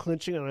sort of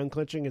clenching and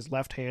unclenching his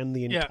left hand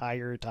the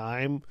entire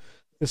time.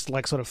 Just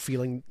like sort of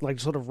feeling, like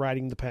sort of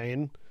riding the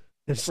pain.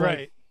 It's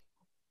right.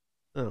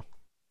 Oh.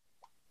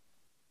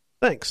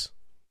 Thanks.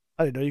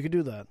 I didn't know you could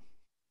do that.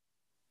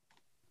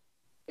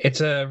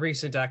 It's a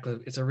recent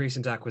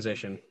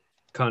acquisition.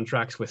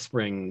 Contracts with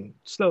Spring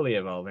slowly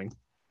evolving.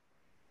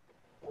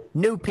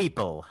 New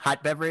people.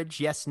 Hot beverage,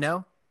 yes,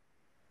 no?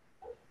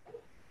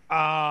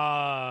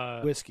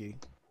 Whiskey.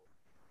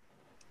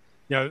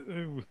 Yeah.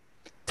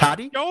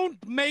 Toddy?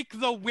 Don't make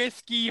the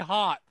whiskey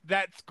hot.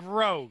 That's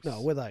gross.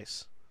 No, with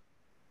ice.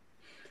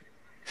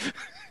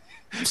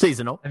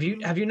 Seasonal. Have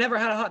you never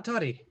had a hot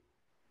toddy?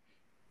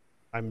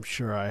 I'm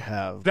sure I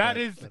have.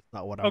 That's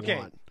not what I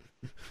want.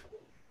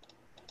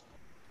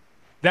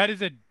 That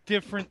is a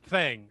different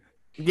thing.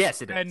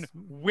 Yes, it is. And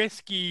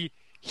whiskey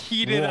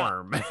heated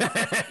up.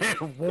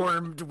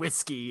 Warmed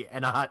whiskey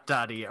and a hot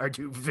toddy are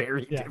two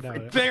very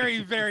different.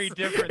 Very, very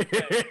different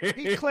things.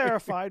 He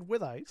clarified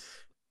with ice.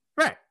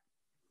 Right.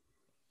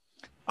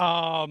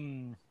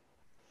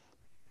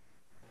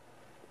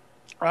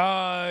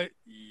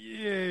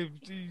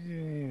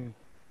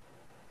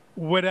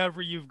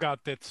 Whatever you've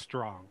got that's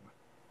strong.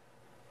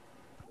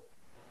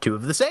 Two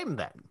of the same,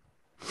 then.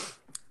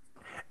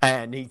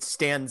 And he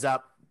stands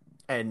up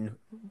and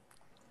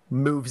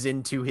moves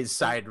into his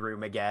side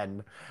room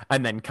again,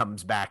 and then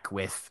comes back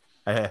with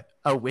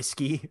a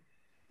whiskey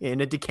in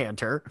a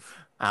decanter,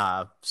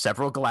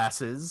 several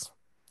glasses,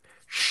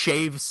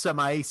 shaves some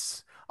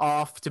ice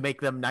off to make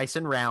them nice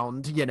and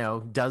round,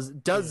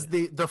 does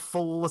the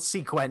full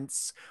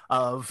sequence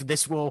of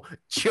this will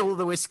chill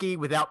the whiskey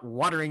without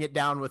watering it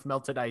down with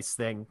melted ice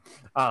thing,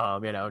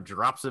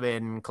 drops them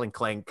in, clink,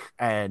 clink,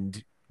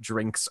 and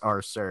drinks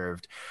are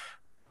served.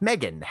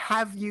 Megan,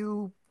 have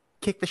you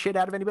kicked the shit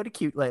out of anybody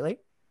cute lately?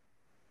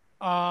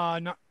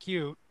 Not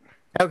cute.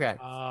 Okay.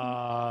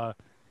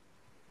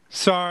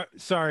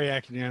 Sorry,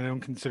 actually, I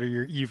don't consider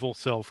your evil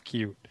self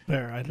cute.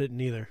 There, I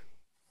didn't either.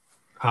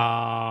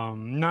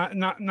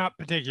 Not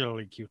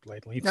particularly cute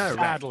lately.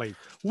 Sadly, right.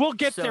 We'll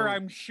get there,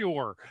 I'm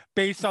sure,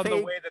 based on the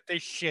way that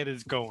this shit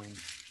is going.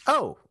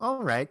 Oh,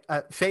 all right.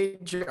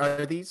 Phage,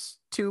 are these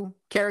two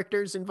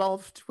characters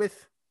involved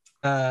with?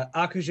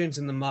 Akujin's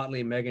in the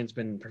Motley. Megan's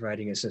been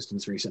providing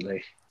assistance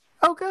recently.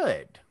 Oh,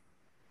 good.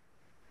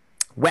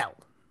 Well,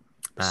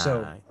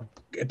 so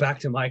back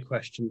to my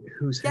question: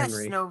 who's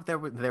Henry? Yes, no,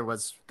 there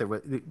was.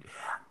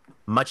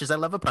 Much as I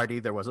love a party,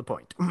 there was a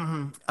point.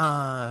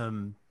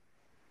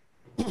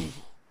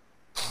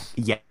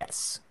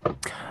 Yes.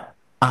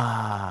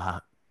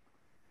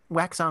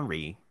 Wax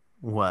Henri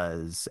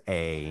was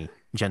a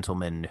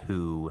gentleman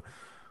who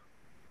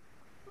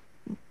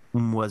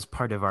was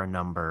part of our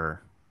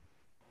number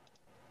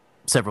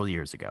several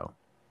years ago.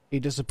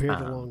 He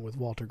disappeared along with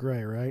Walter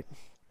Gray, right?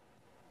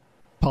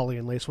 Polly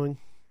and Lacewing?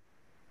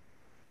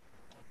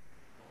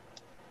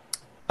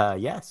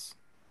 Yes.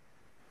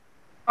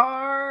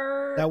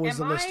 That was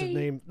the list of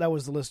names. That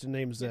was the list of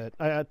names that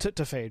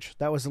to Phage.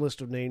 That was the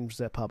list of names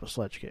that Papa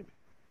Sledge gave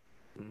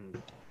me.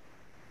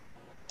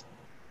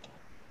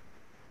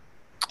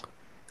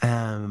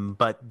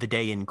 But the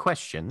day in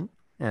question,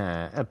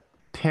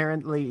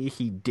 apparently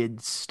he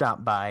did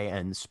stop by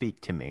and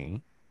speak to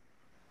me.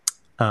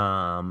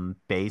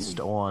 Based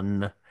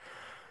on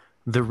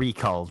the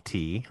recall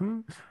tea.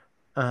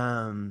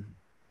 And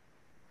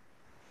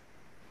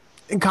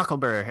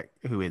Cocklebur,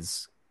 who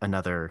is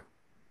another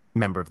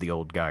member of the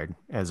old guard,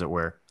 as it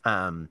were,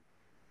 had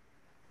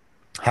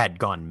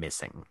gone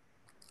missing,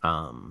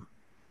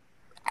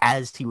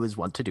 as he was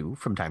wont to do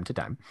from time to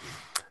time.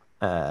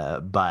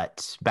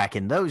 But back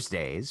in those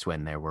days,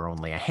 when there were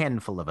only a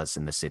handful of us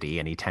in the city,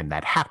 anytime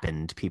that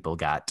happened, people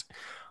got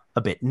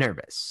a bit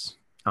nervous.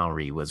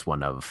 Henri was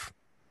one of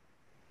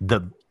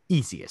the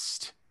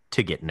easiest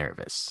to get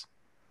nervous.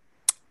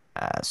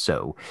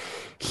 So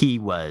he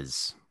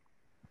was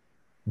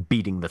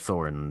beating the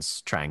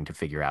thorns, trying to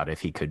figure out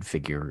if he could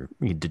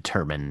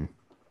determine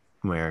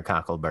where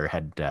Cocklebur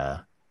had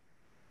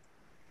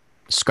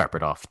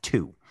scarpered off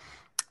to.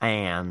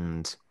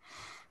 But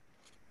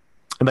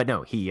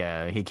no,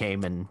 he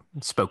came and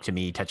spoke to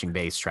me, touching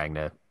base, trying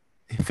to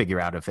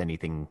figure out if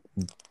anything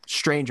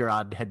strange or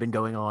odd had been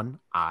going on.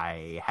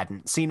 I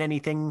hadn't seen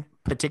anything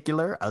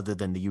particular other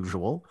than the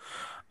usual.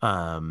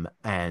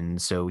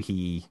 And so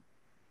he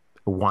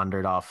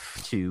wandered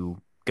off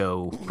to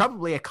go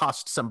probably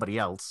accost somebody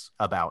else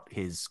about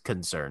his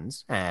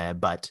concerns,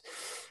 but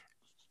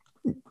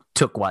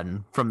took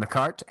one from the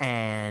cart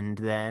and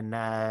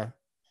then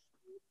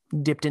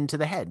dipped into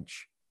the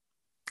hedge.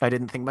 I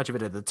didn't think much of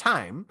it at the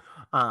time,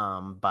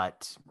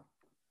 but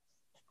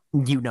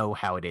you know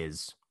how it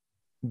is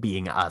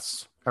being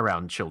us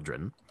around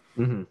children.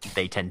 Mm-hmm.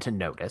 They tend to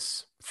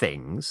notice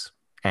things,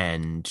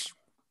 and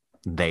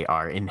they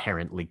are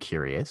inherently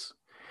curious.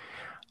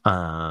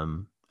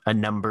 A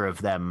number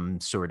of them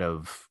sort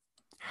of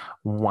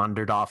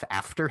wandered off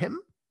after him,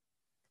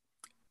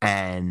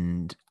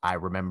 and I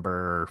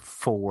remember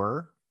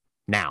 4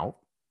 now.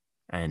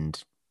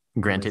 And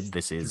granted,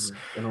 this is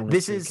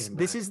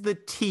the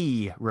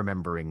T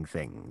remembering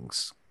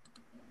things.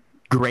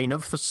 Grain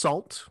of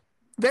salt,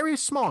 very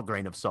small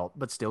grain of salt,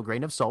 but still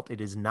grain of salt. It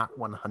is not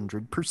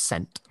 100%.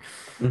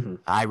 Mm-hmm.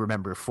 I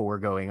remember 4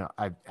 going.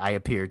 I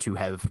appear to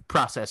have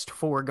processed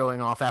 4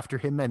 going off after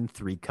him and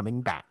 3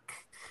 coming back.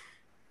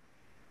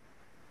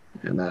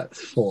 And that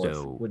 4th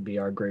So- would be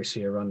our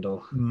Gracie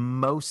Arundel.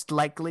 Most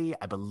likely,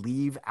 I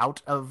believe,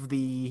 out of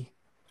the...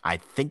 I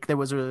think there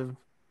was a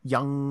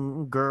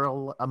young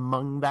girl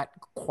among that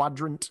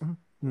quadrant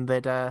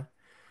that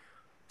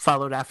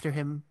followed after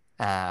him.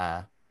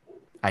 I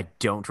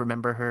don't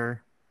remember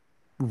her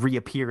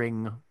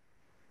reappearing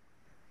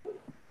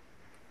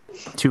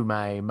to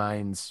my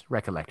mind's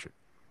recollection.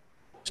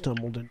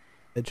 Stumbled in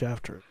edge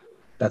after it.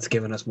 That's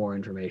given us more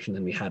information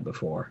than we had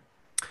before.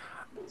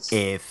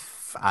 If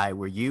I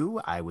were you,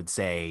 I would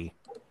say...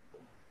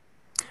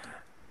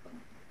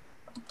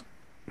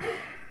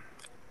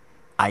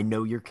 I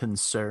know your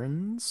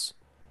concerns,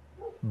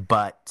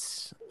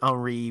 but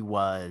Henri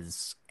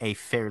was a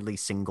fairly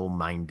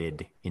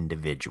single-minded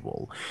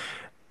individual.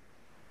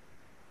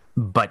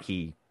 But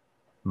he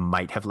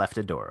might have left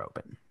a door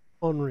open.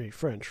 Henri,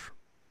 French.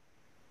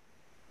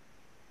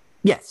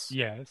 Yes.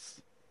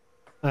 Yes.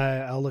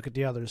 I'll look at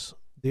the others.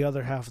 The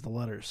other half of the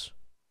letters.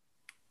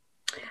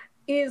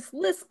 Is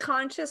Liz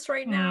conscious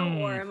right now,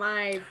 or am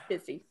I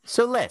busy?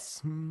 So,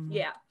 Liz,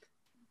 Yeah.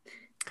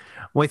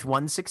 with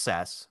 1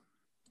 success,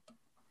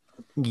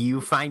 you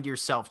find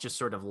yourself just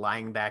sort of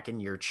lying back in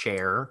your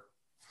chair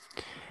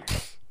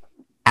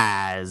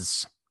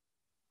as,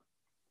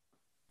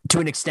 to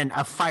an extent,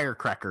 a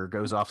firecracker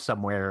goes off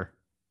somewhere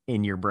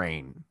in your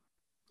brain.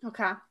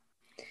 Okay.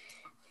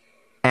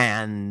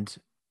 And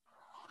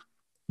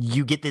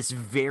you get this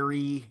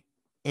very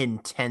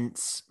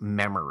intense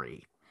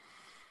memory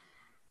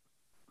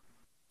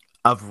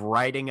of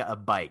riding a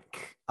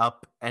bike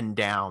up and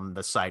down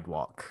the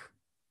sidewalk.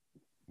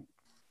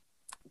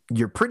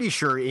 You're pretty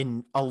sure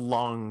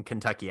along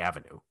Kentucky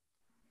Avenue.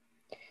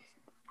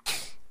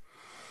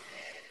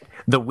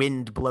 The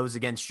wind blows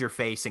against your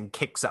face and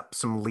kicks up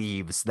some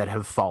leaves that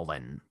have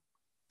fallen.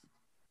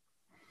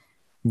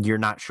 You're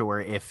not sure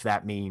if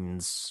that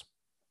means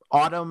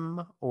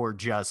autumn or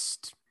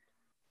just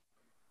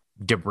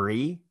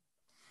debris.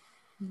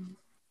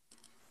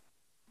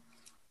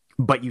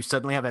 But you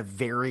suddenly have a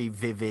very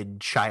vivid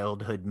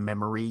childhood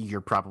memory.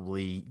 You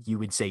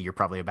would say you're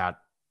probably about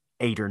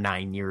 8 or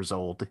 9 years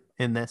old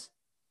in this.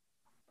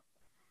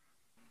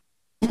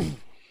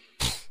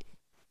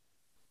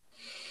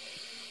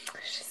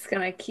 She's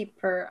gonna keep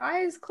her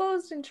eyes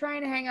closed and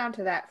trying to hang on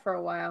to that for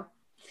a while.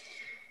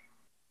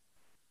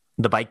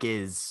 The bike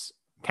is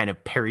kind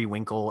of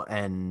periwinkle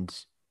and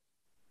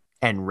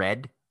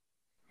red.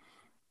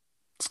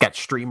 It's got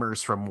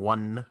streamers from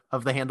one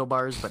of the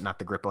handlebars, but not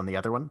the grip on the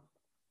other one.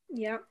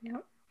 Yep.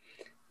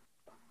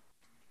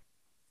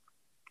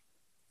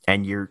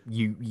 And you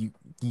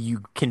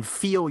can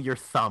feel your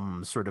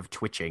thumb sort of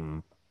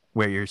twitching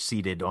where you're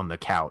seated on the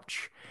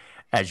couch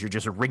as you're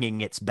just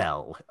ringing its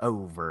bell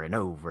over and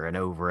over and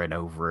over and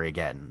over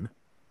again.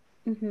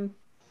 Mm-hmm.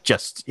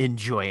 Just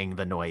enjoying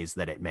the noise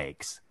that it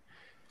makes.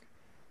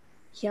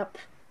 Yep.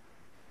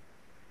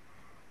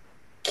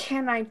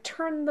 Can I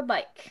turn the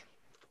bike?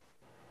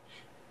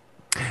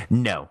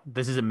 No,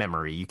 this is a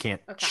memory. You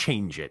can't Okay.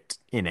 change it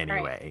in any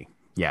Right. way.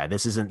 Yeah,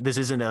 this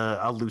isn't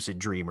a lucid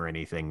dream or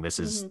anything. This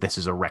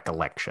is a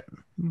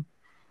recollection.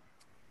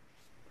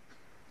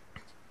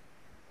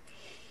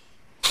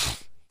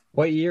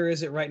 What year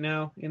is it right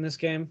now in this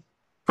game?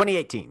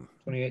 2018.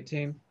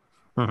 2018?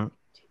 Mm-hmm.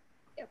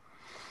 Yep.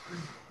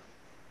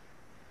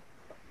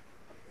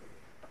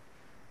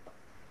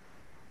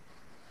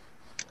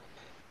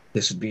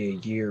 This would be a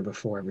year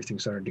before everything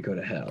started to go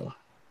to hell.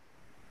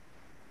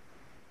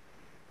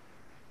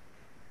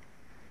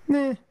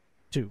 Nah,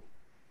 2.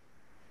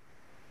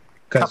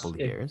 'Cause couple of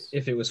years.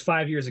 If it was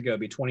 5 years ago,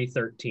 it'd be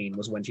 2013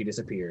 was when she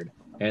disappeared.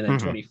 And then Mhm.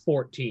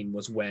 2014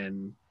 was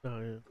when Oh,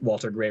 yeah.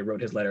 Walter Gray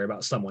wrote his letter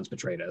about someone's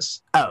betrayed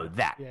us. Oh,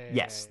 that. Yeah,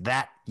 Yes, yeah.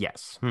 that.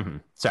 Yes. Mm-hmm.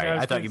 Sorry, Yeah, I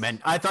was I thought gonna you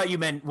meant. I thought you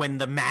meant when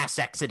the mass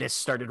exodus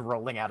started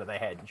rolling out of the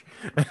hedge.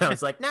 I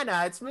was like, no,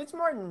 it's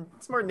more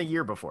than a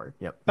year before.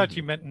 Yep. I thought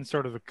you meant in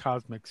sort of a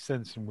cosmic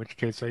sense, in which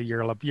case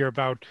you're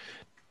about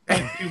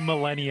 2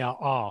 millennia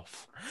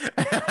off.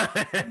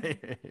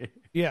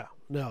 Yeah,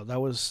 no, that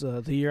was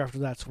the year after.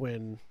 That's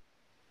when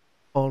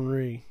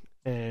Henri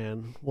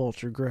and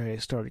Walter Gray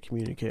started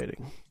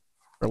communicating.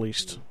 Or at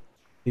least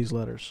these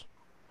letters.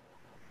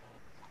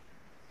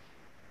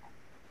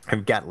 Have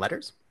you got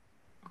letters?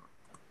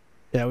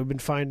 Yeah, we've been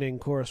finding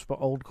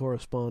old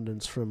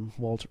correspondence from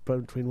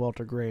between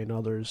Walter Gray and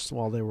others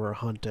while they were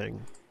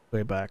hunting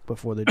way back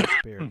before they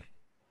disappeared.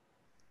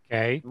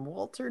 Okay.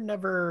 Walter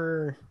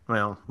never...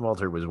 Well,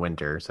 Walter was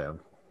Winter, so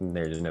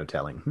there's no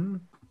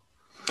telling.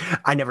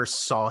 I never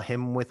saw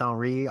him with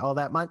Henri all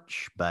that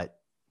much, but...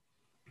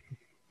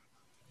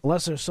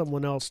 Unless there's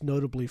someone else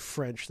notably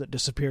French that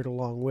disappeared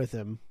along with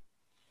him.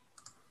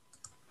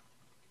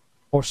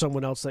 Or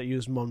someone else that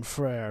used mon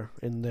frère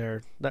in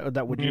their...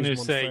 That would use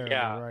mon frère in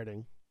their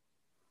writing.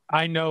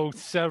 I know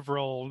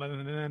several,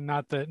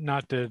 not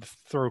to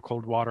throw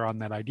cold water on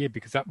that idea,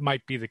 because that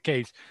might be the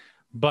case,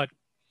 but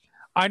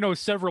I know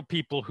several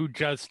people who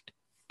just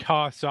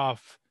toss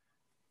off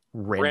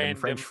random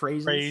French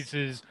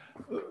phrases,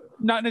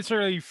 not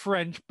necessarily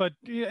French, but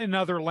in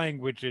other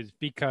languages,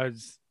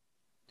 because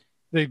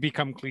they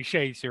become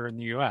cliches here in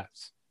the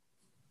U.S.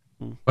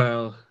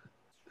 Well,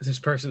 this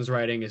person's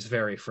writing is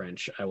very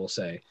French, I will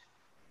say.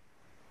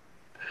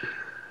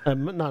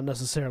 Not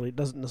necessarily,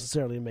 doesn't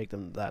necessarily make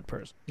them that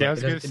person. Yeah, I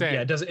was going to say.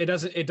 Yeah,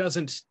 it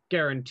doesn't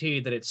guarantee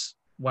that it's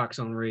Wax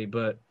Henri,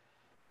 but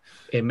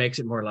it makes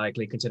it more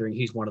likely considering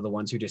he's one of the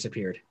ones who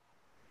disappeared.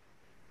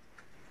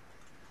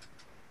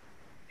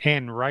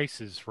 Anne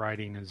Rice's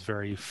writing is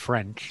very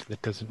French.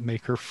 That doesn't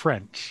make her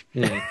French.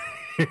 Yeah.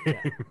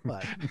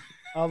 But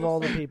of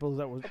all the people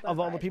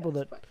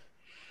that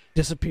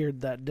disappeared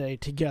that day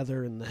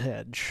together in the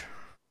hedge.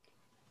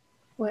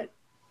 What?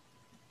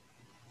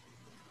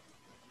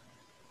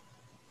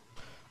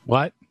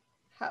 What?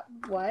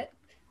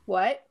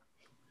 What?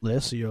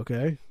 Liz, are you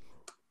okay?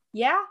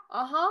 Yeah.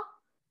 Uh-huh.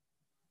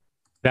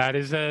 That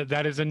is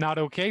a not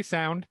okay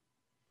sound.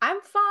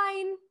 I'm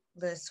fine.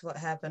 Liz, what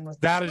happened with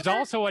That is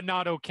also a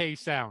not okay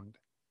sound.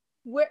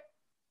 Where?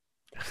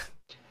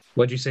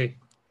 What'd you say?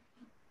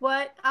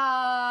 What?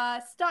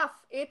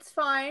 Stuff. It's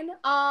fine.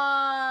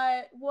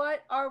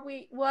 What are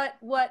we? What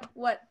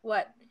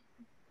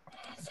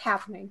is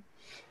happening?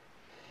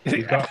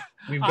 We've got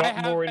I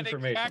have more an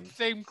information. exact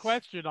same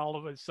question all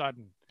of a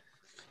sudden.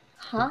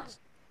 Huh?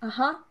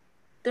 Uh-huh.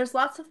 There's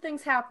lots of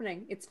things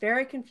happening. It's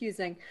very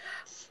confusing.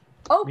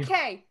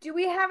 Okay. Do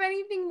we have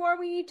anything more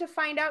we need to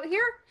find out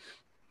here?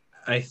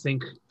 I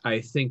think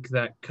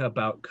that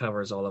about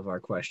covers all of our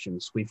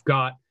questions. We've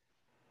got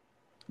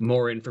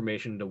more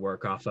information to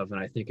work off of, and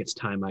I think it's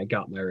time I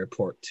got my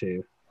report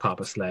to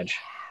Papa Sledge.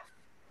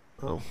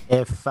 Oh.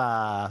 If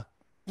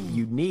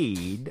you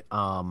need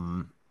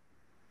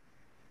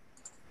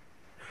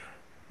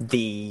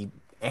the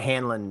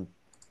Hanlon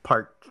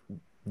Park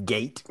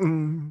gate,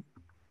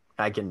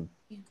 I can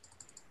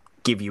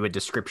give you a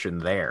description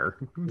there.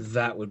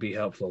 That would be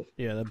helpful.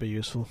 Yeah, that'd be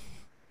useful.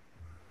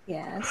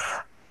 Yes.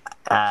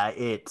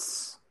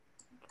 It's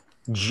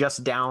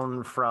just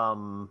down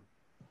from...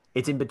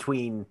 It's in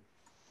between...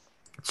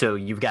 So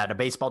you've got a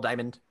baseball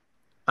diamond,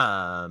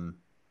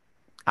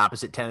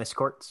 opposite tennis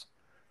courts.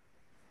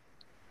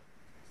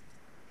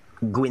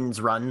 Gwyn's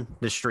Run,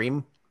 the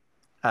stream,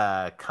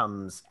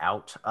 comes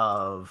out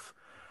of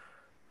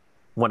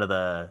one of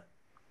the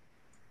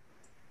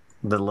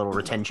little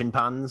retention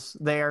ponds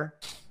there.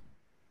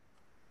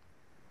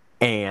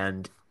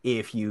 And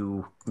if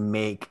you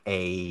make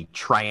a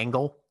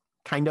triangle,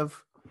 kind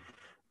of,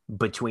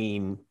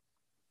 between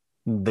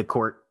the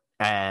court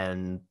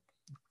and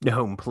the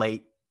home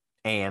plate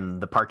and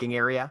the parking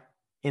area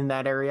in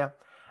that area,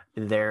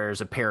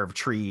 there's a pair of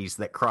trees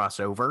that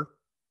cross over.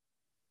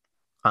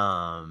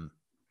 And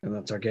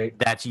that's our gate.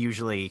 That's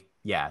usually,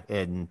 yeah,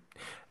 and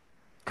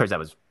of course that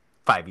was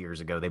 5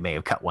 years ago. They may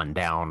have cut one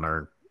down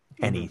or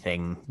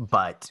anything,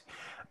 but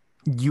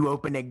you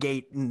open a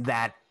gate in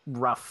that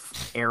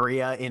rough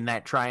area in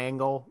that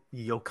triangle,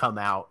 you'll come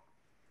out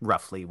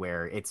roughly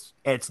where it's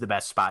the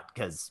best spot,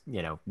 because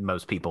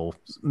most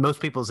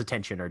people's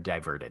attention are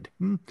diverted.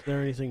 Is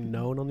there anything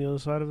known on the other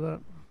side of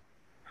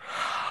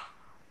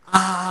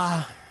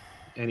that?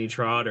 Any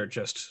trod or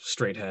just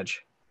straight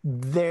hedge?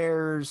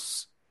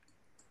 There's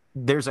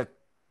a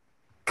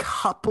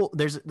couple.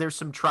 There's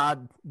some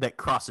trod that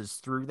crosses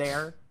through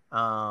there.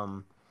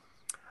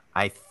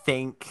 I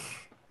think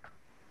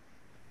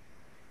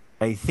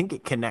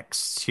it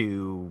connects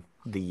to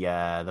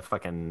the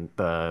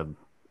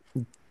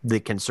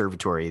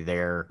conservatory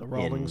there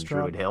in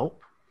Druid Hill.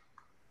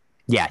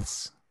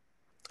 Yes.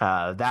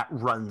 That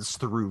runs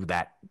through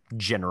that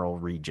general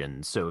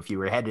region. So if you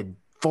were headed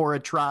for a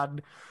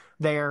trod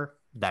there,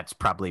 that's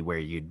probably where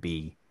you'd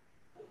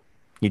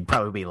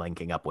probably be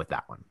linking up with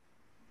that one.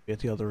 At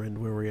the other end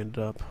where we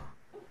ended up.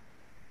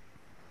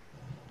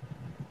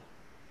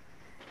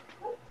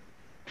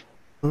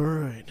 All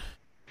right.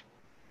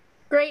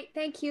 Great,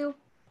 thank you.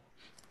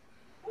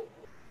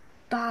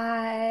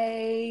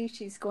 Bye.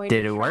 She's going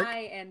Did to it try work?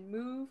 and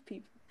move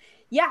people.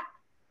 Yeah.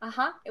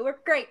 It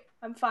worked great.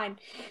 I'm fine.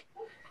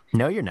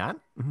 No, you're not.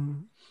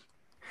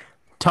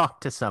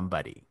 Talk to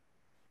somebody.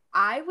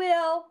 I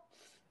will.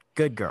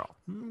 Good girl.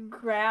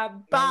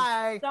 grab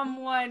Bye.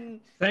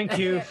 someone. Thank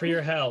you for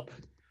your help.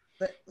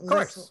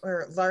 Liz,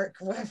 or Lark,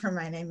 whatever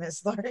my name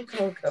is, Lark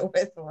will go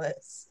with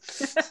Liz.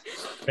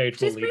 Paige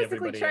will She's lead basically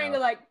everybody trying out. to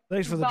like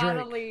Thanks for the drink.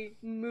 bodily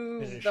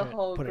move Finish the it,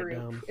 whole put it group.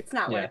 down. It's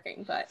not Yeah.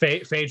 working, but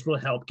Phage will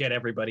help get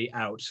everybody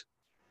out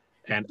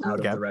and out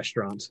Okay. of the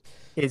restaurant.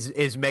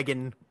 Is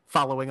Megan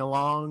following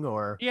along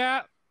or?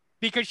 Yeah,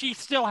 because she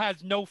still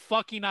has no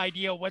fucking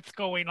idea what's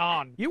going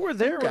on. You were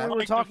there when we were Going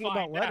to talking find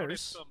about out at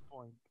letters. some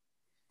point.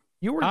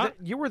 You were Huh?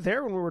 you were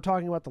there when we were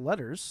talking about the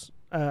letters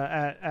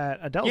at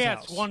Adele's Yes,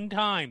 house. one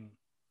time.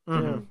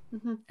 Mhm.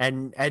 Mhm.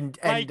 And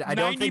Like I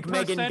don't think 90%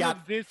 Megan got.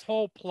 of this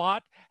whole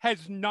plot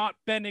has not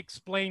been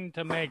explained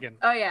to Megan.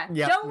 oh yeah,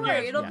 Yeah, don't yeah,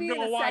 worry, it'll yeah. be in a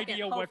No second.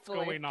 idea what's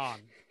going on.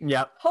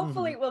 Yep.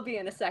 Hopefully, it will be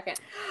in a second.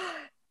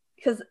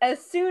 Because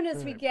as soon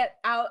as we Alright. get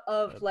out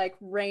of like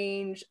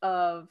range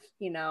of,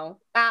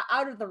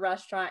 out of the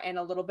restaurant and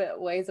a little bit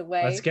ways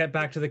away. Let's get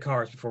back to the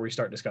cars before we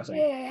start discussing.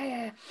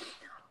 Yeah.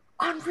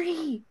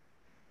 Henri.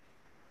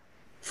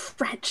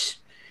 French.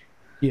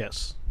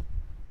 Yes.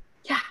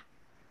 Yeah.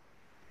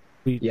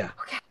 Yeah.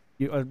 Okay.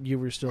 You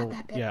were still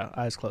Not that bad.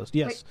 eyes closed.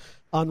 Yes.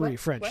 Henri, what?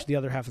 French. What? The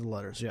other half of the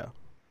letters. Yeah.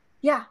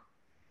 Yeah.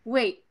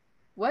 Wait.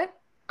 What?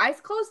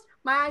 Eyes closed?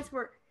 My eyes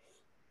were.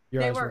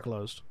 Your They eyes were were-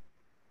 closed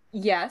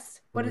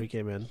Yes. when What we is?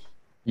 came in.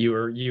 You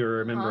were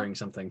remembering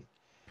something.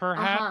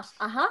 Perhaps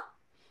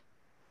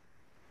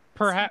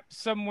perhaps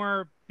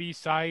somewhere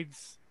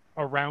besides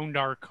around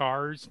our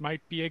cars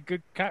might be a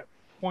good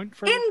point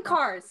for In this.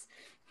 cars.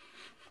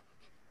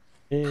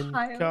 In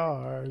Pile.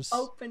 cars.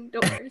 Open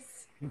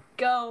doors.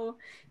 Go.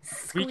 We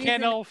Squeeze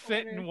can't in all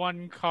fit corner. in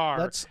one car.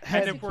 Let's And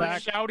head if we're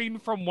back. shouting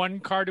from one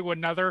car to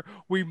another,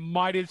 we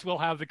might as well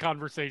have the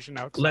conversation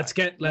outside. Let's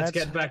get Let's-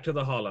 back to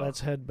the hollow. Let's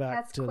head back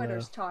That's to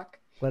quitters talk.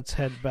 Let's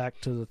head back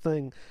to the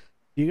thing.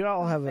 You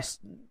all have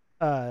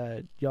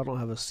y'all don't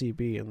have a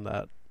CB in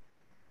that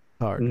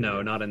car. do No,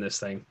 you? not in this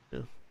thing.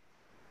 Yeah.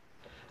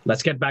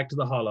 Let's get back to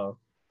the hollow,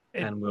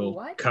 It- and we'll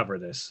What? cover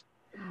this.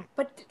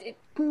 But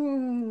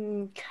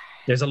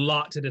There's a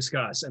lot to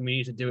discuss, and we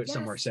need to do it Yes.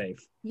 somewhere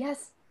safe.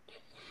 yes.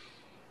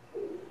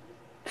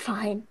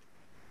 Fine.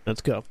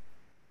 Let's go.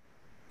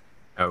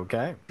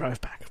 Okay. Drive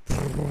back.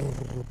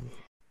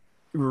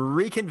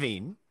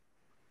 Reconvene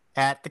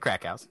at the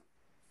crack house.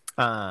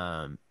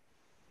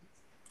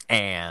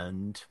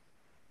 And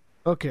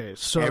Okay,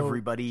 so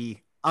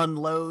everybody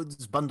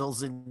unloads,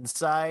 bundles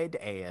inside,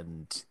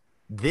 and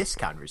this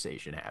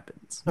conversation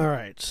happens. all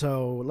right,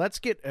 so let's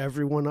get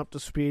everyone up to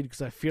speed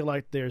because I feel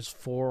like there's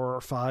 4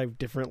 or 5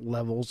 different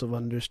levels of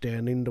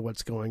understanding to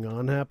what's going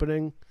on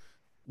happening.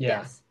 Yeah.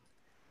 Yes.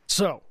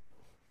 So,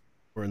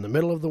 we're in the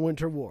middle of the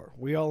Winter War.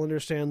 We all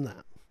understand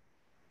that.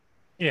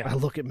 Yeah. I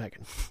look at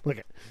Megan. Look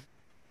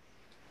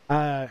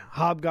at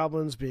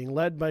hobgoblins being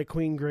led by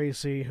Queen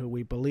Gracie, who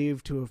we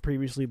believe to have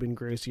previously been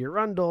Gracie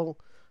Arundel,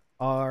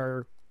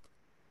 are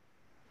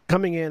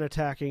coming in,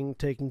 attacking,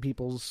 taking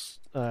people's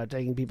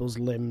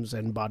limbs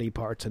and body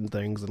parts and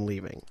things and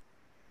leaving.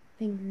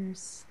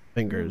 Fingers.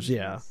 Fingers,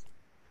 yeah.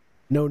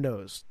 No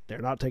nose. They're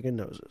not taking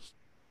noses.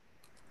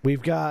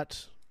 We've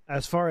got,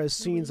 as far as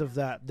scenes of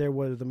that, there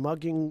was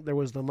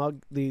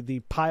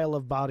the pile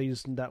of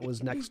bodies that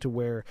was next to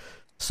where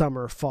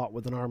Summer fought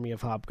with an army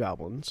of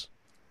hobgoblins.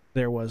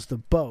 There was the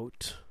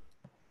boat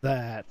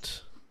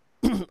that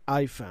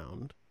I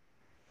found.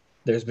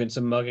 There's been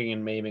some mugging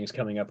and maimings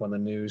coming up on the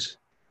news.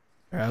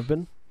 There have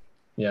been?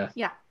 Yeah.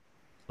 Yeah.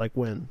 Like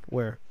when?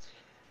 Where?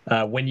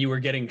 When you were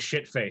getting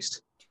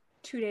shit-faced.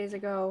 2 days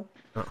ago.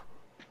 Oh.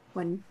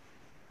 1,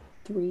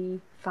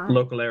 3, 5.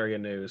 Local area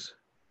news.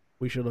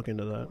 We should look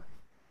into that.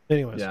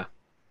 Anyways. Yeah.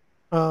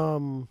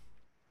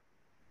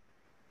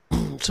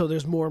 So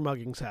there's more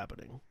muggings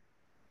happening.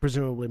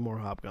 Presumably more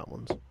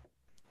hobgoblins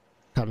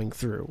coming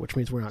through, which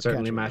means we're not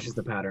Certainly catching matches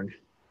them. the pattern.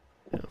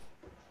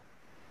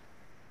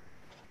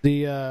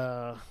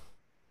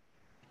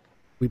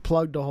 We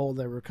plugged a hole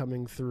that were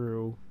coming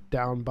through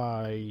down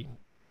by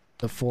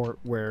the fort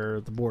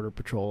where the border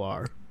patrol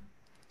are.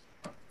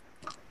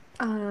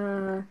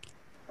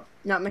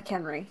 Not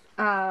McHenry.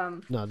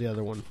 No, the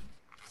other one.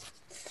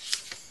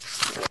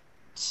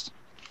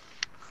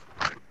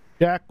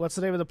 Jack, what's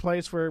the name of the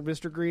place where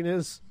Mr. Green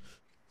is?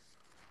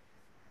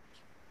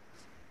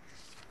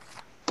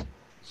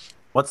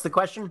 What's the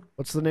question?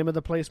 What's the name of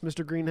the place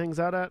Mr. Green hangs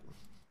out at?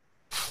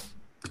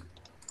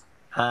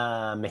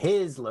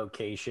 His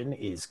location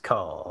is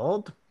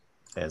called,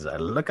 as I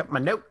look up my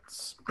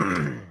notes,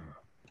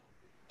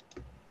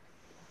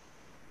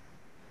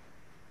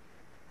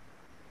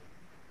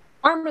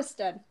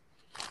 Armistead.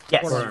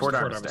 yes, Fort Fort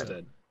Armistead.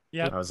 Armistead.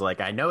 Yeah. I was like,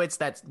 I know it's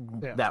that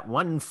Yeah.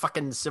 one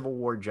fucking Civil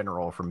War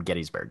general from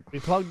Gettysburg. We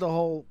plugged the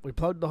hole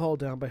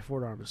down by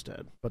Fort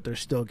Armistead, but they're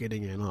still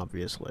getting in,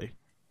 obviously.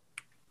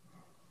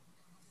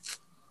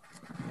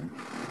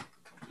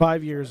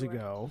 5 years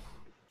ago,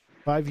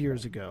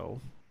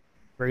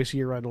 Gracie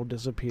Arundel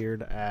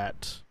disappeared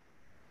at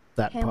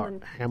that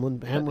park,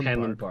 Hamlin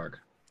Hanlon Park, Park.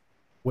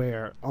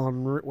 where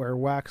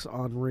Wax,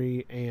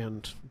 Henri,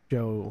 and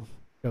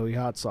Joey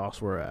Hot Sauce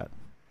were at.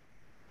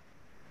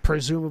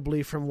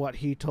 presumably from what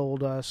he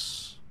told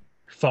us,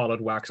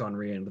 Followed Wax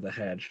Henri into the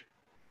hedge.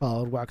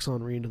 followed Wax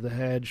Henri into the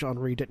hedge.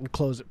 Henri didn't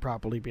close it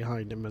properly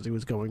behind him as he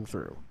was going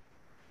through.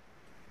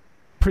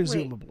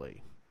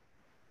 Presumably.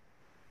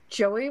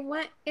 Joey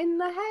went in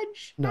the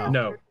hedge? No.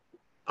 No.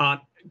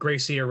 Aunt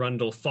Gracie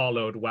Arundel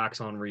followed Wax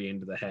Henri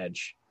into the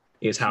hedge,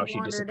 is how she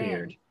wandered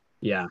disappeared. in.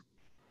 Yeah.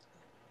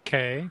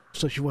 Okay,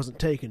 So she wasn't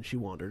taken, she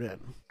wandered in.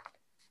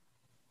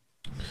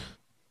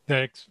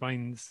 that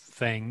explains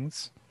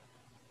things.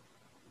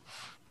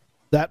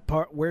 That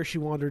part where she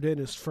wandered in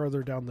is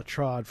further down the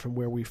trod from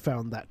where we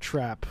found that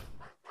trap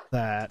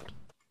that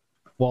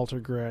Walter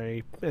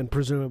Gray and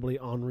presumably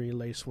Henri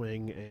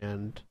Lacewing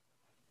and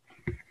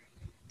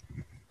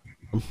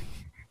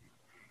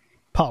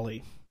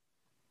Polly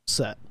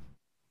set.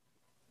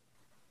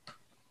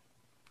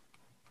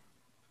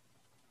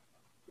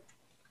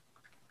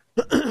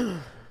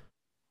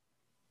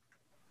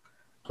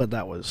 But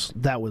that was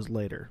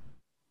later.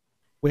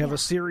 We have a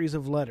series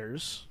of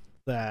letters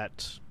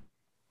that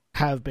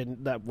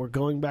were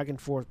going back and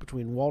forth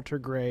between Walter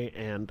Gray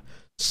and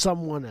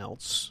someone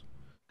else.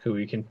 Who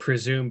we can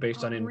presume,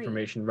 based on Henri.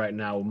 information right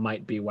now,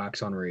 might be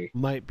Wax Henri.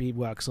 Might be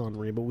Wax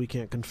Henri, but we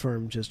can't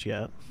confirm just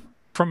yet.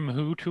 From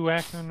who to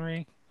Wax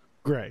Henri?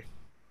 Gray.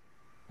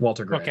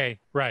 Walter Gray. Okay,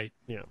 right.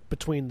 Yeah,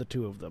 between the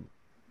two of them.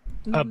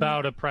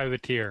 About a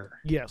privateer.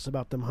 Yes,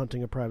 about them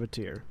hunting a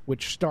privateer,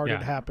 which started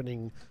Yeah.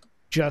 happening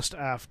just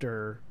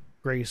after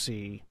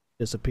Gracie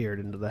disappeared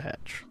into the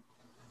hedge.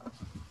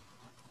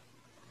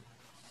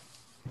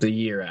 The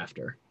year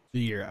after.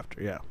 The year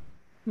after, yeah.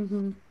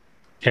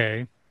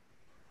 Okay.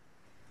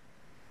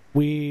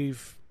 You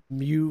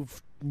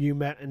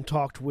met and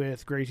talked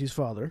with Gracie's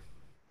father.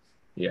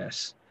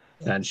 Yes.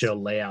 And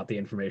she'll lay out the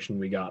information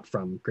we got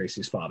from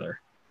Gracie's father.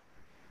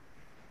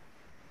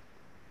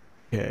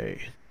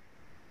 Okay.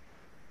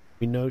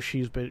 We know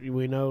she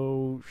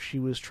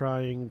was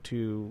trying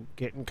to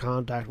get in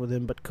contact with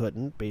him but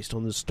couldn't, based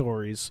on the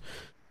stories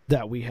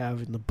that we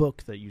have in the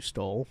book that you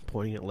stole,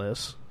 pointing at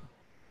Liz.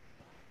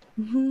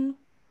 Mm-hmm.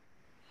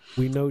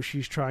 We know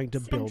she's trying to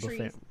build a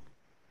Sentries.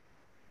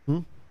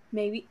 family.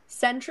 Maybe.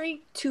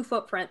 Sentry, 2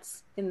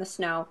 footprints in the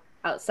snow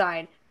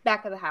outside,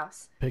 back of the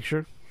house.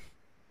 Picture?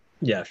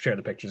 Yeah, share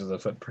the pictures of the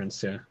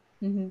footprints, yeah.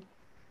 Mm-hmm.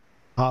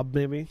 Hob,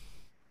 maybe?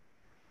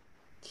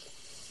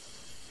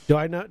 Do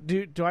I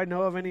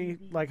know of any,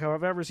 like,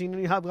 have I ever seen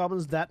any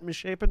hobgoblins that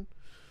misshapen?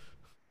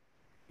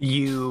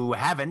 You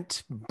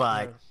haven't,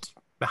 but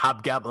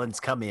hobgoblins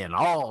come in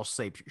all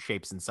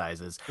shapes and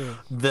sizes.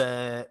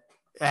 Yeah.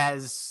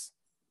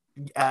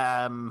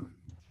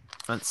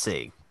 Let's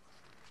see.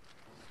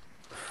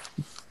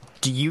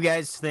 Do you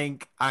guys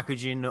think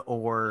Akujin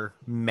or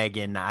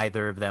Megan,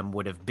 either of them,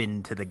 would have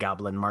been to the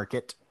goblin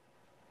market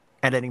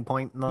at any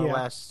point in the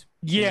last?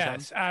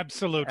 Yes,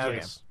 absolutely.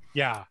 Okay.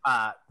 Yeah.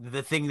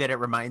 The thing that it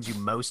reminds you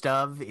most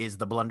of is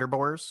the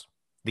blunderboars,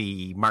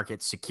 the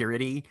market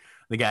security,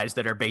 the guys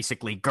that are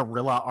basically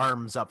gorilla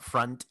arms up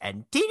front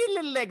and teeny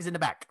little legs in the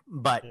back.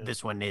 But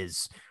this one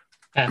is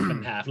Half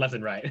and half, left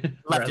and right.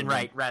 left and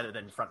right rather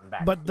than front and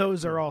back. But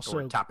those are Or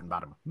also top and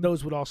bottom.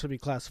 those would also be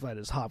classified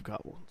as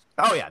hobgoblins.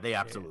 Oh yeah, they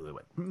absolutely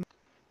would.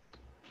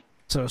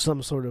 So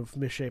some sort of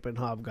misshapen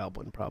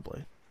hobgoblin,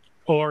 probably.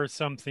 Or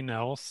something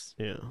else.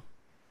 Yeah.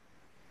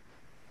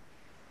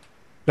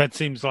 That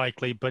seems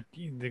likely, but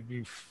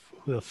who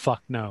the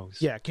fuck knows?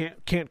 Yeah,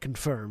 can't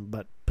confirm,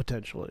 but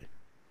potentially.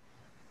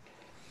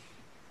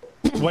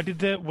 What did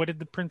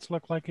the prince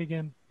look like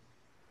again?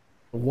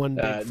 One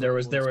big foot, there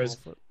was one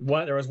small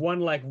foot. one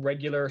like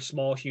regular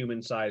small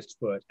human-sized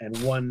foot and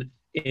one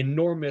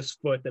enormous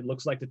foot that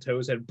looks like the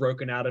toes had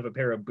broken out of a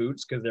pair of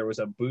boots because there was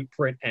a boot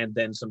print and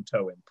then some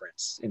toe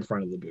imprints in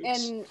front of the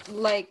boots. And,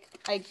 like,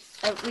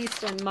 at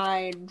least in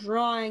my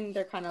drawing,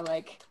 they're kind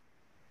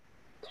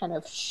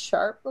of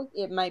sharp.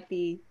 It might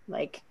be,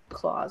 like,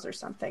 claws or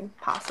something,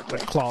 possibly.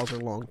 Like claws or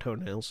long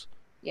toenails.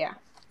 Yeah.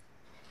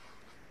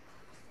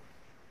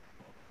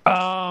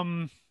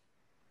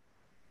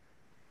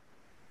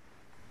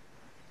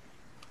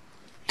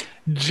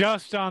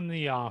 Just on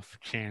the off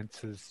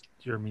chances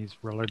Jeremy's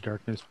Roller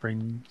Darkness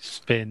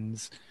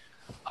spins.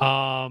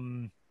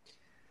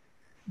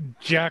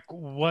 Jack,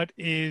 what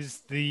is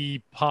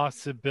the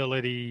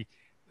possibility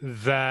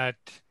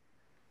that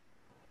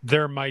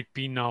there might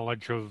be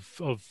knowledge of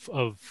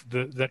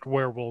that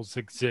werewolves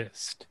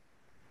exist?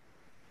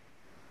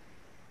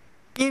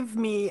 Give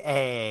me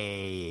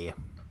a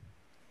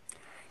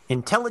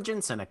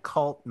intelligence and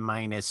occult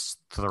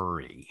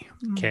 -3.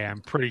 Okay,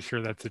 I'm pretty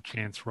sure that's a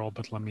chance roll,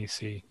 but let me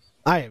see.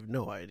 I have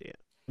no idea.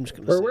 I'm just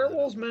gonna Were say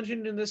werewolves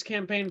mentioned in this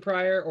campaign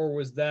prior, or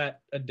was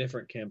that a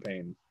different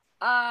campaign?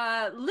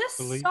 Liz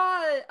Believe-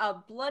 saw a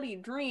bloody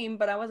dream,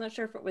 but I wasn't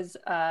sure if it was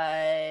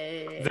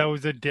That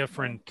was a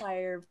different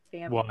vampire,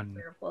 one.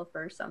 werewolf,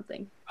 or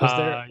something.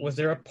 Was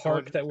there a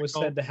park that was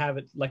said to have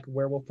it like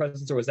werewolf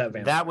presence, or was that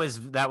vampire?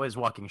 That was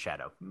Walking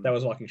Shadow. That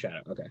was Walking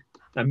Shadow. Okay,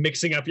 I'm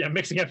mixing up your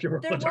There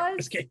World of Darkness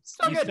was. games.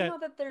 I You don't said- know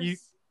that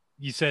there's.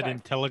 You said Sorry.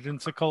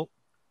 intelligence occult?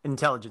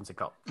 Intelligence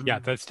occult. Yeah,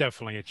 that's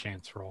definitely a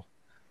chance roll.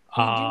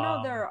 We do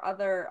know there are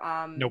other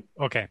Nope.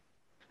 Okay.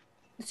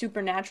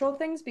 supernatural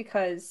things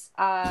because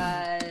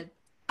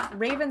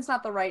Raven's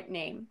not the right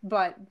name,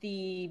 but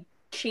the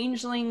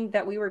changeling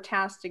that we were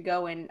tasked to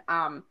go and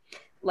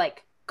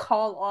like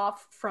call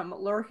off from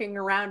lurking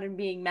around and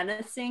being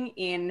menacing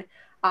in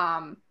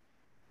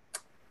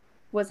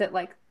was it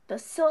like the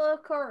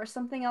Silica or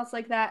something else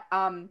like that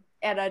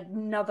at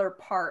another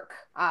park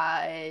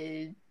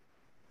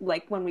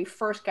like when we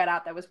first got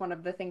out, that was one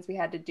of the things we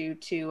had to do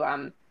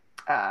to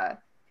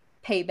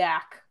pay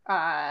back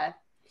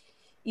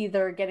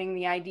either getting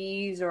the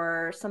IDs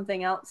or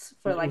something else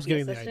for like the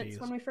assistance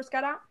when we first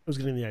got out. It was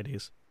getting the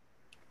IDs.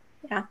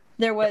 Yeah,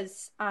 there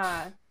was.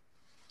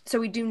 So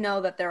we do know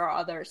that there are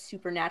other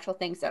supernatural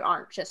things that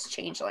aren't just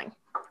changeling.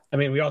 I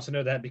mean, we also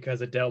know that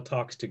because Adele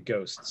talks to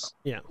ghosts.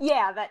 Yeah.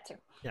 Yeah, that too.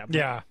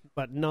 Yeah,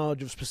 but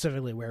knowledge of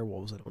specifically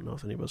werewolves, I don't know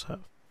if any of us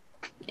have.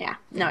 Yeah,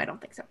 no, I don't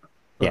think so.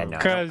 Yeah, no,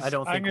 I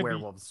don't think gonna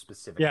werewolves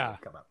specifically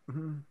come up.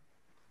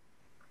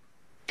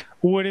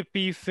 Would it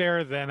be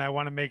fair then? I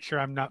want to make sure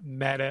I'm not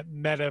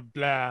meta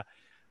blah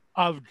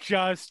of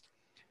just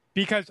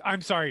because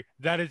I'm sorry,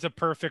 that is a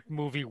perfect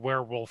movie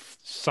werewolf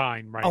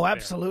sign right Oh, there.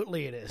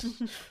 absolutely it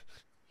is.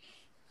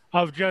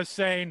 Of just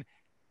saying,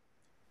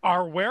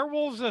 are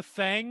werewolves a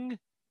thing?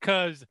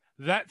 Because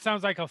that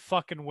sounds like a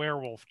fucking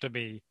werewolf to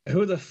me.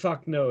 Who the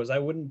fuck knows? I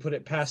wouldn't put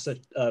it past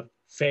a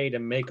Fae to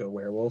make a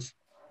werewolf.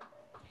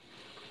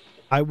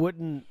 I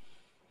wouldn't.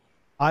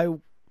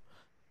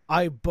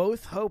 I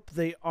both hope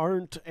they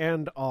aren't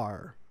and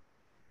are,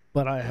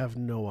 but I have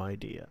no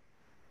idea.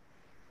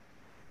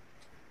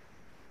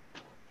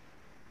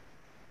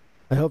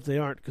 I hope they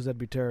aren't because that'd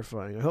be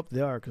terrifying. I hope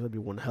they are because that'd be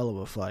one hell of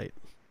a fight.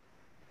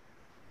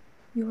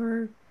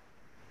 You're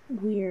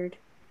weird.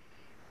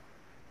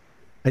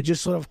 I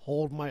just sort of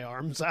hold my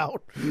arms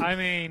out. I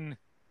mean,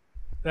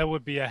 that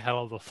would be a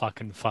hell of a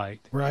fucking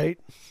fight. Right?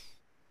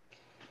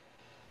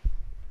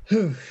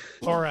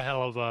 Or a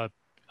hell of a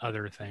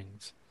other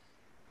things.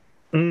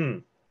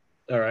 All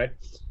right.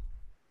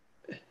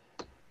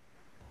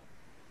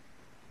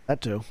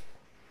 That too.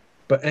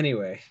 But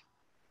anyway.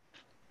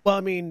 Well,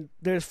 I mean,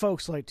 there's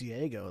folks like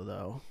Diego,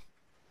 though.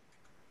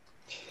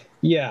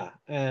 Yeah,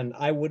 and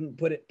I wouldn't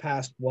put it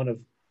past one of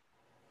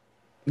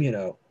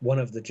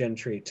the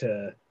gentry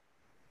to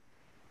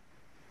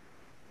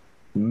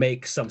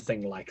make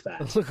something like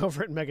that. Look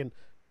over at Megan.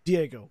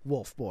 Diego,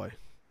 wolf boy.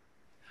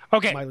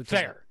 Okay, My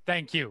lieutenant. fair.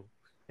 Thank you.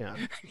 Yeah.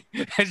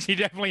 She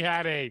definitely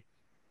had a...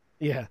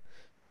 Yeah.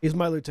 He's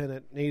my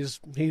lieutenant. He's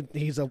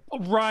a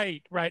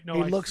right. No,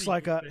 he I looks see.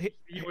 like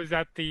He was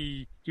at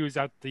the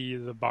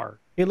bar.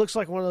 He looks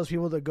like one of those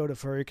people that go to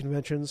furry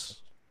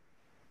conventions.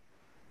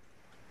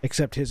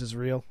 Except his is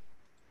real.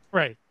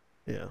 Right.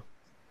 Yeah.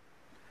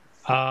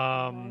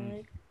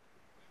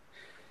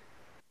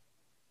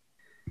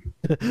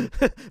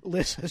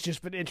 Liz has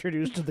just been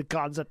introduced to the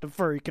concept of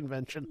furry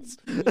conventions.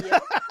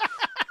 Yep.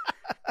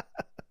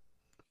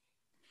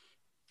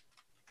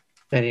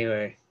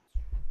 Anyway,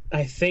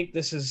 I think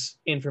this is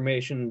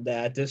information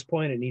that at this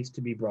point it needs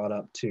to be brought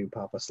up to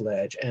Papa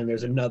Sledge. And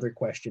there's another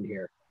question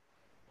here.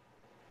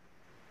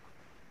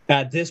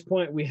 At this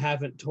point, we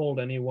haven't told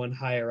anyone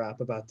higher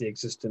up about the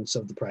existence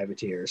of the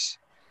privateers.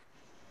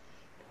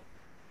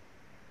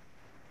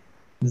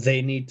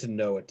 They need to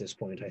know at this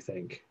point, I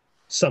think.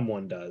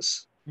 Someone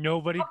does.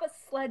 Nobody. Papa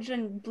Sledge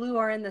and Blue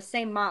are in the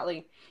same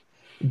motley.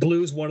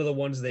 Blue's one of the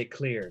ones they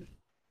cleared.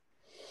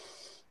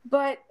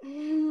 But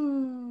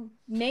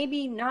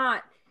maybe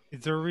not.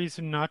 Is there a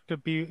reason not to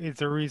be? Is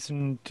there a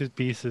reason to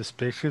be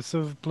suspicious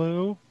of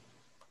Blue?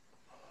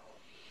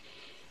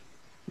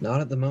 Not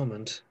at the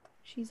moment.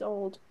 She's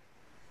old.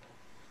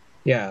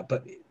 Yeah,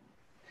 but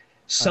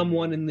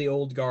someone in the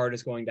old guard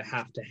is going to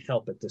have to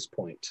help at this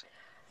point.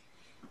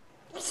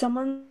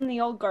 Someone in the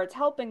old guard's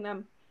helping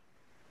them.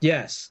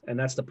 Yes, and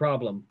that's the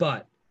problem.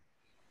 But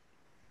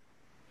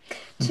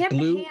Tip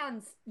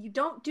hands. You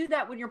don't do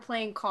that when you're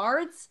playing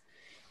cards.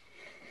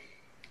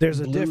 There's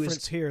a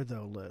difference here,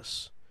 though,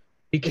 Liz.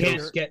 We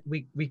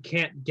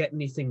can't get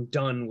anything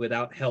done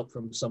without help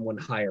from someone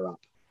higher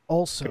up.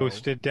 Also,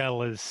 Ghost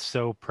Adele is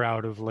so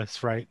proud of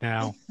Liz right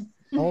now.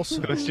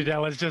 Also, Ghost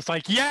Adele is just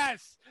like,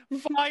 yes,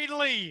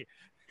 finally,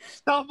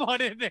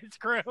 someone in this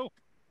group.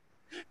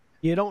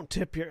 you don't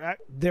tip your.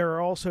 There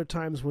are also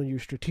times when you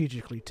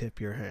strategically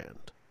tip your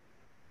hand.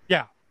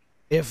 Yeah.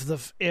 If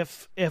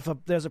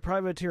there's a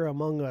privateer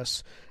among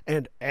us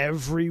and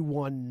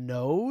everyone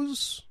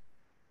knows,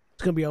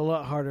 it's going to be a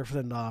lot harder for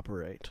them to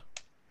operate.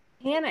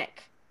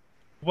 Panic.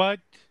 What?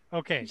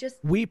 Okay.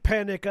 We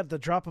panic at the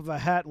drop of a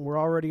hat and we're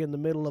already in the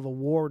middle of a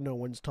war no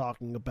one's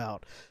talking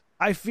about.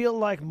 I feel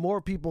like more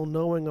people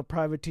knowing a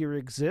privateer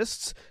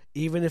exists,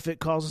 even if it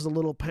causes a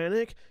little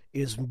panic,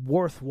 is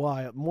more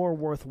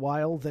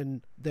worthwhile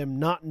than them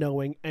not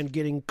knowing and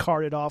getting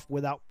carted off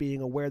without being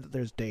aware that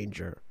there's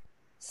danger.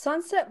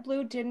 Sunset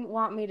Blue didn't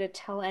want me to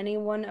tell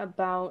anyone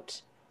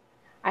about...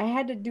 I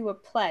had to do a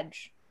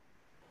pledge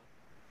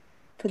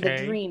for the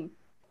dream.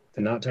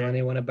 To not tell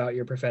anyone about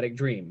your prophetic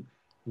dream,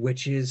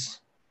 which is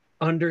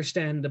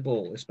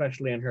understandable,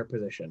 especially in her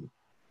position.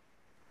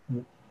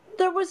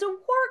 There was a war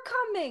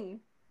coming.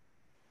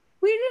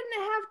 We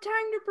didn't have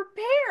time to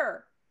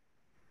prepare.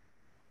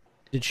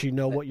 Did she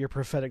know what your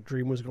prophetic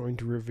dream was going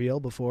to reveal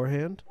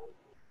beforehand?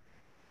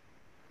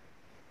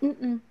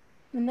 Mm-mm.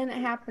 And then it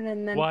happened,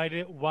 and then Why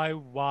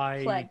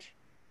pledge.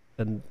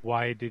 And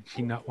why did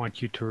she not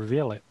want you to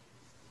reveal it?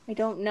 I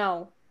don't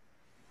know.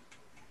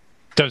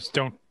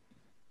 Don't.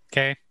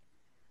 Okay.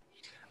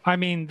 I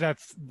mean,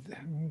 that's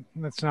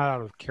not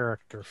out of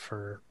character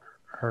for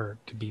her,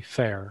 to be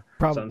fair.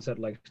 probably, Sunset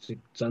likes to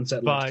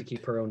But-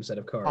 keep her own set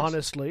of cards.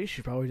 honestly,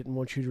 she probably didn't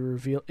want you to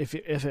reveal. If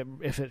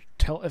it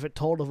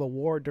told of a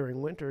war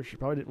during winter, she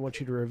probably didn't want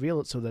you to reveal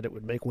it so that it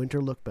would make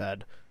winter look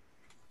bad.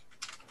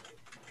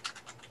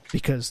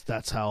 Because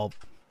that's how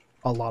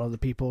a lot of the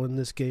people in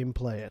this game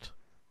play it,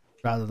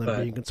 rather than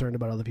But- being concerned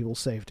about other people's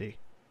safety.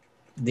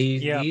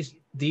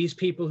 These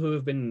people who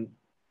have been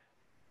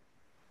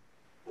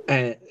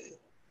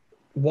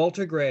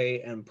Walter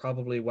Gray and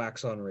probably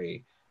Wax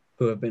Henri,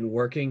 who had been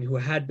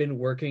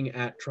working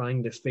at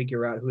trying to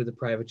figure out who the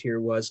privateer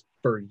was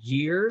for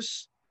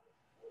years,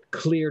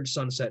 cleared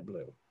Sunset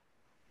Blue.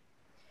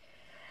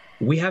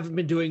 We haven't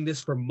been doing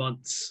this for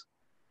months.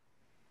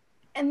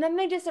 And then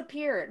they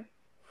disappeared.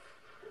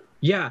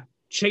 Yeah,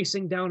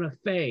 chasing down a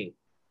fae.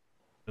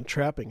 And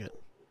trapping it.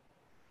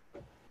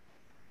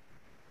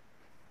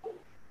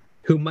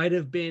 Who might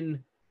have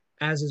been,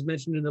 as is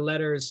mentioned in the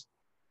letters,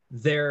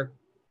 their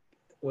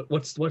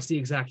what's the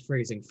exact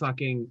phrasing?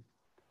 Fucking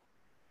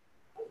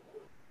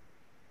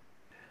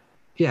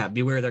yeah,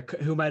 beware their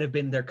who might have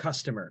been their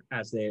customer,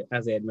 as they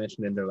had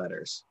mentioned in their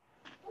letters.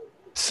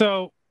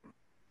 So,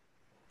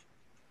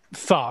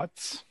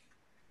 thoughts.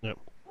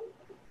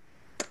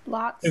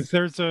 Lots. If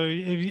there's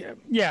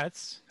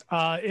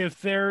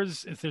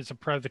if there's a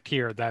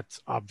privateer,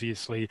 that's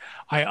obviously,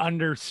 I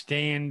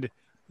understand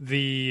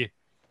the.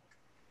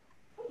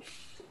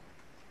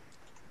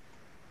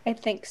 I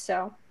think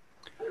so.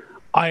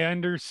 I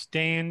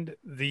understand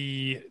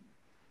the.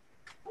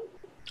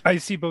 I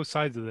see both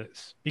sides of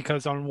this,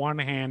 because on one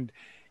hand,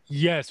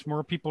 yes,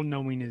 more people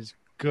knowing is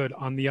good.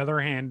 On the other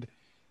hand,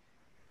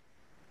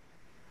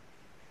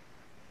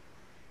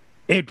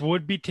 it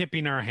would be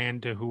tipping our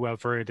hand to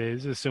whoever it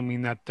is,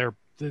 assuming that they're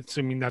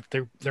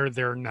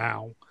there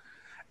now.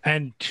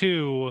 And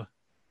two,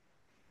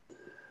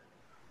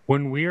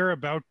 when we're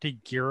about to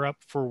gear up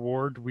for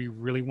war, do we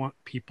really want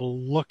people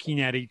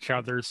looking at each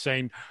other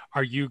saying,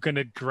 "Are you going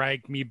to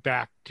drag me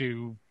back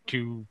to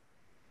the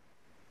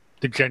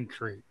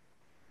gentry?"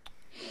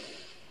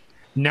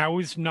 Now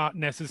is not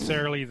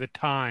necessarily the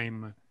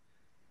time.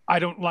 I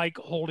don't like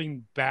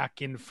holding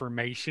back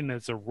information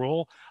as a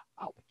rule.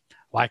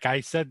 Like I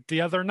said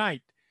the other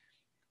night,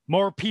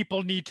 more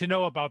people need to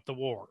know about the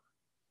war.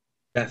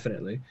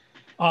 Definitely.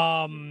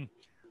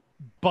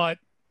 But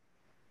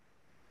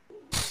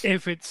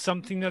if it's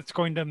something that's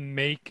going to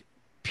make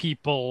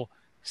people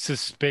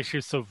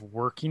suspicious of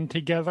working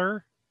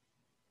together,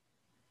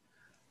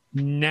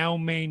 now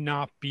may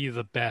not be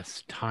the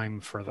best time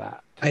for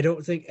that. I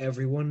don't think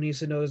everyone needs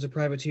to know there's a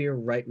privateer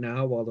right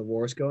now while the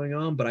war's going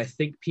on, but I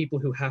think people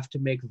who have to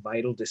make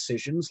vital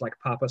decisions, like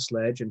Papa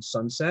Sledge and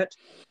Sunset,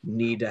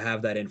 need to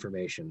have that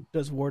information.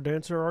 Does War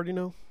Dancer already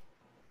know?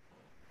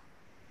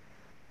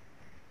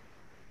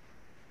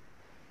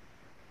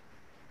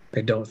 I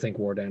don't think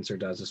War Dancer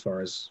does, as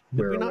far as Did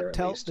we're we not aware. At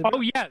tell- least. did we-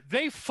 Oh yeah,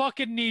 they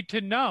fucking need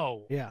to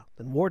know. Yeah,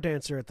 then War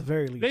Dancer at the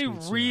very least. They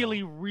needs to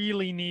really, know.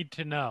 really need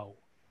to know.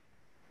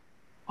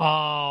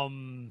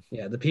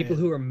 Yeah, the people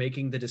Man. who are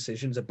making the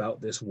decisions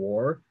about this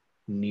war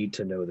need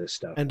to know this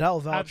stuff. And I'll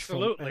vouch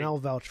Absolutely.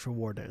 for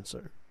War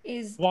Dancer.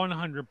 Is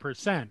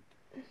 100%.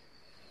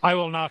 I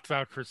will not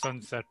vouch for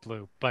Sunset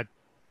Blue, but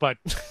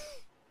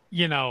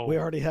you know, We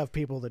already have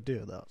people that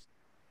do those.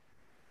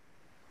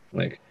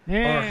 Like,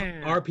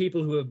 yeah. are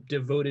people who have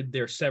devoted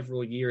their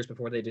several years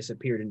before they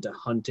disappeared into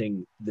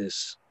hunting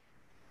this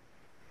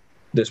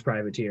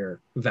privateer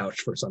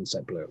vouch for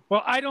Sunset Blue.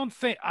 Well, I don't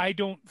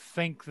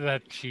think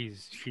that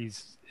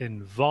she's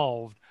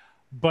involved,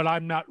 but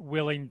I'm not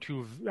willing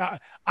to.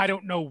 I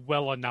don't know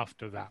well enough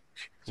to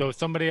vouch. So if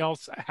somebody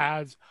else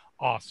has,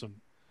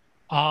 awesome.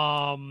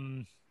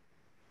 can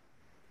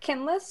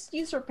Liz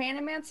use her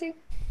panamancy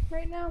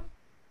right now?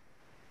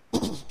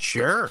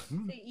 Sure.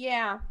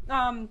 Yeah.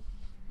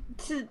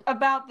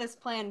 About this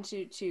plan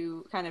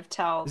to kind of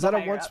tell. Is the that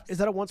a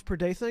higher-ups. once per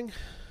day thing?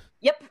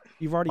 Yep.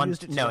 You've already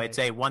used it. No, today. it's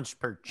a once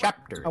per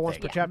chapter. a once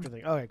thing. per chapter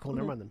thing. Okay, cool.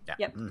 Never mind then. Yeah.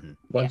 Yep. Mhm.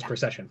 Once Yeah. per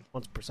session.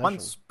 Once per session.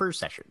 Once per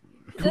session.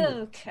 Cool.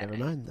 Okay. Never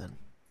mind then.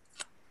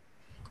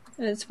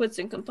 And it's wits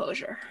and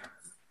composure.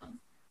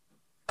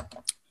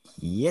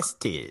 Yes,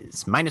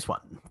 tis.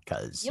 -1,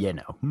 because, Yep. you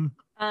know.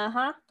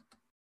 Uh-huh.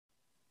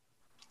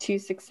 2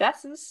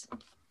 successes.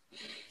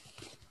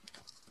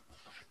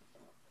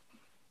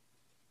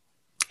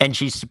 And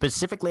she's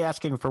specifically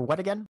asking for what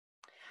again?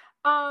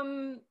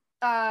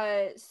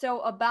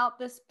 So about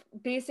this,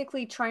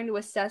 basically trying to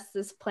assess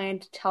this plan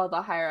to tell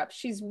the higher up.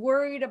 She's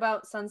worried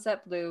about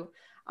Sunset Blue,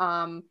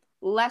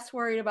 less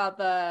worried about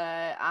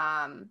the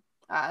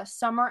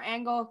Summer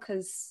angle,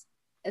 because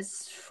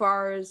as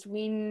far as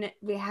we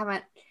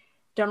haven't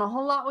done a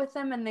whole lot with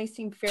them, and they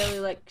seem fairly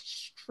like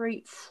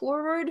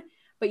straightforward.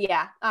 But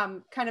yeah,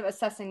 kind of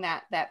assessing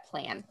that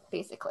plan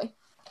basically.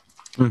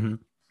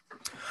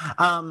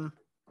 Mm-hmm.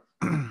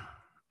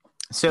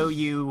 So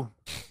you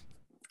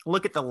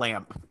look at the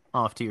lamp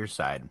off to your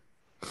side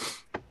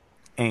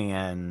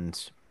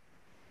and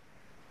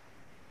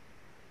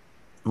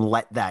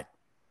let that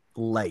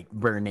light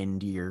burn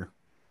into your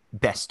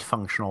best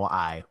functional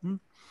eye.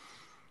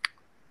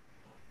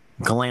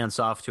 Glance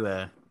off to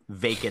a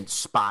vacant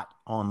spot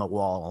on the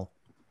wall.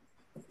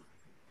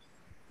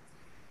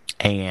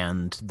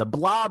 And the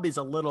blob is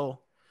a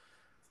little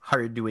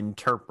hard to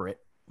interpret.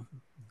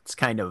 It's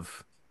kind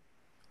of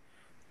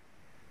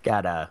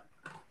got a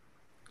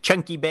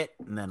chunky bit,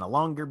 and then a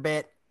longer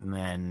bit, and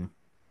then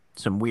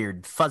some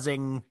weird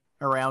fuzzing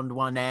around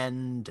one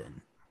end.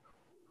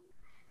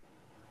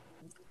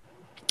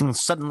 And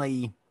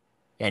suddenly,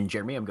 and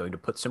Jeremy, I'm going to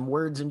put some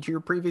words into your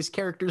previous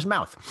character's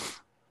mouth.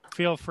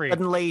 Feel free.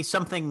 Suddenly,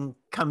 something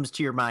comes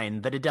to your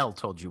mind that Adele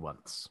told you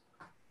once.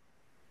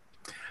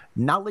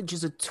 Knowledge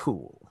is a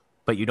tool,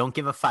 but you don't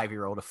give a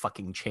 5-year-old a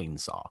fucking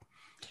chainsaw.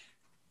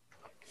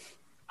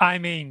 I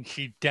mean,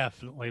 she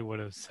definitely would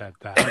have said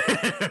that.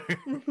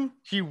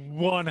 She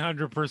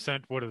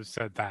 100% would have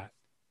said that.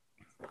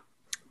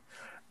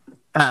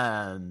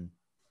 And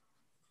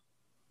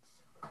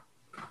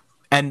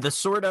the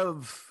sort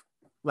of,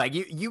 like,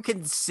 you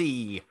can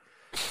see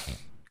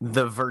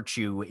the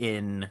virtue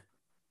in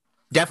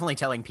definitely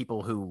telling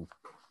people who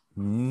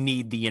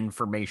need the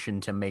information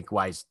to make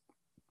wise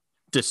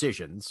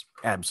decisions.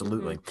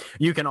 Absolutely.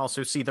 Mm-hmm. You can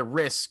also see the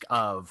risk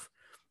of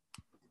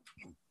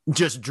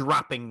just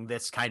dropping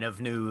this kind of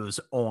news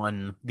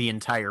on the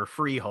entire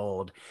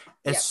freehold,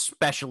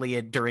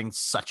 especially during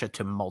such a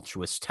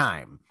tumultuous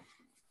time.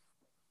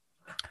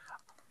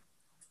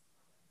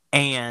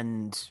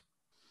 And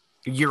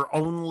your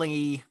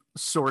only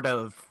sort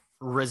of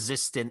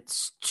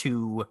resistance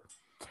to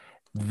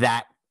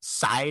that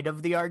side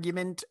of the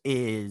argument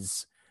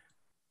is,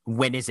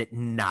 when is it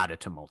not a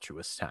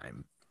tumultuous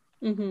time?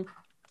 Mm-hmm.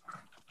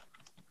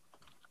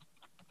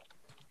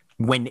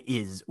 When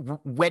is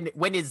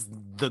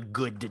the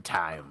good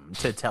time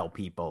to tell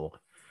people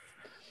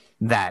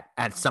that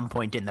at some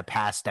point in the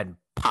past and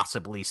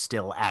possibly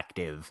still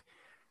active,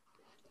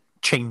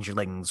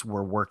 changelings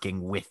were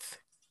working with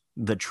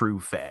the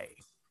true Fae?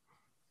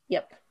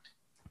 Yep.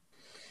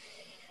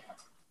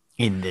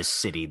 In this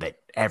city that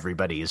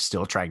everybody is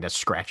still trying to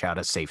scratch out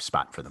a safe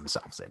spot for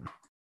themselves in.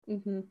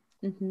 Mm-hmm.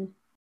 Mm-hmm.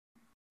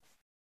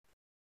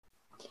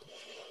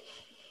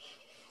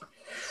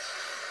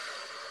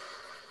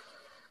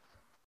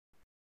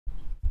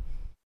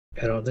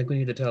 I don't think we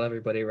need to tell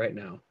everybody right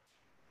now.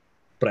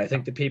 But I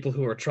think the people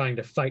who are trying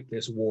to fight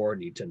this war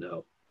need to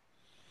know.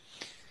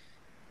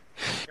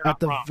 At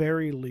the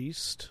very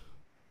least,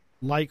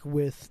 like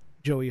with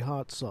Joey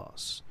Hot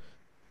Sauce,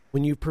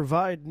 when you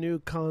provide new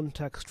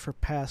context for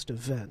past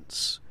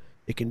events,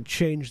 it can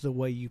change the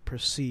way you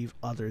perceive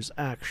others'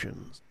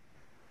 actions.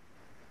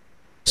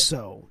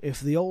 So, if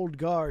the old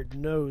guard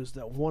knows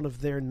that one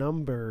of their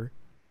number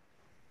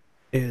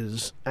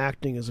is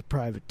acting as a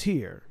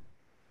privateer,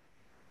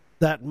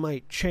 that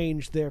might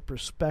change their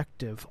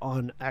perspective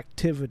on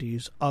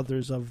activities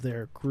others of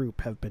their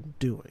group have been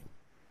doing.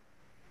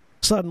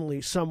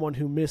 Suddenly, someone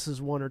who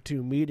misses 1 or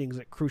 2 meetings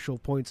at crucial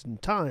points in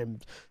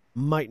time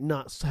might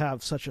not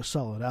have such a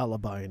solid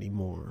alibi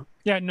anymore.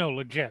 Yeah, no,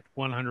 legit,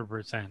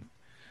 100%.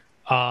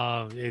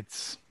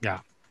 It's, yeah.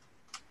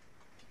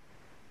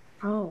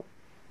 Oh.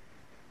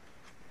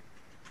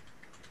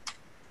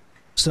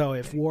 So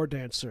if War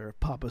Dancer,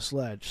 Papa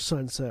Sledge,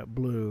 Sunset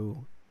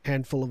Blue,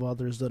 handful of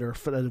others that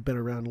have been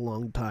around a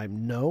long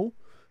time know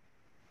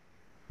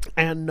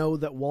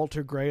that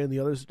Walter Gray and the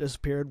others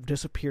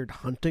disappeared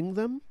hunting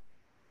them,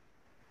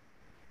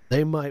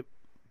 they might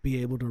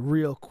be able to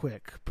real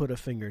quick put a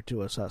finger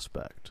to a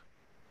suspect.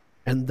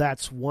 And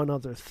that's one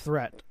other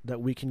threat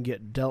that we can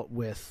get dealt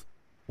with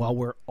while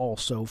we're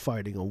also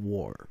fighting a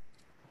war.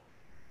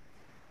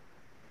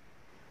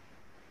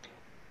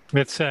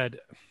 It said,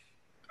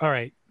 all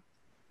right,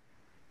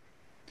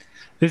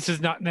 this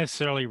is not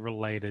necessarily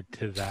related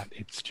to that.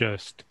 It's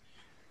just,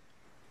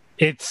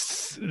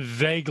 it's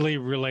vaguely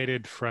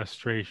related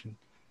frustration.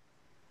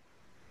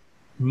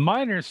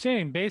 My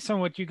understanding, based on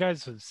what you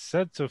guys have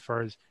said so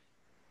far, is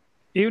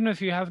even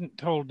if you haven't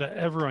told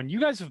everyone, you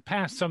guys have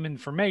passed some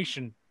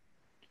information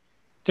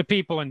to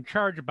people in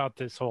charge about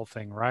this whole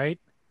thing, right?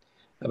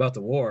 About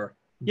the war.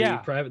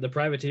 Yeah. The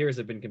privateers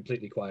have been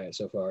completely quiet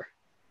so far.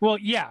 Well,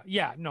 yeah.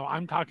 No,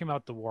 I'm talking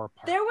about the war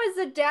part. There was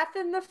a death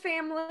in the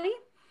family.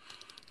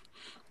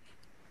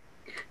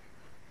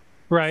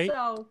 Right.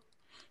 So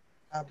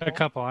a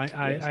couple.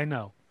 I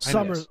know.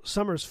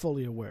 Summer's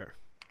fully aware.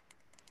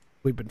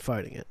 We've been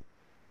fighting it.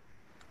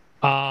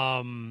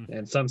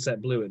 And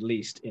Sunset Blue, at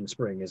least in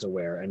spring, is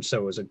aware, and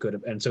so is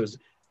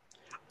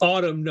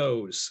Autumn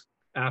knows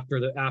after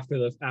the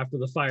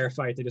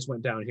firefight that just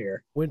went down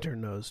here. Winter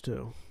knows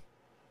too.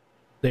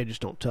 They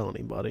just don't tell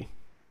anybody.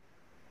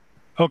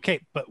 Okay,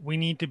 but we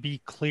need to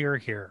be clear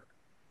here.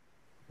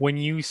 When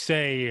you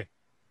say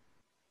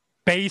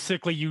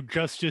basically you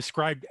just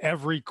described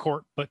every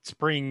court but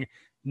Spring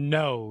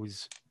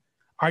knows.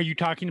 Are you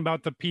talking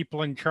about the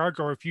people in charge,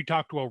 or if you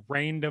talk to a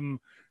random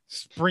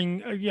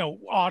Spring,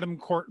 Autumn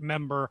Court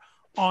member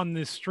on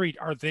the street,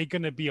 are they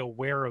going to be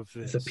aware of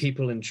this? The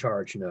people in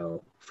charge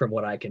know, from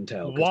what I can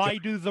tell. Why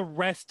do the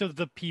rest of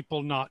the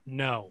people not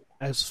know?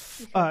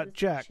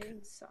 Jack,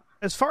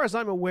 as far as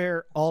I'm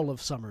aware, all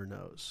of Summer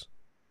knows.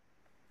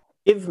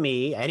 Give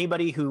me,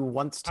 anybody who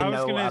wants to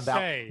know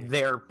about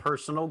their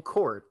personal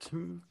court,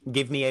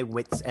 give me a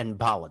wits and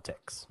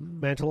politics.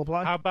 Mantle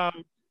apply? How about...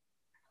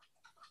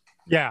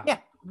 Yeah,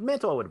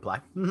 mantle would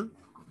apply. Mm-hmm.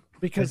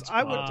 Because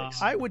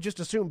I would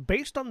just assume,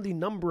 based on the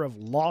number of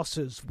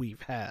losses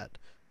we've had,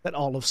 that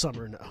all of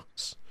Summer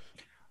knows.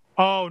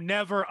 Oh,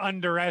 never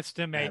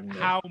underestimate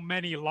how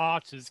many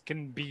losses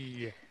can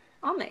be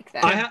I'll make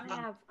that. I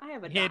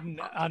have a hidden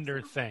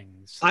under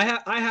things. I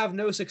have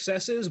no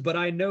successes, but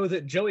I know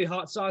that Joey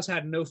Hot Sauce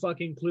had no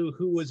fucking clue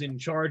who was in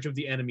charge of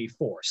the enemy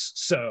force.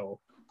 So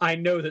I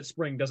know that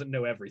Spring doesn't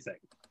know everything.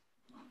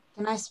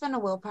 Can I spend a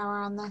willpower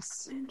on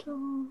this?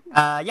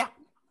 Yeah.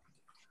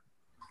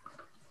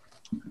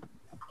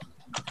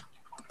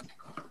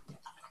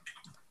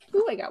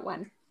 Ooh, I got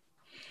 1.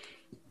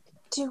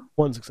 2.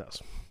 1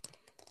 success.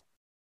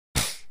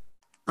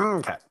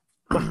 Okay.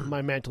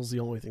 My mantle's the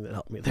only thing that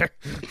helped me there.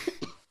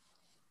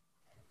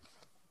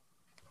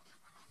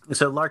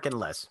 So Lark and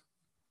Les.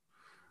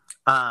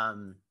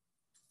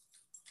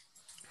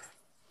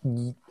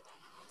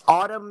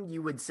 Autumn,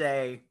 you would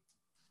say,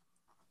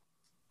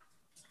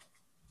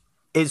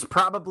 is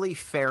probably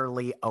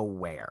fairly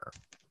aware.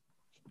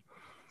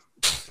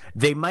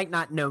 They might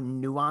not know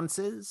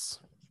nuances,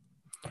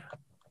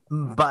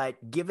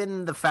 but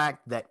given the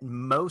fact that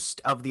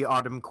most of the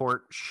Autumn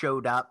Court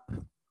showed up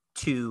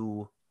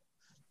to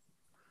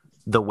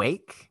the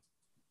wake,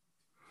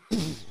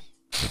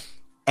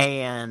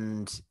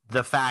 and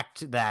the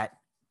fact that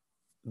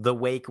the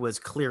wake was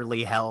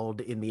clearly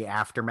held in the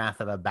aftermath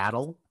of a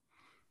battle,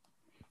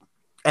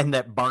 and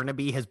that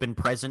Barnaby has been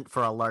present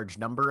for a large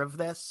number of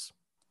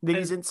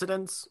these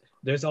incidents.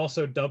 There's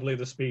also doubly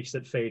the speech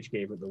that Phage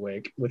gave at the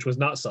wake, which was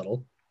not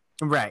subtle.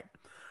 Right.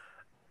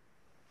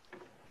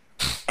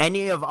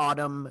 Any of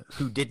Autumn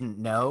who didn't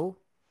know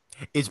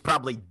is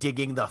probably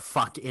digging the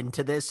fuck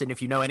into this, and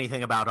if you know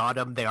anything about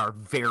Autumn, they are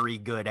very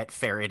good at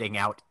ferreting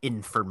out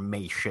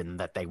information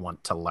that they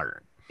want to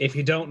learn. If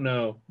you don't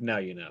know, now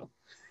you know.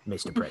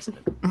 Mr.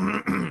 President.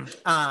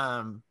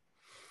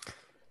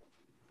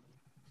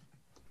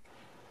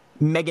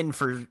 Megan,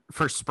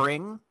 for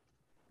Spring,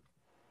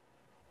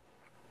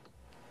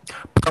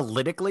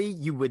 politically,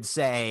 you would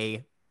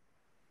say,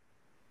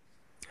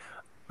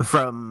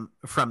 from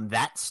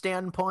that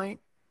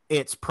standpoint,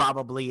 it's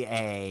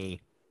probably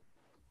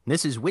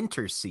this is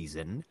winter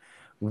season.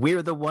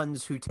 We're the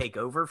ones who take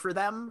over for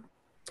them.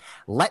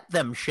 Let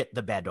them shit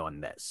the bed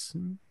on this.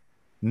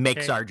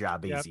 Makes our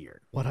job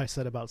easier. What I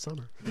said about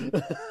Summer.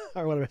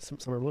 Or what I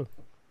said Summer Blue.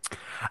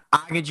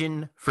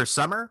 Oxygen for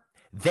Summer,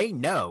 they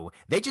know.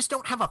 They just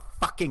don't have a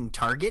fucking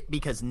target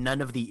because none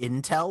of the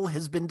intel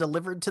has been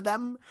delivered to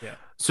them. Yeah.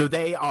 So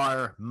they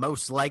are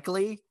most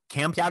likely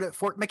camped out at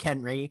Fort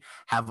McHenry,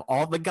 have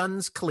all the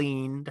guns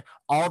cleaned,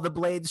 all the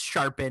blades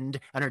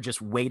sharpened, and are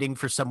just waiting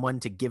for someone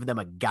to give them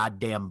a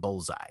goddamn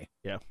bullseye.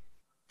 Yeah.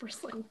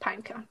 Bristling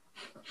pinecone.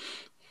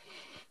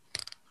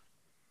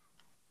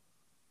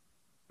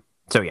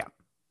 So yeah.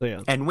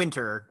 And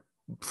Winter,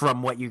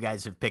 from what you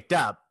guys have picked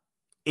up,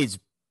 is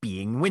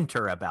being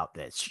Winter about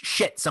this.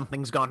 Shit,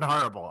 something's gone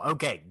horrible.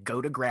 Okay,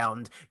 go to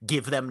ground,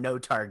 give them no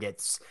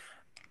targets,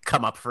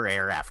 come up for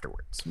air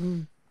afterwards.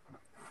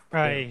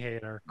 I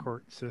hate our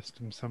court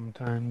system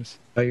sometimes.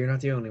 Oh, you're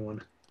not the only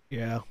one.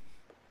 Yeah.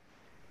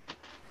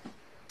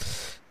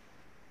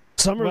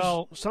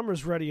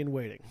 Summer's ready and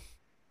waiting.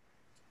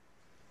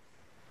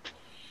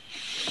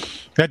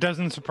 That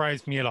doesn't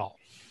surprise me at all.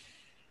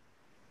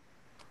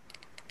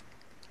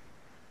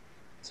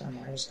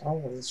 Summer's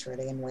always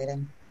ready and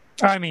waiting.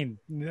 I mean,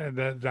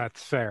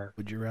 that's fair.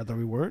 Would you rather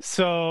we weren't?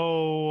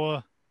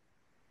 So,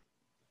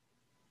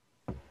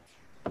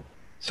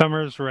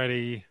 Summer's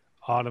ready.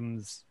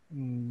 Autumn's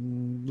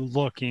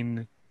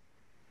looking.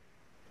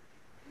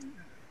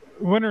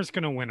 Winter's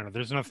going to winter.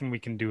 There's nothing we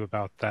can do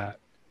about that.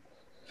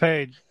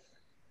 Paige,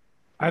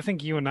 I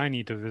think you and I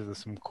need to visit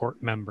some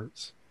court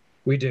members.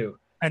 We do.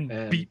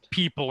 And beat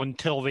people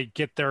until they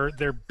get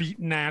their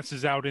beaten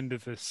asses out into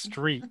the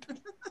street.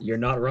 You're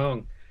not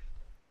wrong.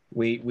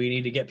 We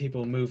need to get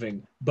people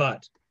moving.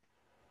 But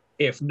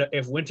if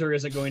Winter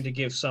isn't going to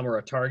give Summer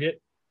a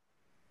target,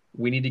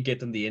 we need to get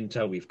them the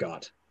intel we've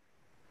got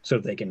so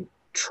they can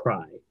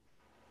try.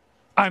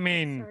 I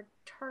mean, our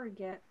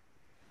target.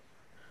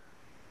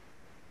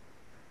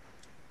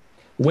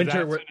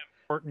 Winter, that's an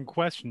important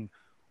question.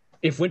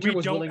 If Winter we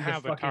was don't willing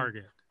have to a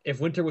target. If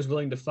Winter was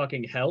willing to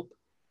fucking help,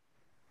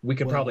 we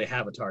could probably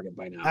have a target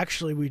by now.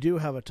 Actually, we do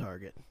have a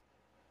target.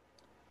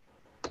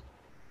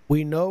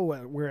 We know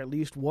where at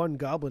least one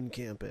goblin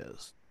camp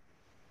is.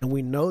 And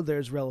we know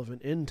there's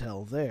relevant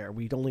intel there.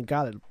 We only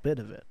got a bit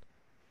of it.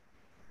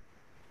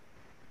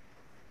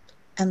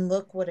 And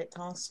look what it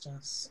cost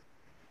us.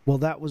 Well,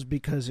 that was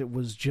because it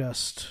was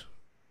just.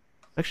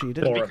 Actually, it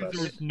didn't. Four of Because us.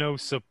 there was no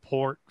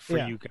support for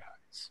Yeah. you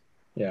guys.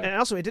 Yeah. And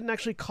also, it didn't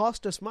actually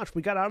cost us much.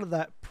 We got out of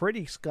that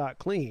pretty scot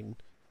clean.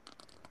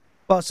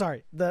 Well,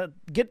 sorry, the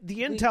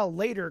intel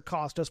later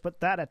cost us, but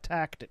that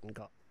attack didn't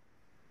cost.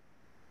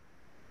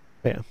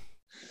 Yeah,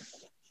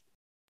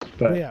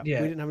 But we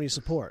didn't have any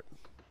support.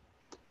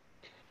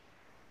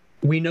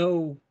 We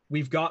know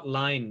we've got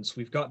lines,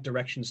 we've got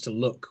directions to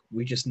look.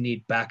 We just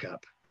need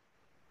backup.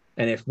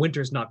 And if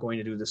Winter's not going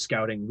to do the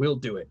scouting, we'll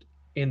do it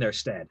in their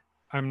stead.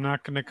 I'm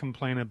not going to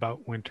complain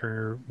about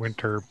winter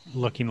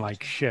looking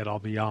like shit, I'll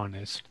be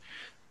honest.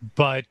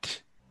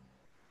 But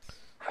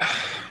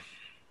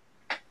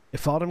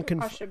If Autumn can,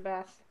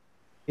 Beth.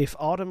 if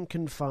Autumn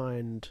can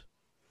find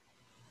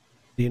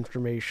the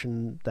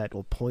information that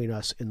will point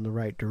us in the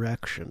right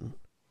direction,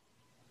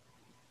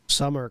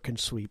 Summer can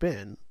sweep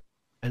in,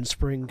 and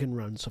Spring can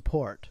run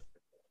support.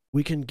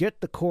 We can get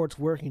the courts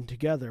working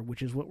together,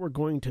 which is what we're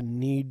going to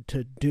need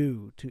to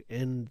do to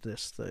end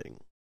this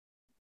thing.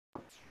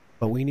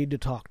 But we need to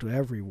talk to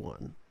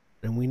everyone,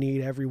 and we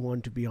need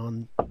everyone to be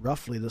on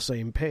roughly the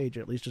same page,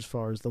 at least as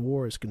far as the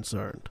war is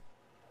concerned.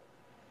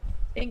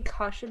 In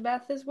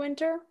Kashabeth is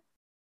winter?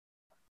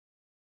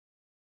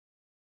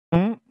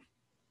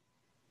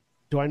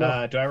 Do I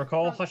know? Do I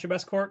recall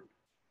Hushabest Court?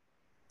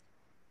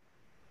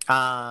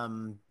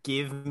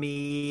 Give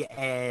me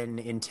an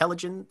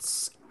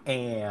intelligence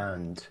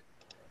and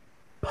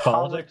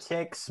Politics?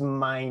 politics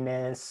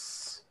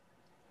minus.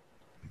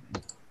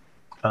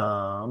 We've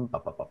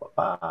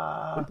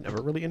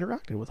never really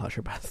interacted with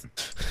Hushabeth.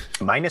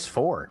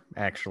 -4,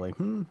 actually.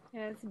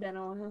 Yeah, it's been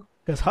a while.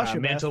 Because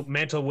Hushabeth,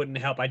 Mantle wouldn't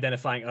help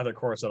identifying other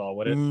courts at all,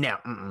 would it? No.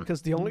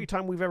 because the only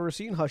time we've ever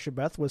seen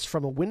Hushabeth was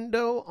from a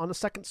window on the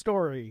second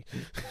story.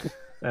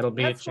 That'll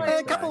be That's a why-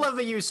 chance. A couple of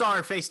you saw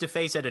her face to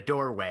face at a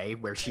doorway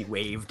where she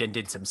waved and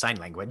did some sign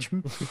language.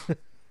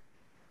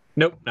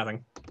 Nope,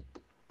 nothing.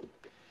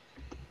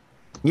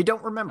 You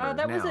don't remember. Oh,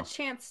 that was no. a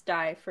chance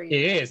die for you.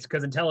 It is,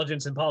 because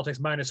intelligence and politics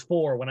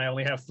 -4 when I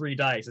only have 3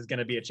 dice is going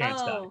to be a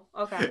chance die. Oh,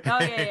 okay. Oh,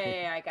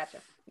 yeah, I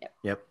gotcha. Yep.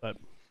 Yep. But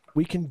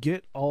we can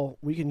get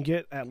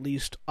at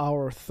least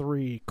our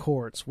 3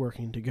 courts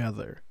working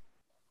together,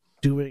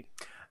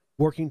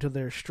 working to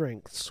their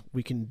strengths.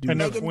 We can do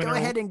And that. if Megan, winter- go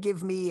ahead and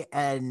give me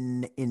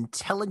an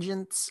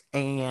intelligence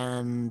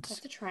and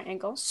That's a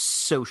triangle.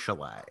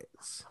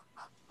 socialize.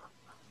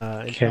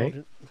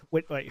 Intelligent-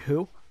 Wait,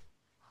 who?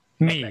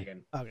 me.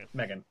 Megan. Okay.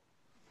 Megan.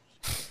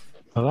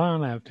 Hold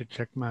on, I have to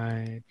check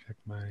my.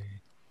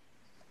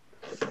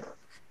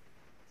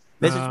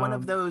 This is one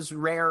of Um, those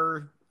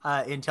rare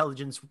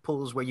intelligence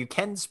pools where you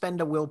can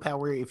spend a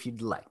willpower if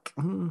you'd like.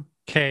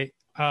 Okay.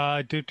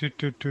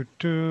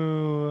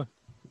 Do.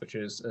 Which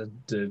is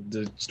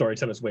the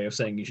storyteller's way of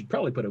saying you should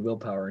probably put a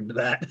willpower into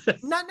that.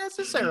 Not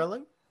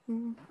necessarily.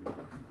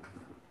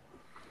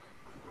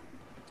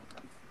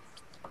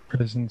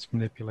 Presence,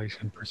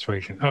 manipulation,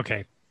 persuasion.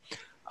 Okay.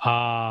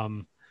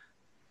 So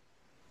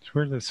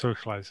where the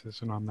socialize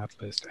isn't on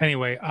that list.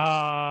 Anyway,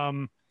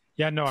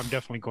 yeah, no, I'm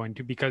definitely going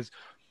to, because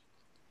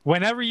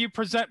whenever you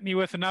present me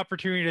with an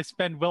opportunity to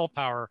spend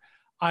willpower,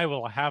 I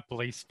will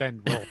happily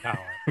spend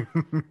willpower.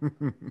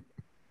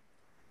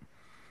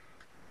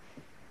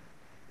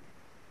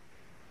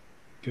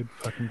 Good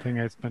fucking thing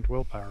I spent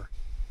willpower.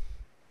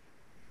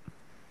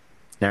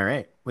 All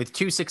right. With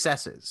 2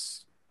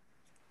 successes.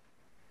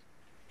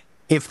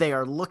 If they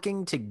are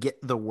looking to get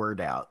the word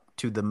out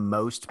to the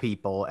most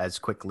people as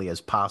quickly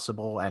as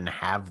possible and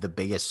have the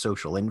biggest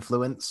social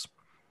influence,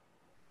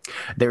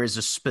 there is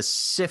a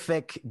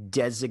specific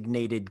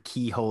designated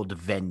keyhold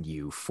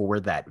venue for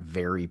that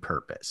very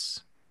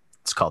purpose.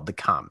 It's called the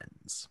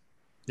Commons.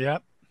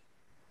 Yep.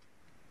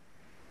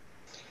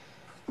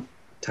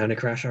 Time to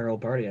crash our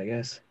old party, I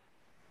guess.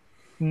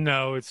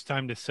 No, it's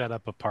time to set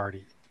up a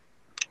party.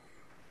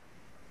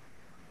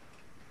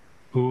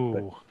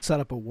 Ooh. Set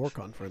up a war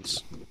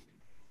conference.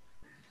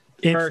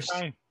 It's First-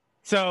 time.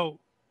 So,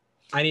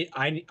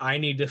 I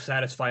need to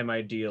satisfy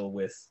my deal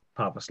with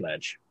Papa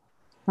Sledge,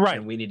 right.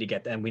 and we need to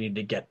get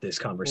this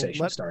Well,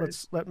 conversation started.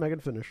 let's let Megan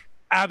finish.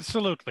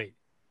 Absolutely.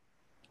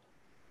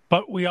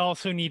 But we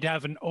also need to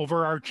have an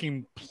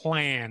overarching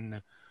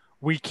plan.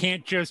 We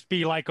can't just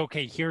be like,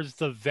 okay, here's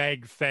the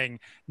vague thing.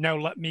 Now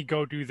let me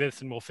go do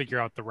this and we'll figure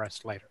out the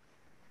rest later.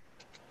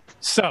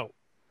 So,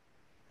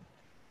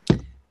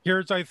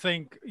 here's, I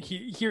think,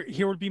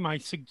 here would be my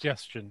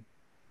suggestion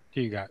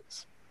to you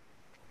guys.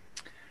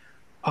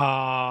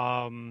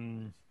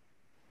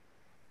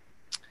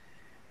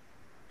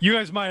 You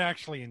guys might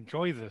actually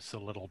enjoy this a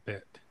little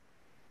bit,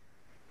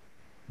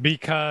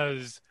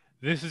 because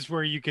this is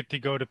where you get to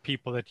go to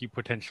people that you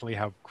potentially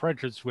have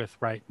grudges with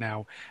right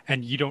now,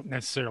 and you don't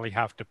necessarily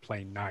have to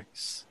play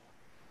nice,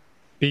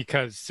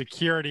 because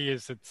security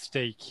is at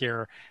stake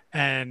here,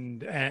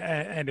 and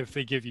if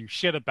they give you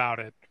shit about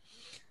it,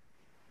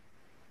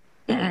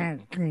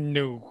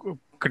 new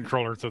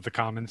controllers of the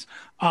commons,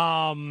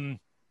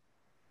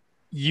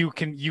 you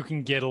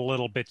can get a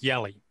little bit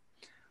yelly.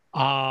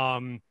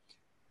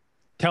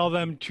 Tell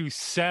them to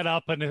set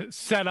up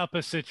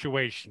a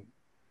situation.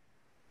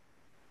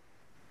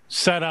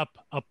 Set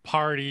up a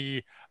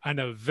party, an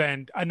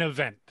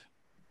event.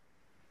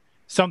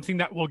 Something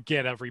that will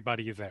get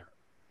everybody there.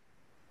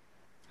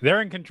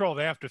 They're in control.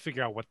 They have to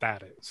figure out what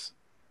that is.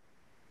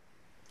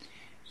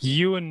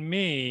 You and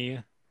me,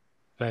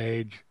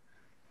 Paige,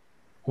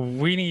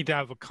 we need to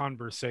have a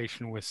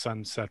conversation with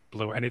Sunset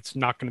Blue, and it's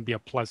not going to be a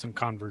pleasant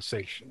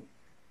conversation.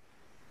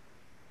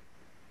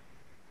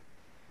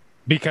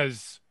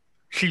 Because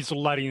she's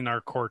letting our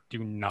court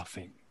do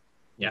nothing.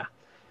 Yeah.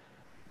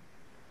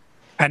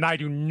 And I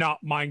do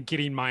not mind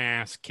getting my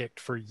ass kicked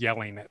for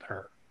yelling at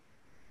her.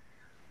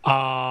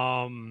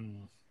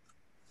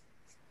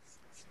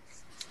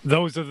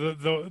 Those are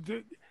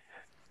the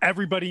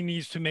everybody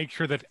needs to make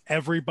sure that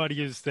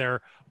everybody is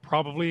there,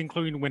 probably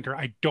including Winter.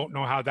 I don't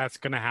know how that's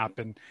going to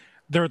happen.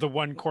 They're the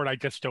one court I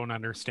just don't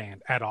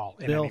understand at all.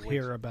 They'll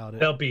hear about it.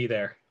 They'll be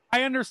there.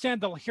 I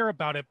understand they'll hear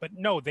about it, but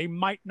no, they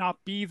might not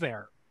be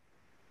there.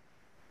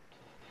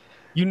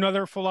 You know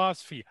their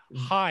philosophy.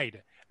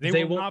 Hide.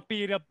 They will not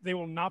be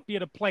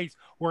at a place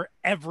where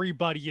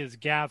everybody is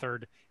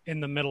gathered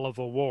in the middle of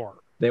a war.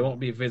 They won't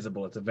be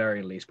visible at the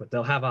very least, but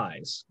they'll have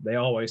eyes. They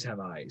always have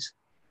eyes.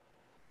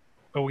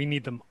 But we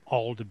need them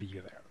all to be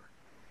there.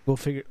 We'll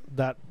figure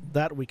that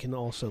we can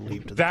also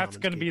leave to the That's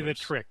going to be the Commons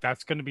trick.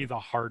 That's going to be the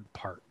hard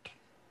part.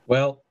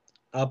 Well,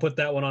 I'll put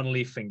that one on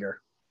Leaf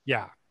Finger.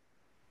 Yeah.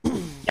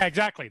 Yeah,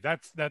 exactly.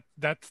 That's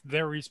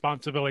their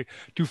responsibility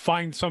to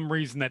find some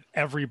reason that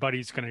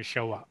everybody's going to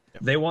show up.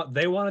 They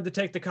wanted to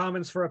take the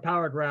Commons for a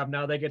power grab.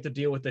 Now they get to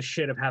deal with the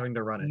shit of having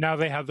to run it. Now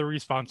they have the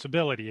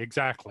responsibility,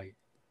 exactly.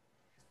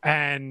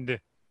 And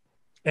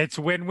it's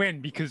win-win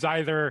because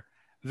either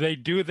they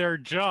do their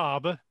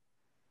job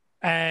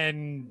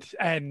and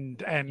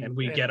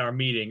we get our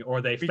meeting,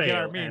 or they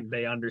fail and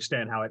they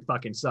understand how it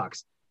fucking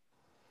sucks.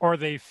 Or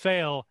they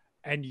fail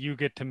and you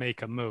get to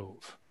make a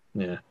move.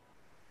 Yeah.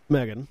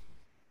 Megan.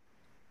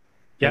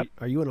 Yep.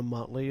 Are you in a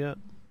motley yet?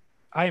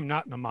 I am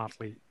not in a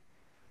motley.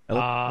 I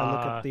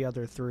look at the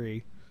other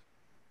three.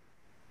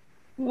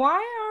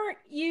 Why aren't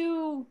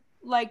you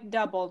like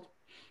doubled?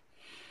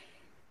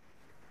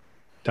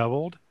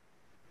 Doubled?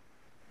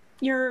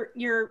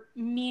 You're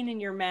mean in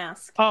your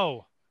mask.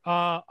 Oh,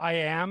 I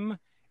am.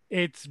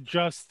 It's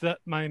just that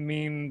my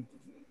meme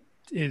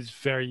is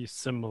very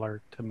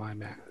similar to my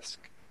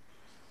mask.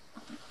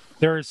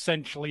 They're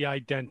essentially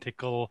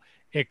identical,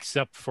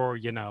 except for,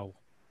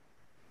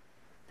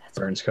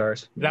 burn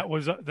scars. That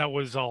was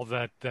all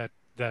that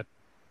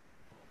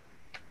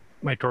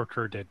my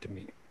torturer did to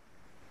me.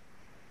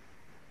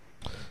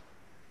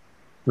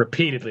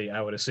 Repeatedly,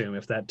 I would assume,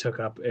 if that took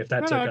up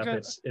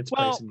its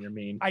place in your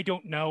meme. I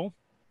don't know.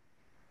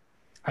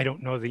 I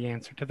don't know the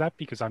answer to that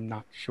because I'm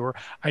not sure.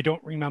 I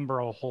don't remember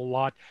a whole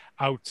lot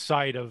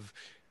outside of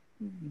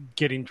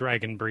getting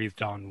dragon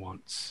breathed on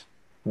once.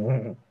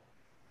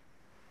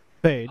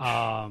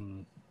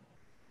 Phage.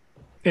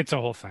 It's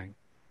a whole thing.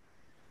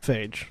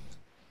 Phage.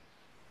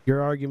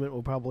 Your argument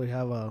will probably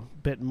have a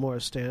bit more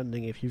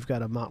standing if you've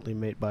got a motley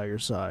mate by your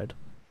side.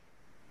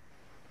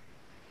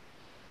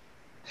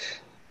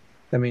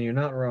 I mean, you're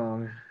not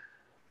wrong.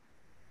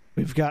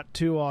 We've got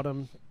 2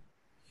 autumn,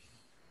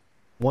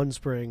 1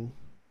 spring.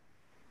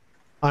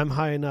 I'm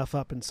high enough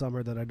up in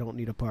summer that I don't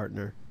need a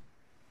partner.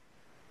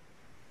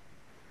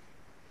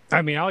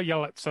 I mean, I'll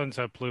yell at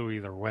Sunset Blue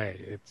either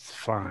way. It's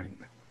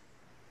fine.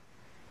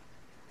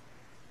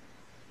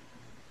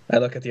 I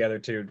look at the other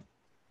 2,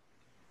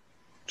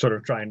 sort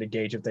of trying to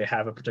gauge if they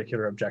have a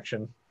particular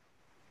objection.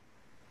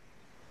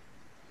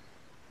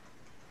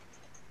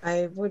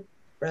 I would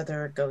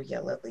rather go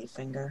yell at Leaf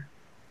Finger.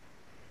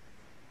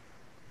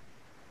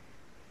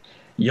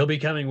 You'll be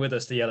coming with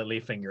us to yell at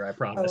Leaf Finger, I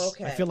promise. Oh,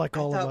 okay. I feel like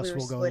all of us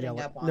will go yell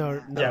at...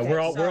 No. Yeah, Okay, we're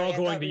all sorry, I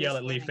going thought to we yell were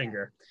at Leaf splitting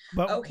Finger.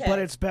 But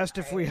it's best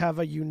if we Alright. have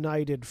a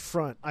united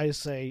front, I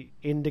say,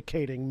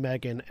 indicating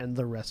Megan and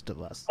the rest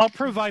of us. I'll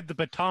provide the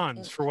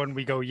batons for when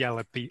we go yell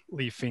at the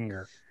Leaf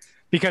Finger.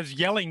 Because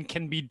yelling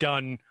can be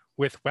done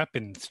with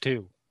weapons,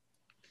 too.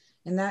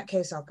 In that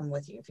case, I'll come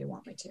with you if you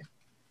want me to.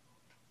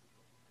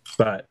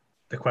 But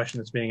the question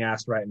that's being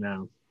asked right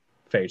now,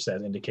 Phage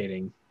says,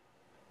 indicating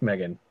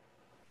Megan,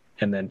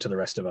 and then to the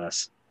rest of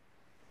us.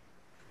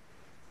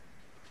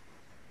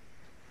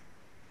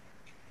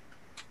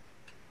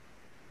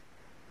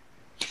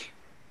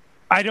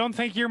 I don't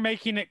think you're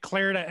making it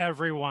clear to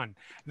everyone.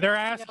 They're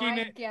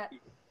asking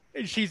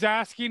She's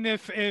asking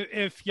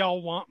if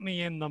y'all want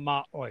me in the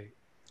motley.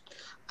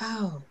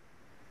 Oh.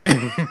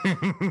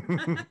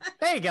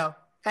 There you go.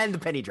 And the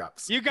penny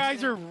drops. You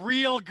guys are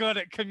real good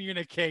at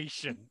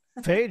communication.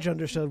 Phage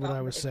understood what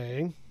I was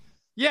saying.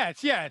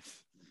 Yes.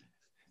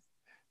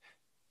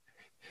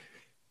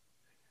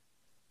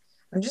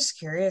 I'm just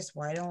curious,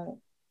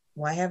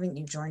 why haven't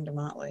you joined a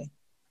motley?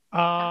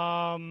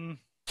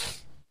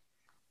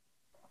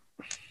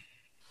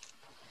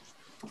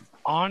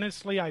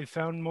 Honestly, I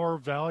found more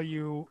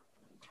value.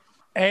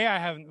 I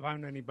haven't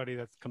found anybody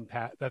that's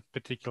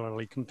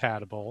particularly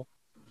compatible.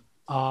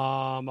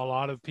 A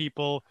lot of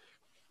people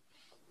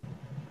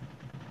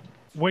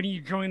when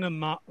you join a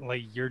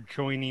motley, you're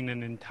joining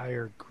an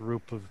entire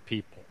group of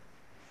people.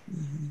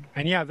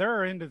 And yeah, there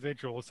are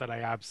individuals that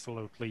I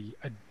absolutely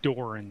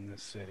adore in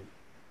this city.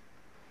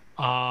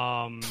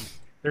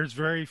 There's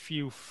very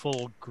few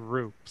full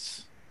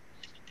groups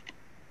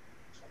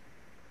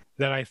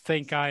that I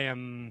think I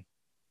am,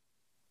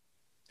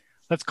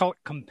 let's call it,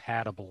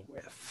 compatible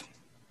with.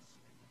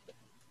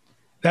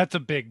 That's a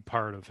big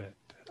part of it.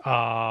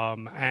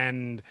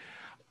 And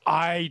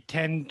I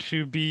tend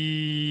to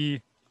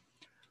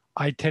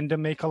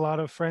make a lot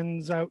of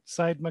friends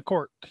outside my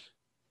court,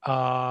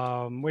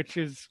 which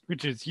is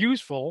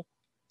useful,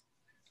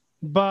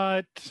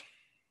 but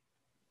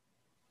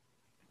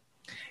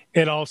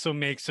it also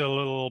makes it a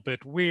little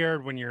bit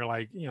weird when you're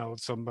like,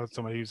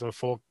 somebody who's a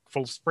full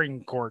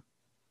spring court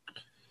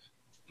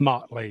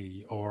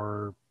motley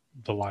or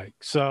the like.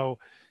 So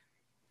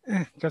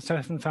just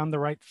haven't found the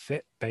right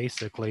fit,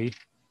 basically.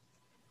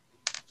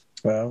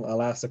 Well,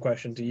 I'll ask the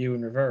question to you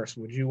in reverse.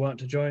 Would you want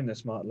to join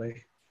this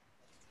motley?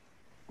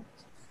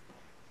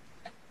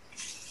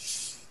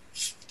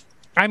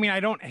 I mean, I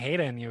don't hate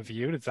any of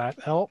you. Does that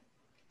help?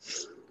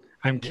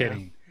 I'm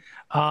kidding.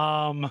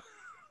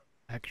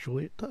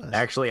 Actually, it does.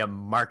 Actually, a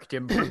marked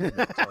improvement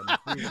on the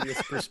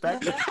previous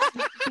perspective.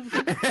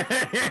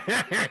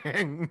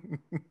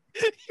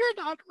 You're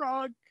not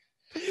wrong.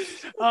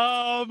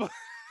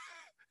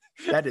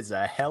 That is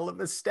a hell of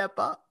a step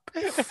up.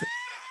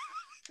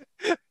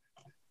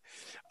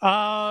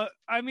 I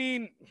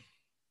mean,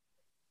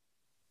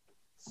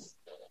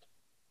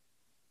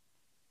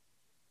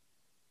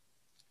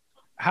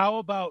 how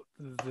about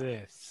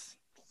this?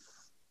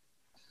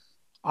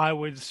 I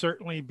would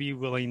certainly be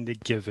willing to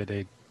give it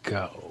a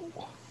go.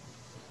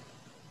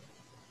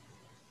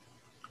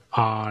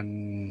 I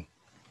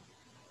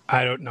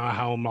don't know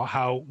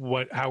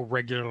how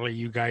regularly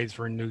you guys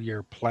renew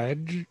your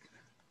pledge.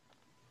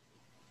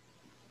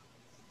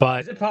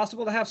 But is it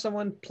possible to have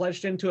someone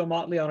pledged into a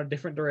motley on a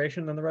different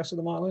duration than the rest of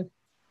the motley?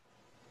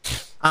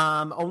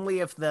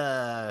 Only if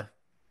the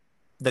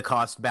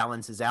cost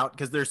balances out,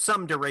 because there's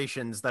some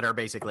durations that are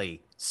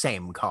basically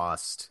same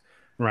cost,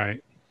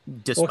 right?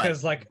 Well,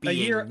 because like being a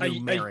year,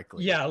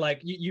 numerically,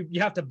 like you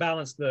have to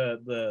balance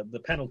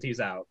the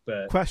penalties out.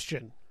 But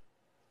question: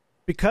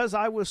 because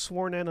I was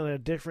sworn in at a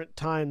different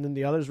time than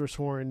the others were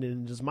sworn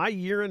in, does my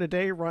year and a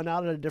day run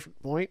out at a different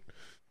point?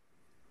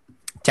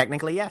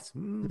 Technically, yes.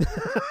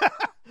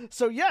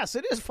 So yes,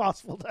 it is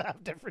possible to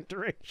have different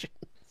durations.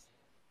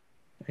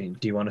 I mean,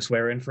 do you want to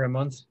swear in for a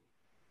month?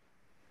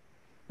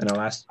 And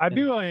I'll ask. I'd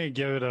be willing to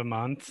give it a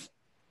month.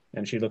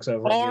 And she looks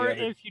over. Or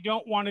if you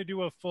don't want to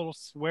do a full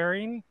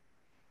swearing,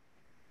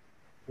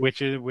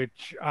 which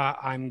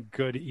I'm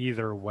good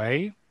either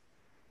way.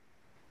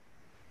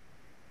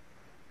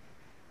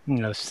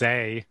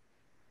 Say.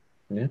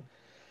 Yeah.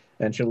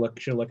 And she'll look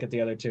at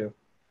the other two.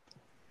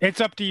 It's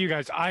up to you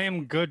guys. I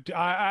am good.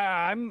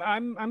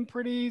 I'm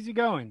pretty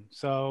easygoing.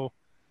 So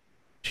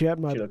she had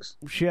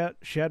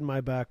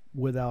my back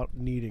without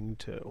needing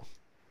to,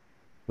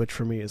 which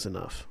for me is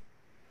enough.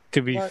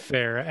 To be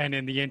fair, and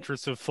in the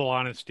interest of full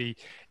honesty,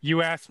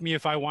 you asked me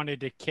if I wanted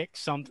to kick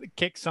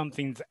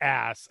something's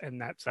ass, and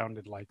that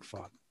sounded like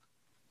fun.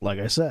 Like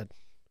I said.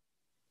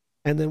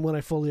 And then when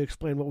I fully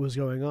explained what was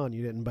going on,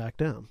 you didn't back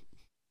down.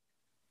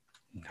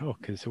 No,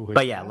 because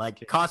but yeah,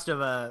 like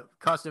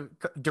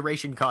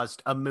duration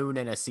cost, a moon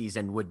and a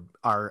season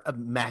are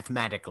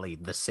mathematically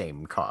the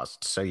same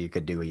cost, so you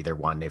could do either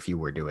one if you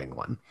were doing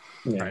one.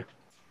 Yeah. Right.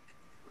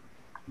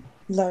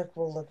 Lark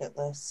will look at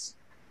this.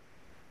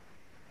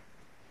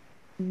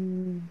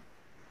 Can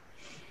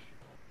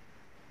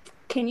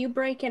you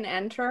break and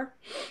enter?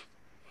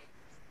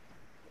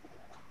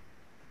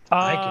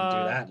 I can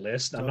do that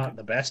list. I'm not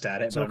the best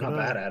at it, but I'm not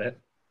bad at it.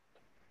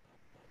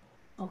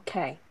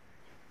 Okay.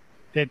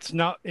 It's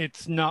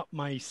not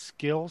my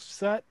skill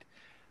set,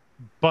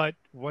 but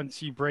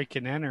once you break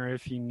and enter,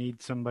 if you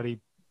need somebody,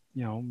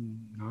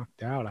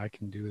 knocked out, I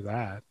can do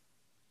that.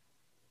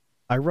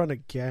 I run a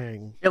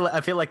gang. I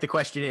feel like the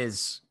question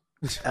is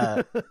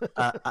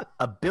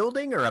a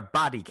building or a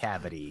body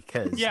cavity,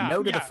 because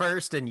no to the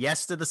first and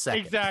yes to the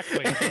second.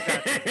 Exactly.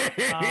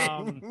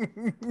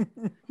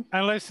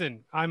 And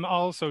listen, I'm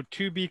also,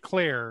 to be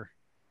clear,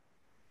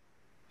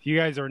 if you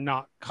guys are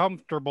not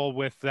comfortable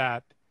with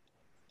that,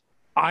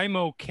 I'm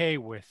okay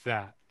with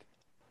that.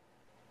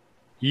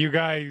 You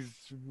guys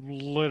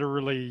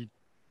literally,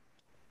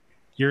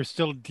 you're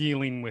still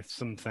dealing with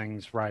some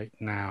things right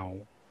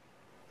now.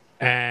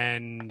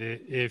 And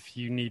if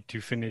you need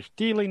to finish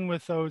dealing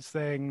with those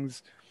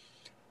things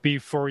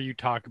before you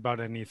talk about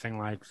anything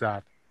like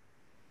that,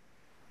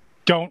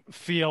 don't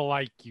feel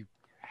like you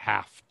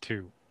have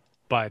to,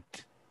 but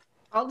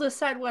I'll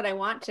decide what I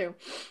want to.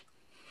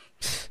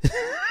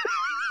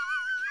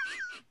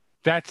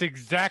 That's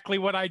exactly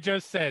what I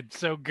just said.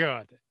 So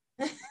good.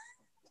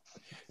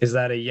 Is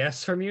that a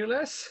yes from you,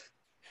 Liz?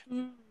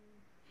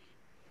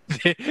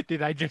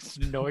 Did I just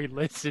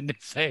listen to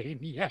saying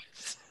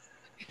yes?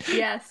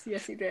 Yes,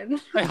 you did.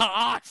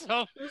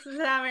 Awesome. This is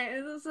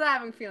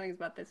having feelings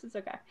about this. It's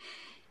okay.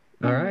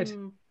 All right.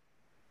 All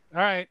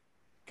right.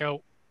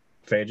 Go.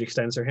 Phage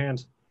extends her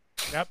hand.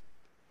 Yep.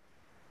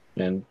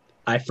 And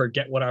I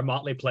forget what our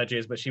motley pledge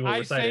is, but she will I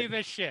recite say it.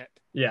 the shit.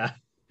 Yeah.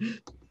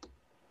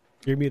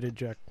 You're muted,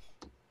 Jack.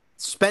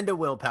 Spend a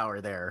willpower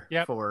there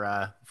Yep.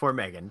 for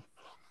Megan.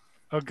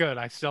 Oh, good.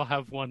 I still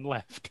have one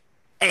left.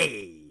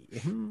 Hey.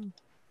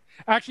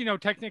 Actually, no.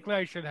 Technically,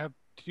 I should have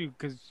two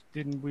because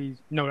didn't we?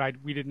 No,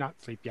 we did not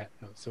sleep yet.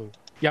 No. So,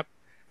 yep.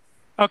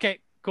 Okay.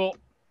 Cool.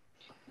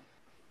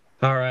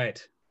 All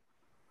right.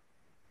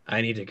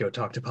 I need to go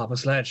talk to Papa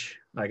Sledge.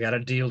 I got a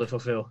deal to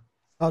fulfill.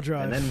 I'll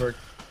drive.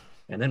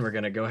 And then we're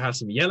gonna go have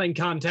some yelling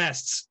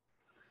contests.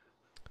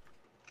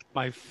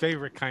 My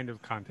favorite kind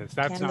of contest.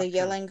 That's Can not the true.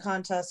 yelling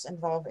contest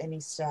involve any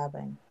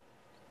stabbing?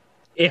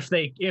 If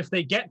they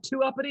get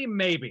too uppity,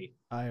 maybe.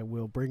 I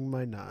will bring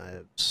my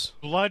knives.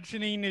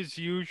 Bludgeoning is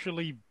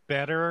usually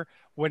better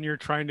when you're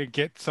trying to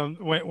get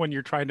when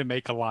you're trying to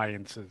make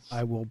alliances.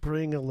 I will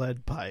bring a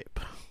lead pipe.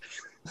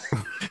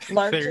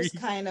 Lark There just you-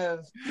 kind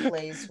of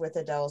plays with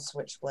Adele's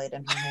switchblade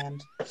in her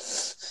hand.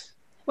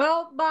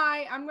 Well,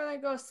 bye. I'm gonna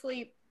go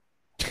sleep.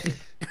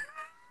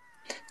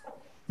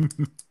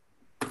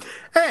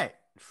 Hey,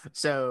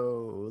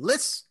 so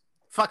Liz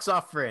fucks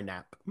off for a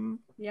nap.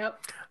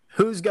 Yep.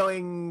 Who's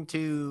going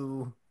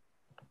to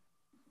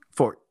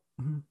Fort?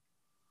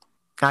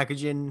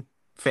 Oxygen,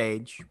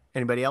 Phage,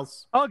 anybody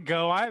else? I'll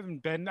go. I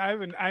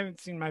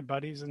haven't seen my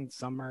buddies in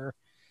summer.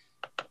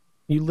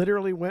 You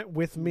literally went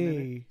with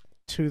me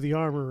to the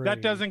armory.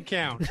 That doesn't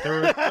count.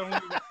 There's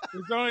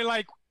only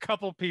like a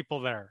couple people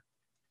there.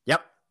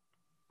 Yep.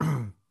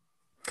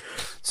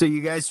 So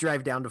you guys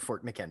drive down to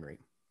Fort McHenry.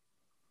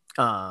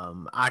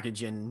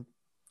 Oxygen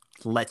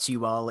lets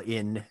you all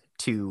in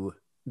to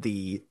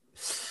the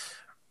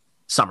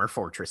summer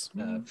fortress.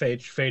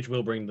 Phage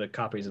will bring the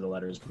copies of the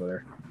letters for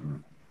there.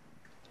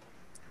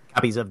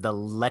 Copies of the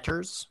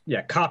letters.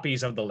 Yeah,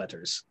 copies of the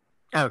letters.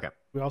 Okay.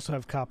 We also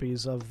have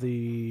copies of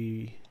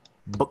the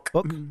Book.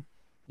 book.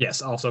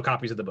 Yes, also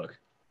copies of the book.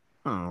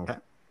 Okay.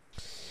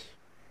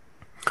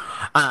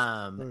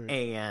 Right.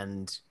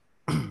 And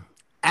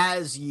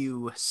as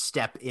you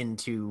step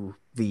into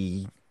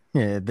the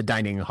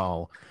dining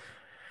hall,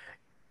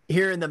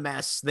 here in the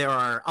mess, there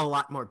are a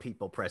lot more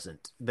people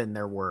present than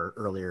there were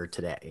earlier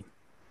today.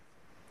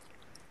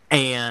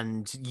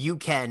 And you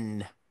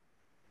can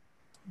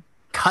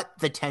cut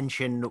the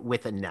tension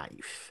with a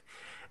knife.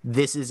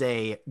 This is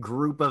a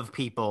group of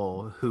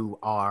people who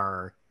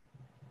are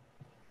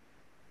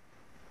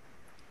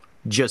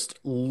just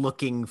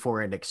looking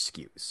for an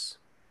excuse.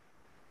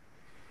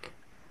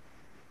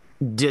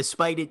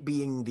 Despite it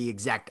being the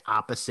exact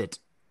opposite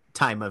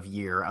time of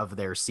year of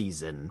their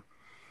season,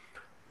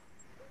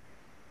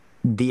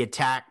 the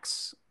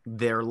attacks,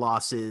 their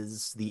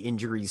losses, the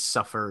injuries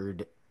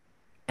suffered,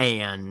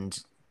 and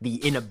the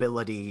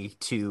inability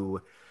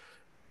to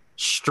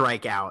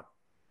strike out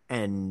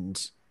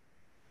and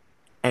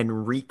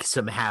wreak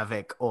some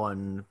havoc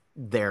on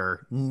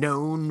their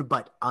known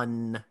but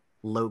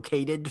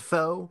unlocated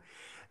foe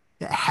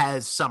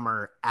has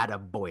Summer at a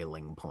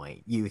boiling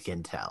point. You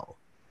can tell.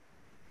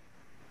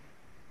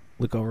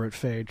 Look over at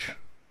Phage.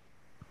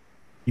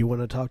 You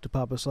want to talk to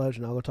Papa Sledge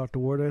and I'll go talk to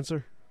War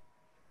Dancer?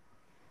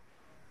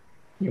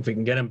 If we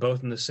can get them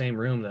both in the same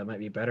room, that might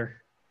be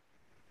better.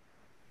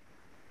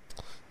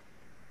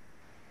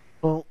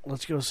 Well,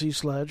 let's go see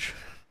Sledge.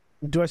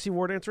 Do I see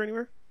War Dancer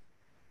anywhere?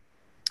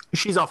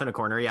 She's off in a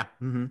corner, yeah.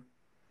 Mm-hmm.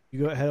 You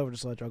go head over to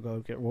Sledge. I'll go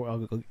get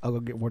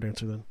War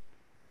Dancer then.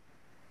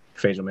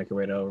 Phage will make her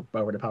way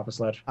over to Papa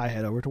Sledge. I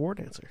head over to War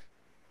Dancer.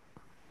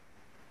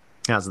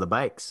 How's the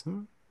bikes?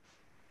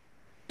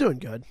 Doing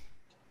good.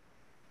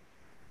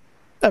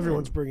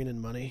 Everyone's bringing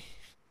in money.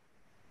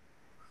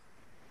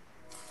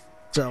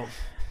 So,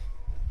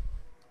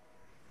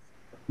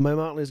 my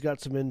Motley's got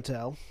some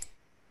intel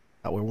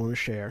that we want to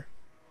share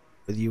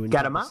with you and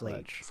Got a Papa motley,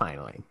 Sledge.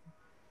 finally.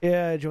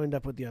 Yeah, I joined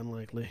up with the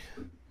Unlikely.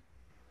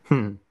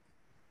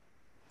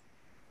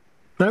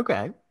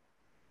 Okay.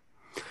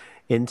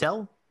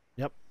 Intel?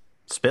 Yep.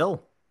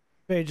 Spill.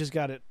 Paige has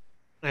got it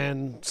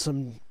and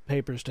some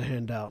papers to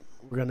hand out.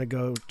 We're going to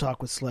go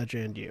talk with Sledge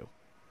and you.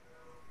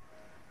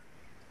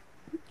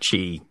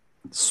 She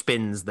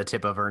spins the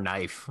tip of her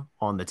knife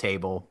on the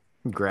table,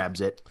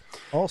 grabs it.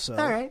 Also,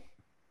 All right.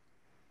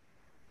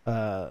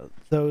 I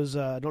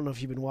don't know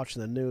if you've been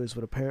watching the news,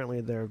 but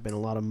apparently there have been a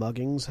lot of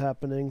muggings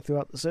happening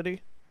throughout the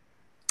city.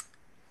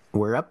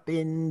 We're up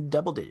in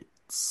double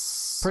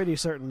digits. Pretty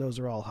certain those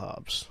are all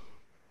Hobbs.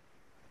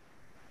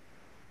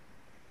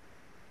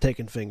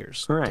 Taking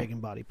fingers, Right. taking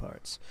body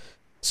parts.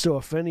 So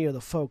if any of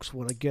the folks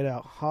want to get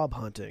out hob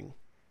hunting,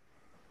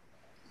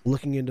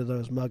 looking into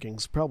those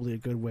muggings, probably a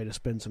good way to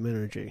spend some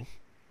energy.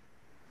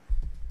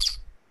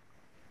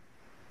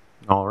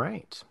 All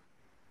right.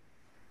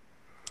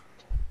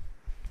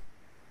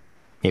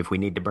 If we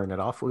need to burn it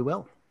off, we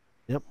will.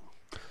 Yep.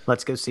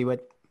 Let's go see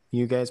what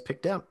you guys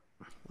picked up.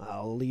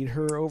 I'll lead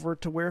her over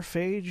to where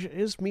Phage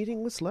is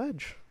meeting with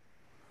Sledge.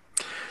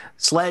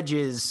 Sledge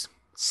is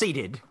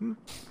seated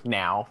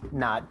now,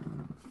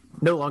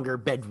 no longer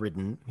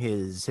bedridden.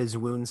 His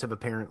wounds have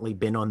apparently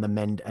been on the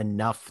mend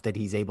enough that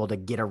he's able to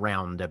get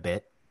around a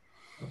bit.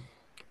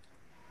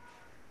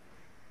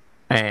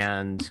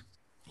 And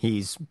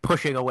he's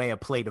pushing away a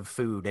plate of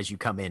food as you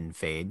come in,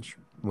 Phage,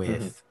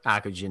 with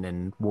Akujin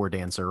and War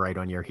Dancer right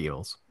on your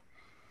heels.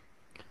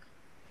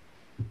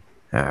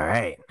 All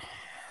right.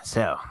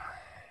 So,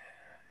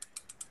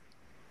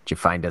 did you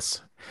find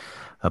us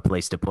a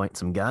place to point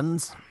some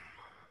guns?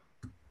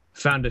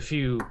 Found a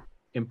few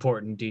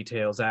important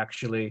details,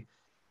 actually.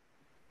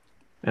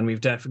 And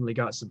we've definitely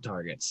got some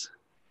targets,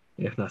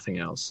 if nothing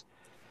else.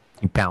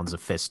 He pounds a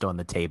fist on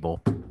the table.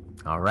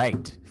 All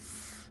right.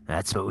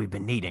 That's what we've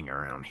been needing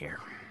around here.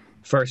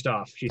 First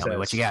off, she Tell says, me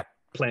what you got.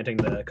 planting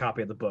the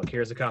copy of the book.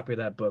 Here's a copy of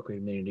that book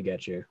we've needed to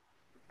get you.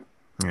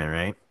 All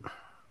right.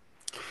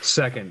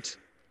 Second,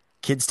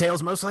 Kids'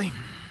 tales mostly?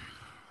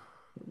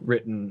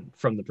 written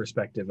from the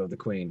perspective of the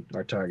queen,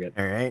 our target.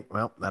 All right.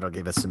 Well, that'll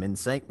give us some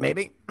insight,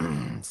 maybe.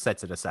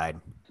 Sets it aside.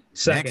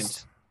 Second,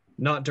 Next.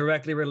 not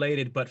directly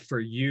related, but for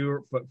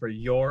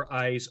your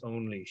eyes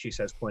only, she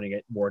says, pointing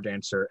at War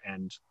Dancer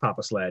and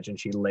Papa Sledge, and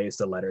she lays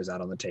the letters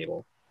out on the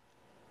table.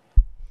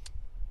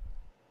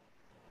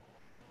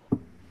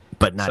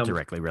 But not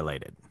directly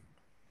related.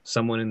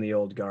 Someone in the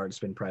old guard's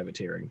been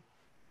privateering.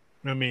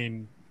 I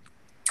mean,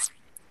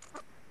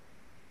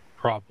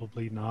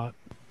 probably not.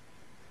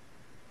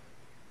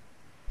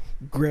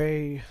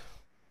 Gray,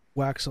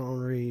 Wax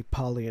Henri,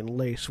 Polly, and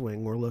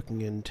Lacewing were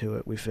looking into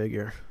it, we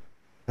figure.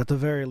 At the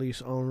very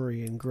least,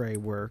 Henri and Gray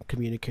were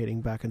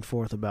communicating back and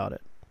forth about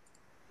it.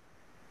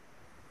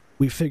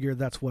 We figured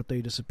that's what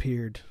they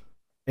disappeared,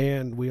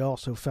 and we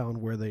also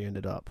found where they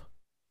ended up.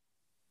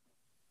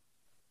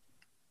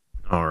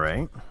 All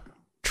right.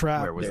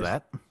 Where was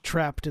that?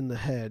 Trapped in the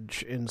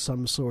hedge in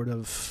some sort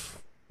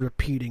of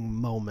repeating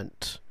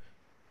moment.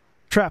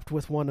 Trapped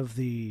with one of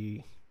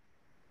the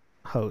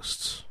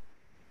hosts.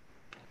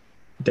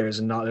 There's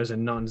a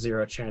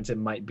non-zero chance it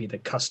might be the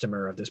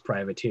customer of this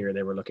privateer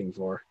they were looking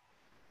for.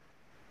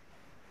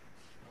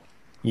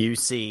 You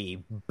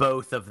see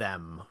both of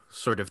them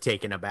sort of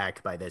taken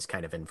aback by this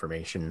kind of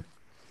information.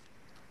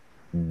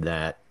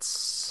 And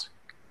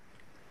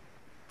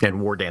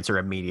War Dancer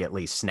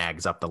immediately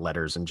snags up the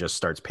letters and just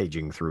starts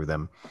paging through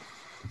them.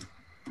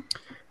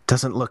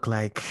 Doesn't look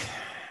like...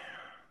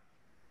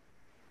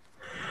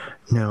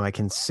 No, I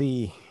can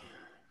see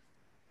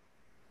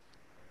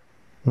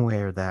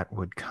where that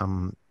would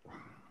come.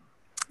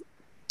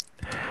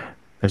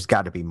 There's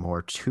got to be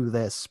more to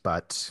this,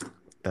 but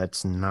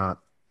that's not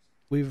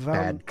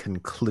bad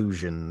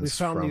conclusions. We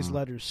found these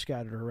letters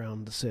scattered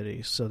around the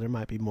city, so there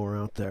might be more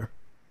out there.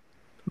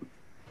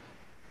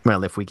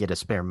 Well, if we get a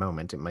spare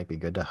moment, it might be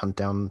good to hunt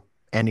down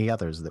any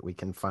others that we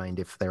can find,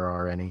 if there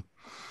are any.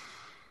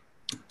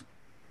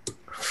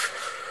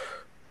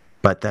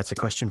 But that's a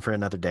question for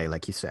another day,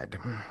 like you said.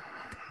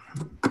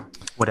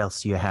 What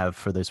else do you have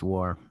for this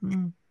war?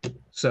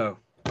 So,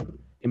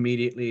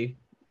 immediately,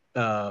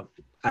 I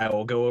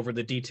will go over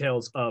the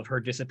details of her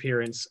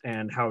disappearance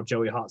and how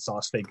Joey Hot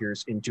Sauce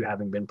figures into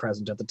having been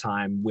present at the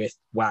time, with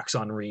Wax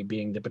Henri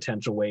being the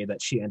potential way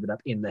that she ended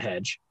up in the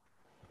hedge.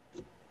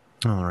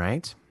 All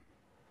right.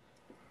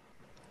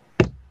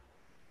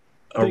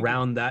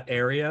 Around that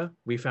area,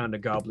 we found a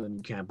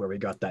goblin camp where we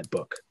got that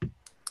book.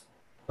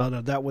 Oh, no,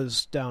 that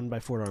was down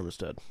by Fort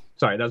Armistead.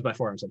 Sorry, that was by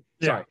Fort Armistead.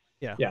 Yeah. Sorry.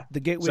 Yeah. The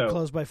gateway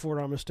closed by Fort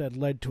Armistead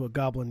led to a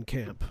goblin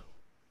camp,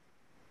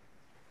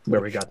 where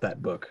we got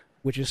that book.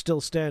 Which is still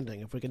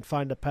standing. If we can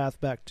find a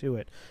path back to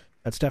it,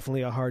 that's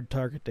definitely a hard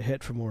target to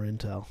hit for more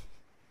intel.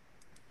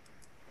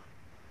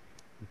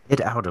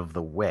 Get out of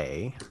the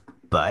way,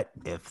 but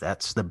if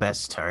that's the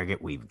best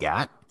target we've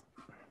got,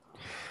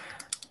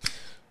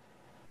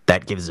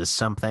 that gives us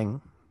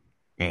something,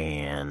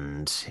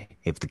 and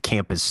if the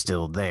camp is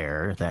still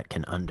there, that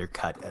can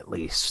undercut at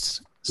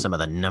least some of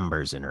the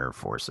numbers in her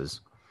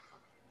forces.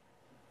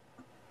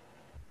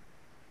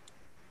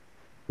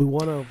 We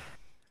want to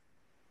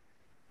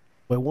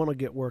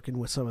get working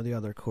with some of the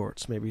other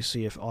courts, maybe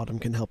see if Autumn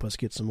can help us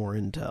get some more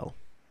intel.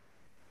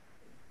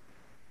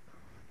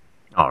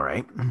 All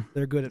right.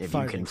 They're good at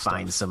finding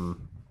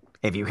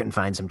If you can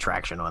find some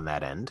traction on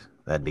that end,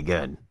 that'd be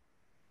good.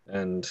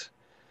 And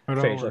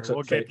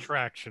We'll get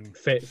traction.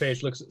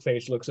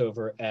 Phage looks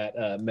over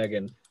at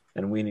Megan,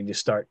 and we need to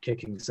start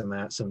kicking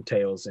some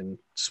tails in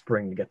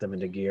spring to get them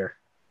into gear.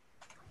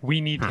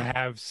 We need to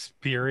have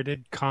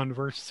spirited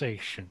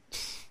conversation.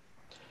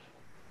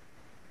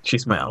 She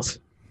smiles.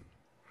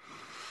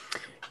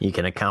 You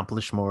can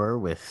accomplish more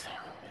with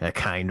a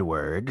kind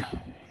word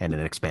and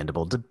an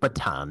expandable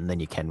baton than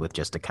you can with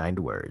just a kind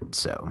word,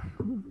 so...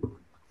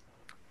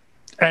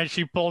 As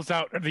she pulls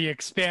out the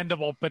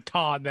expandable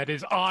baton that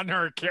is on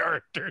her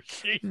character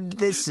sheet.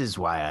 This is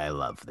why I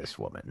love this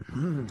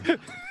woman.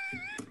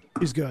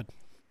 He's good.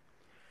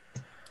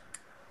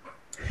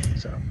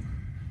 So,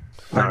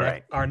 all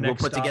right. We'll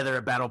put together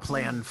a battle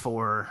plan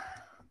for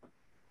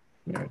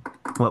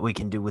what we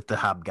can do with the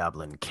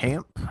Hobgoblin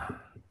camp.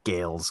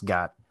 Gail's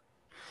got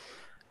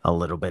a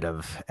little bit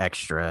of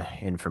extra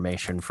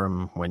information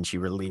from when she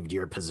relieved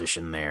your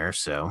position there,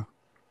 so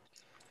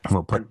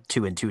we'll put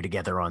 2 and 2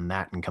 together on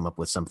that and come up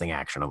with something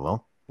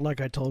actionable. Like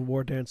I told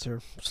War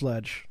Dancer,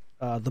 Sledge,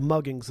 the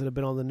muggings that have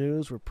been on the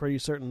news, we're pretty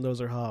certain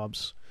those are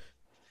Hobbs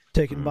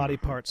taking body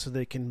parts so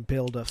they can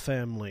build a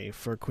family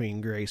for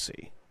Queen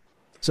Gracie.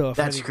 So if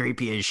That's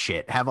creepy as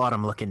shit. Have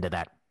Autumn look into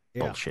that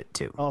bullshit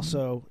too.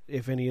 Also,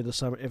 if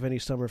any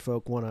summer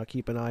folk want to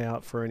keep an eye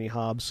out for any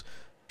Hobbs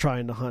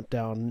trying to hunt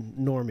down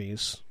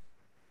normies,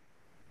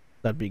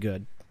 that'd be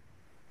good.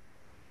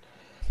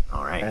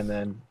 All right. And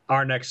then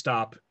our next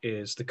stop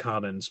is the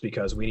Commons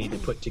because we need to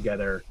put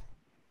together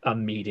a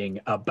meeting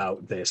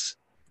about this.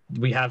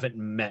 We haven't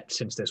met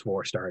since this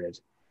war started.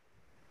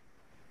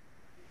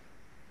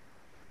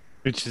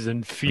 Which is Have you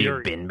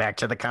infuriating. been back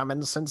to the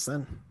Commons since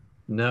then?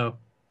 No,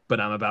 but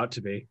I'm about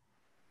to be.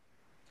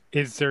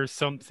 Is there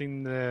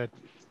something that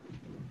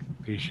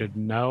we should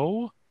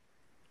know?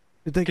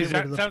 Did they get Because rid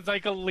that of the sounds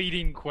like a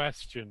leading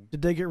question.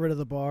 Did they get rid of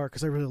the bar?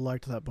 Because I really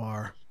liked that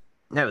bar.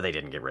 No, they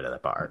didn't get rid of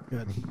that bar.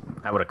 Good.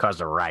 That would have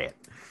caused a riot.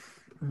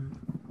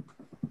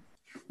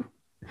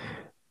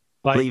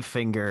 Like,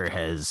 Leaffinger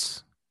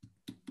has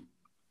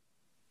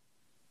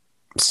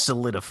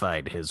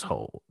solidified his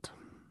hold.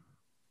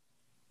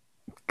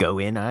 Go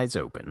in, eyes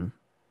open,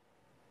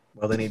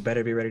 Well, then he'd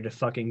better be ready to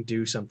fucking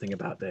do something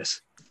about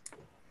this.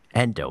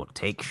 and don't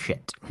take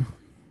shit.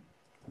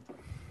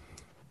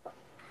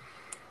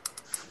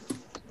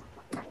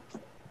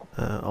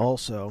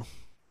 Also,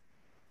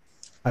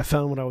 I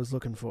found what I was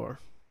looking for.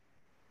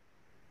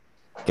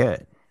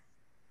 Good.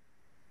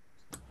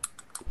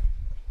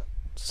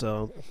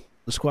 So,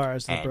 the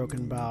squires of the Broken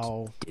And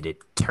Bow. Did it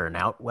turn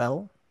out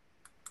well?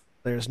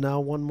 There's now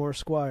one more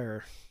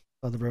squire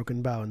of the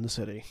Broken Bow in the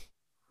city.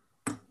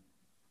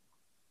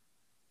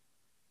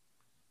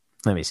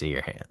 Let me see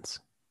your hands.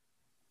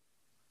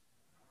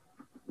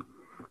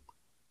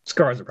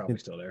 Scars are probably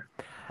still there.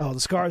 Oh, the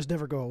scars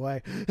never go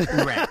away.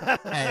 Right.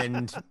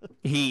 And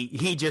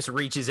he just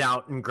reaches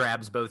out and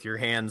grabs both your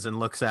hands and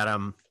looks at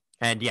them.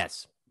 And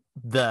yes,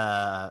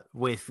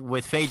 with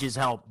Phage's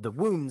help, the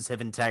wounds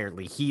have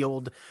entirely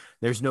healed.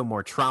 There's no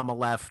more trauma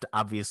left.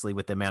 Obviously,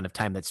 with the amount of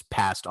time that's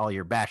passed, all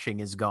your bashing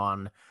is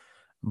gone.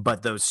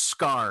 But those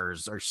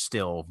scars are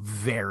still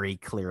very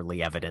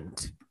clearly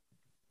evident.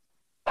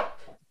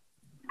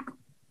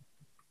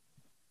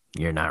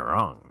 You're not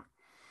wrong.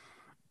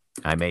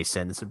 I may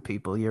send some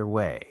people your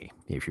way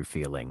if you're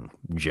feeling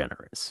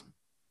generous.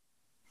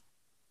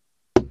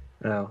 Now,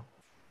 Anyone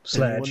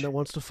Sledge, that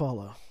wants to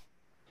follow.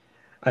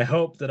 I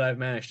hope that I've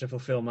managed to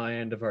fulfill my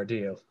end of our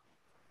deal.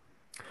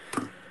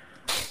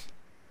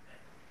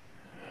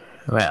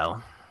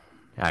 Well,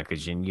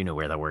 Akujin, you know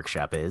where the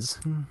workshop is.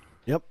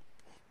 Yep.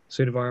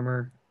 Suit of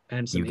armor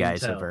and some You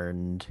guys intel. have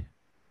earned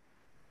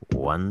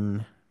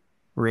one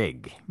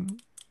rig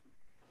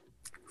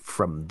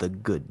from the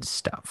good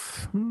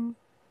stuff.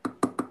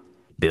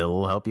 Bill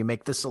will help you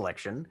make the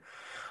selection.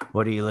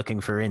 What are you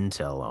looking for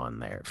intel on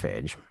there,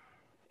 Phage?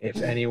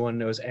 If anyone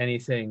knows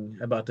anything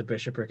about the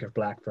bishopric of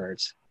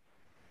Blackbirds.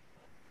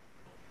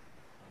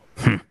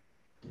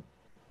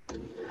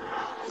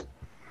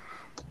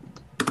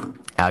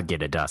 I'll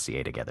get a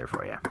dossier together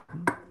for you.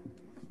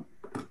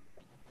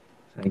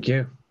 Thank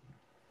you.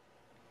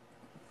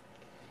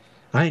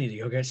 I need to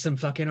go get some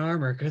fucking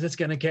armor because it's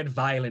gonna get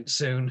violent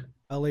soon.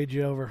 I'll lead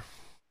you over.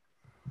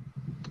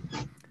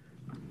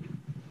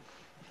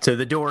 So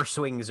the door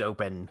swings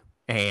open,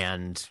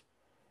 and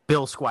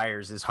Bill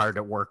Squires is hard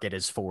at work at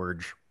his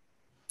forge.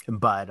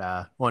 But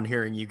on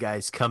hearing you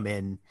guys come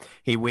in,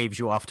 he waves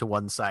you off to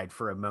one side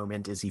for a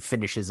moment as he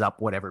finishes up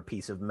whatever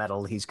piece of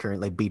metal he's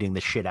currently beating the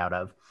shit out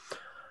of.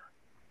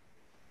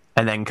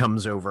 And then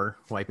comes over,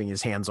 wiping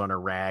his hands on a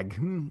rag.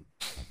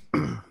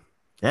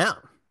 Yeah,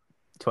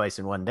 twice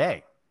in one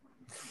day.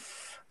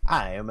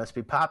 I must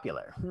be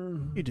popular.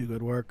 You do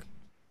good work.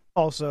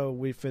 Also,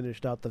 we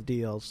finished out the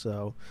deal,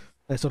 so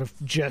I sort of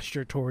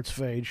gesture towards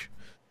Phage.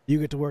 You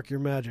get to work your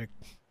magic.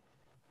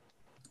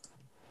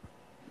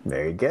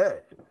 Very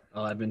good.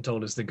 All I've been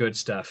told is the good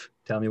stuff.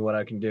 Tell me what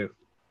I can do.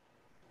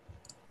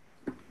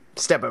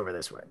 Step over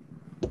this way.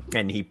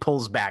 And he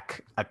pulls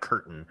back a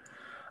curtain,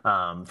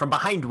 from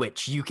behind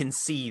which you can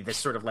see this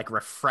sort of like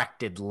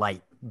refracted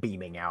light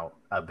beaming out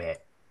a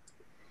bit.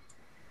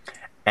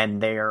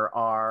 And there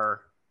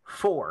are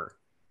 4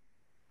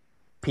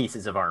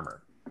 pieces of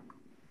armor.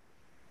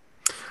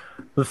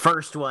 The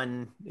first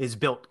one is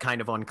built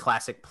kind of on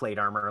classic plate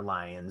armor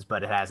lions,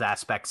 but it has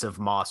aspects of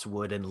moss,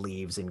 wood, and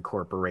leaves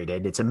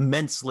incorporated. It's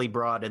immensely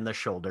broad in the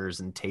shoulders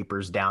and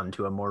tapers down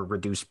to a more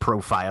reduced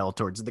profile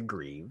towards the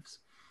greaves.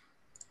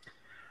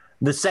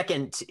 The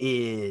second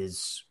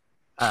is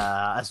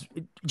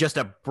just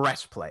a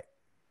breastplate,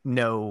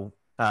 no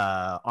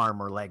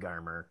arm or leg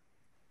armor,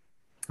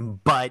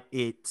 but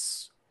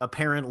it's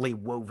apparently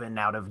woven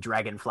out of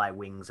dragonfly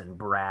wings and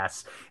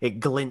brass. It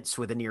glints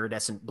with an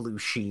iridescent blue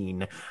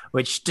sheen,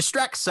 which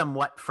distracts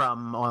somewhat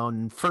from,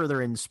 on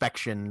further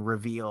inspection,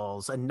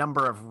 reveals a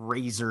number of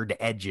razored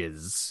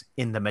edges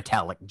in the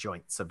metallic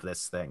joints of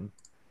this thing.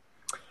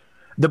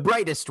 The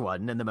brightest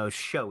one and the most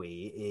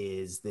showy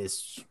is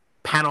this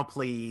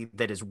panoply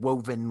that is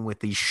woven with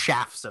these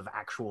shafts of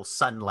actual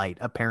sunlight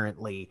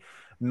apparently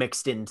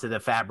mixed into the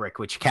fabric,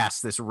 which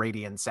casts this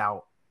radiance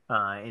out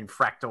in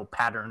fractal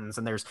patterns,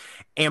 and there's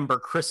amber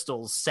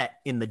crystals set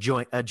in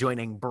the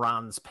adjoining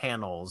bronze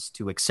panels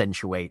to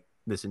accentuate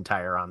this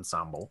entire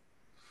ensemble.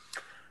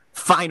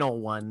 Final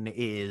one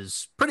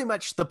is pretty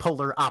much the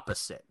polar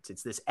opposite.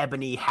 It's this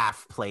ebony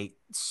half plate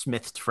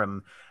smithed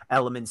from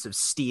elements of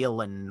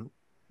steel and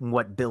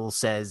what Bill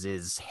says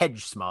is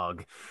hedge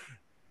smog.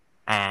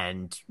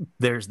 And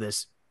there's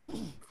this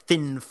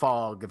thin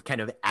fog of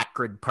kind of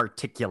acrid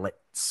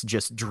particulates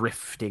just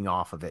drifting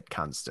off of it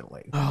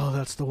constantly. Oh,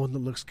 that's the one that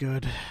looks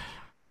good.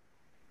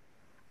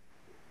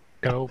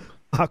 Dope.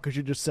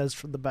 Hakuji just says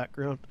from the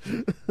background.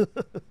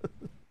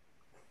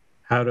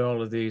 How do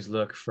all of these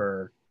look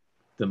for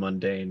the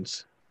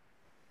mundanes?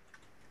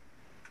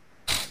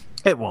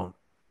 It won't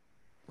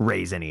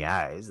raise any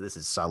eyes. This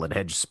is solid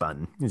hedge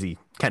spun. As he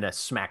kind of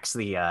smacks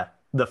the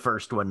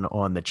first one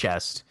on the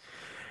chest.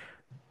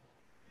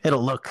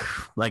 It'll look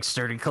like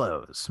sturdy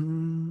clothes,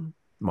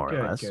 more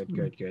or less.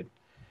 Good.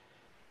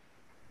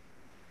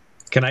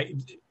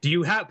 Do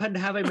you happen to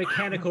have a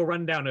mechanical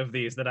rundown of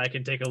these that I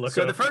can take a look at?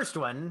 So the first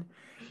one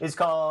is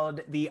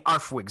called the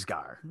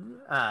Arfwigsgar.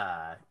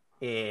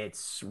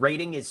 Its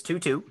rating is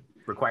 2/2.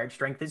 Required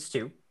strength is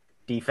 2.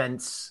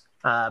 Defense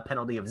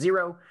penalty of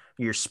 0.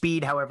 Your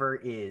speed, however,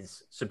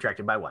 is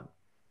subtracted by 1.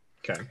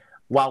 Okay.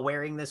 While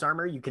wearing this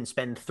armor, you can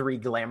spend 3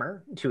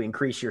 glamour to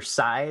increase your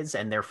size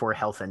and therefore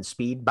health and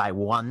speed by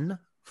 1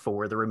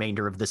 for the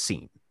remainder of the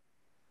scene.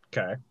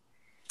 Okay.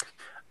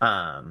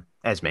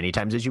 As many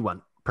times as you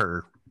want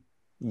per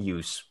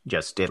use,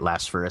 just it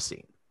lasts for a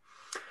scene.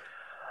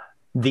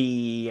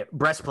 The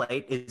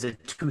breastplate is a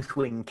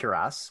toothwing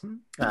cuirass,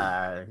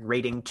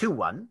 rating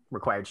 2/1,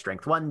 required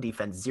strength 1,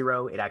 defense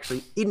 0. It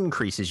actually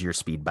increases your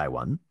speed by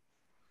 1.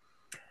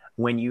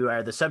 When you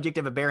are the subject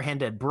of a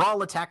barehanded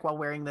brawl attack while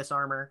wearing this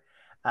armor,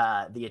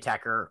 the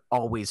attacker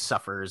always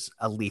suffers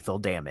a lethal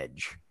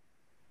damage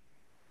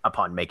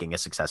upon making a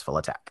successful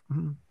attack.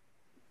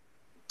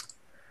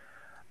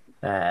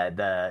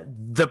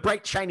 The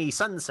bright, shiny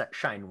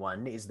sunshine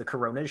one is the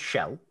Corona's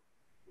shell,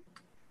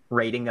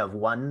 rating of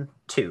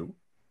 1/2.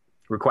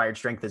 Required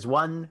strength is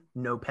 1,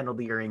 no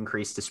penalty or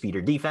increase to speed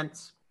or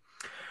defense.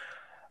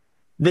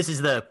 This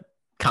is the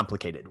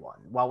complicated one.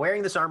 While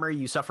wearing this armor,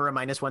 you suffer a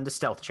 -1 to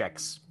stealth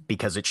checks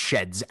because it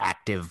sheds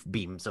active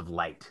beams of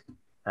light.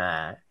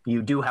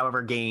 You do,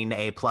 however, gain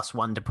a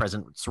 +1 to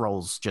presence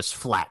rolls just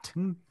flat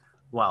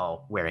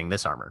while wearing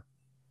this armor.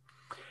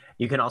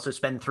 You can also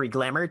spend 3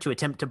 glamour to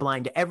attempt to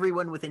blind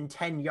everyone within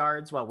 10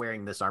 yards while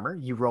wearing this armor.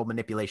 You roll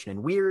manipulation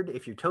and weird.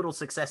 If your total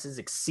successes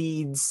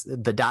exceeds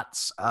the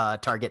dots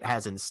target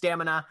has in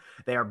stamina,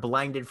 they are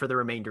blinded for the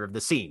remainder of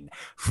the scene.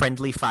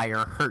 Friendly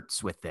fire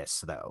hurts with this,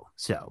 though.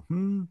 So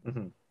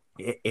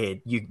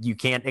you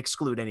can't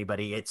exclude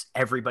anybody. It's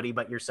everybody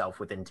but yourself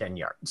within 10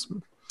 yards.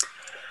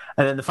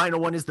 And then the final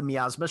one is the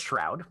Miasma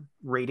Shroud.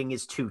 Rating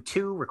is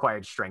 2/2,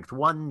 required strength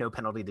 1, no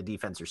penalty to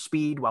defense or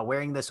speed. While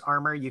wearing this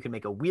armor, you can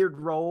make a weird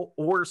roll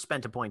or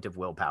spend a point of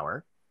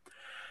willpower.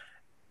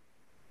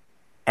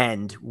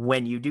 And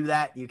when you do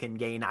that, you can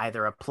gain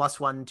either a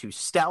 +1 to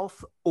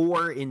stealth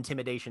or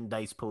intimidation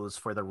dice pools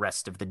for the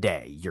rest of the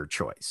day. Your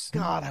choice.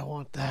 God, I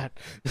want that.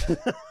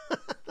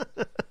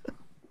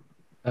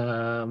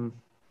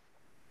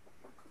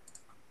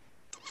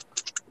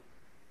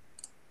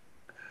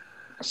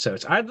 So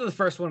it's either the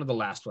first one or the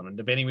last one. I'm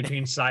debating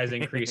between size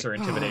increase or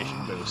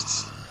intimidation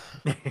boosts.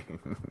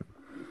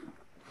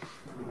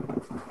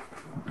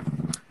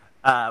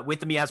 With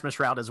the Miasma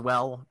Shroud as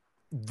well,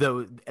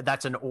 though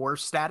that's an or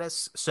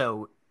status,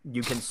 so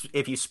you can,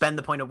 if you spend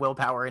the point of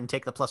willpower and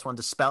take the +1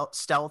 to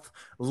stealth,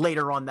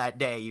 later on that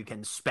day you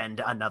can spend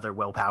another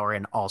willpower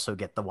and also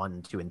get the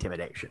 1 to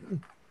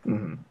intimidation.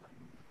 Mm-hmm.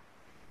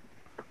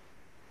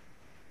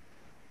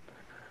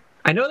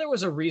 I know there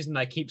was a reason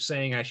I keep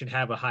saying I should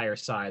have a higher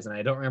size, and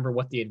I don't remember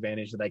what the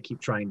advantage that I keep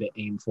trying to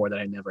aim for that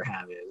I never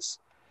have is.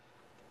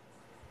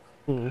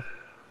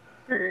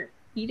 For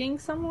eating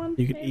someone?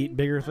 You can eat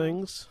bigger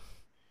things?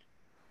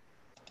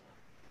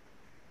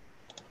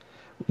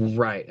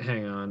 Right,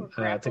 hang on.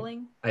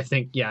 Grappling? I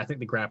think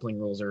the grappling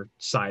rules are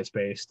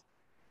size-based.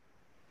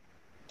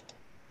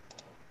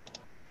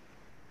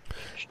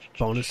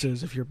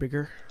 Bonuses if you're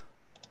bigger?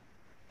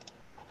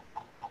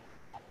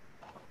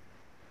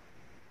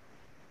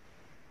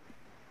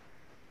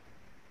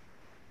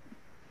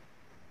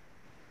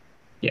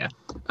 Yeah.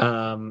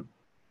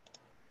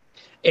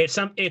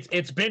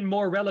 It's been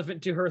more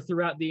relevant to her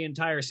throughout the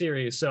entire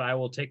series, so I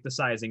will take the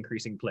size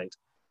increasing plate.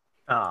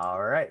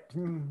 All right.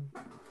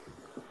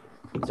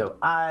 So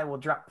I will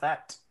drop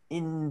that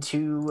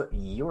into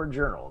your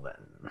journal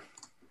then.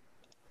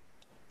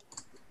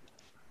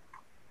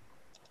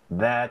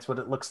 That's what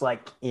it looks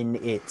like in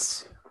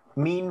its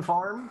mean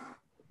form.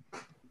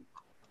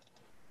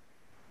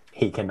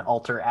 He can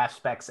alter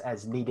aspects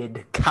as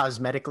needed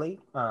cosmetically,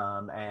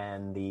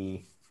 and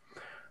the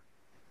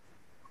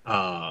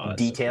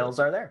details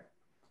are there.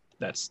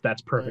 That's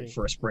perfect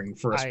for a spring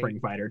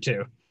fighter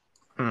too.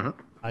 Mm-hmm.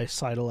 I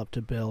sidle up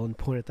to Bill and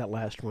point at that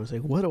last one and say,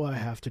 what do I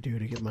have to do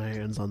to get my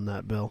hands on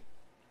that, Bill?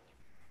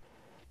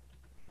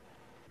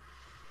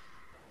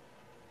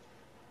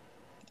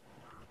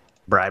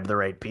 Bribe the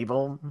right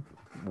people,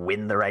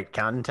 win the right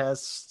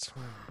contests.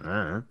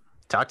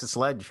 Talk to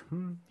Sledge.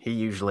 He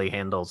usually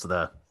handles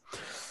the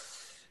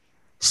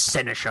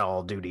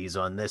seneschal duties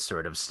on this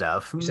sort of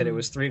stuff. You said it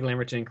was 3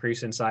 glamour to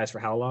increase in size for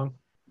how long?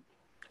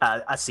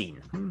 A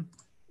scene.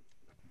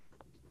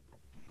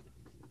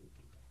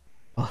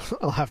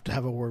 I'll have to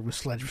have a word with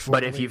Sledge before.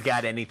 But I if leave. you've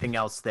got anything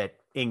else that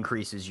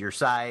increases your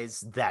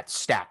size, that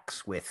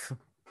stacks with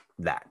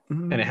that.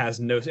 And it has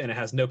no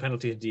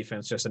penalty to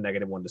defense, just a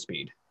 -1 to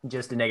speed.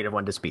 Just a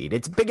 -1 to speed.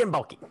 It's big and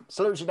bulky.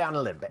 Slows you down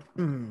a little bit.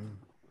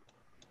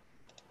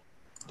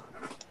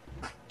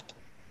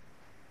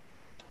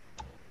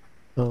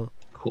 Oh.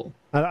 Cool.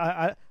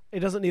 It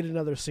doesn't need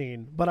another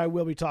scene, but I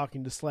will be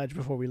talking to Sledge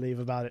before we leave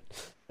about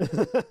it.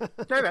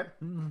 Okay.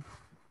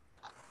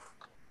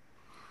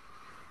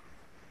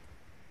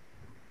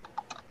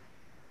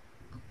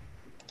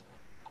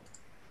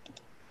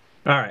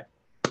 All right.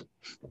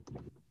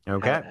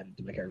 Okay. Added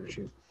to my character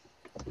sheet.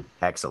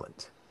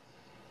 Excellent.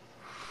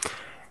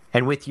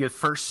 And with your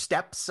first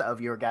steps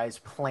of your guys'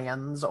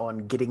 plans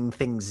on getting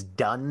things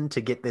done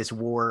to get this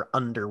war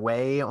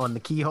underway on the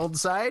Keyhold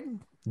side,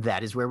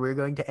 that is where we're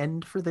going to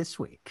end for this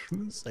week.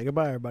 Say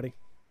goodbye, everybody.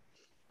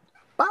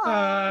 Bye.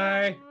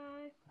 Bye.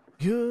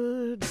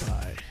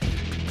 Goodbye.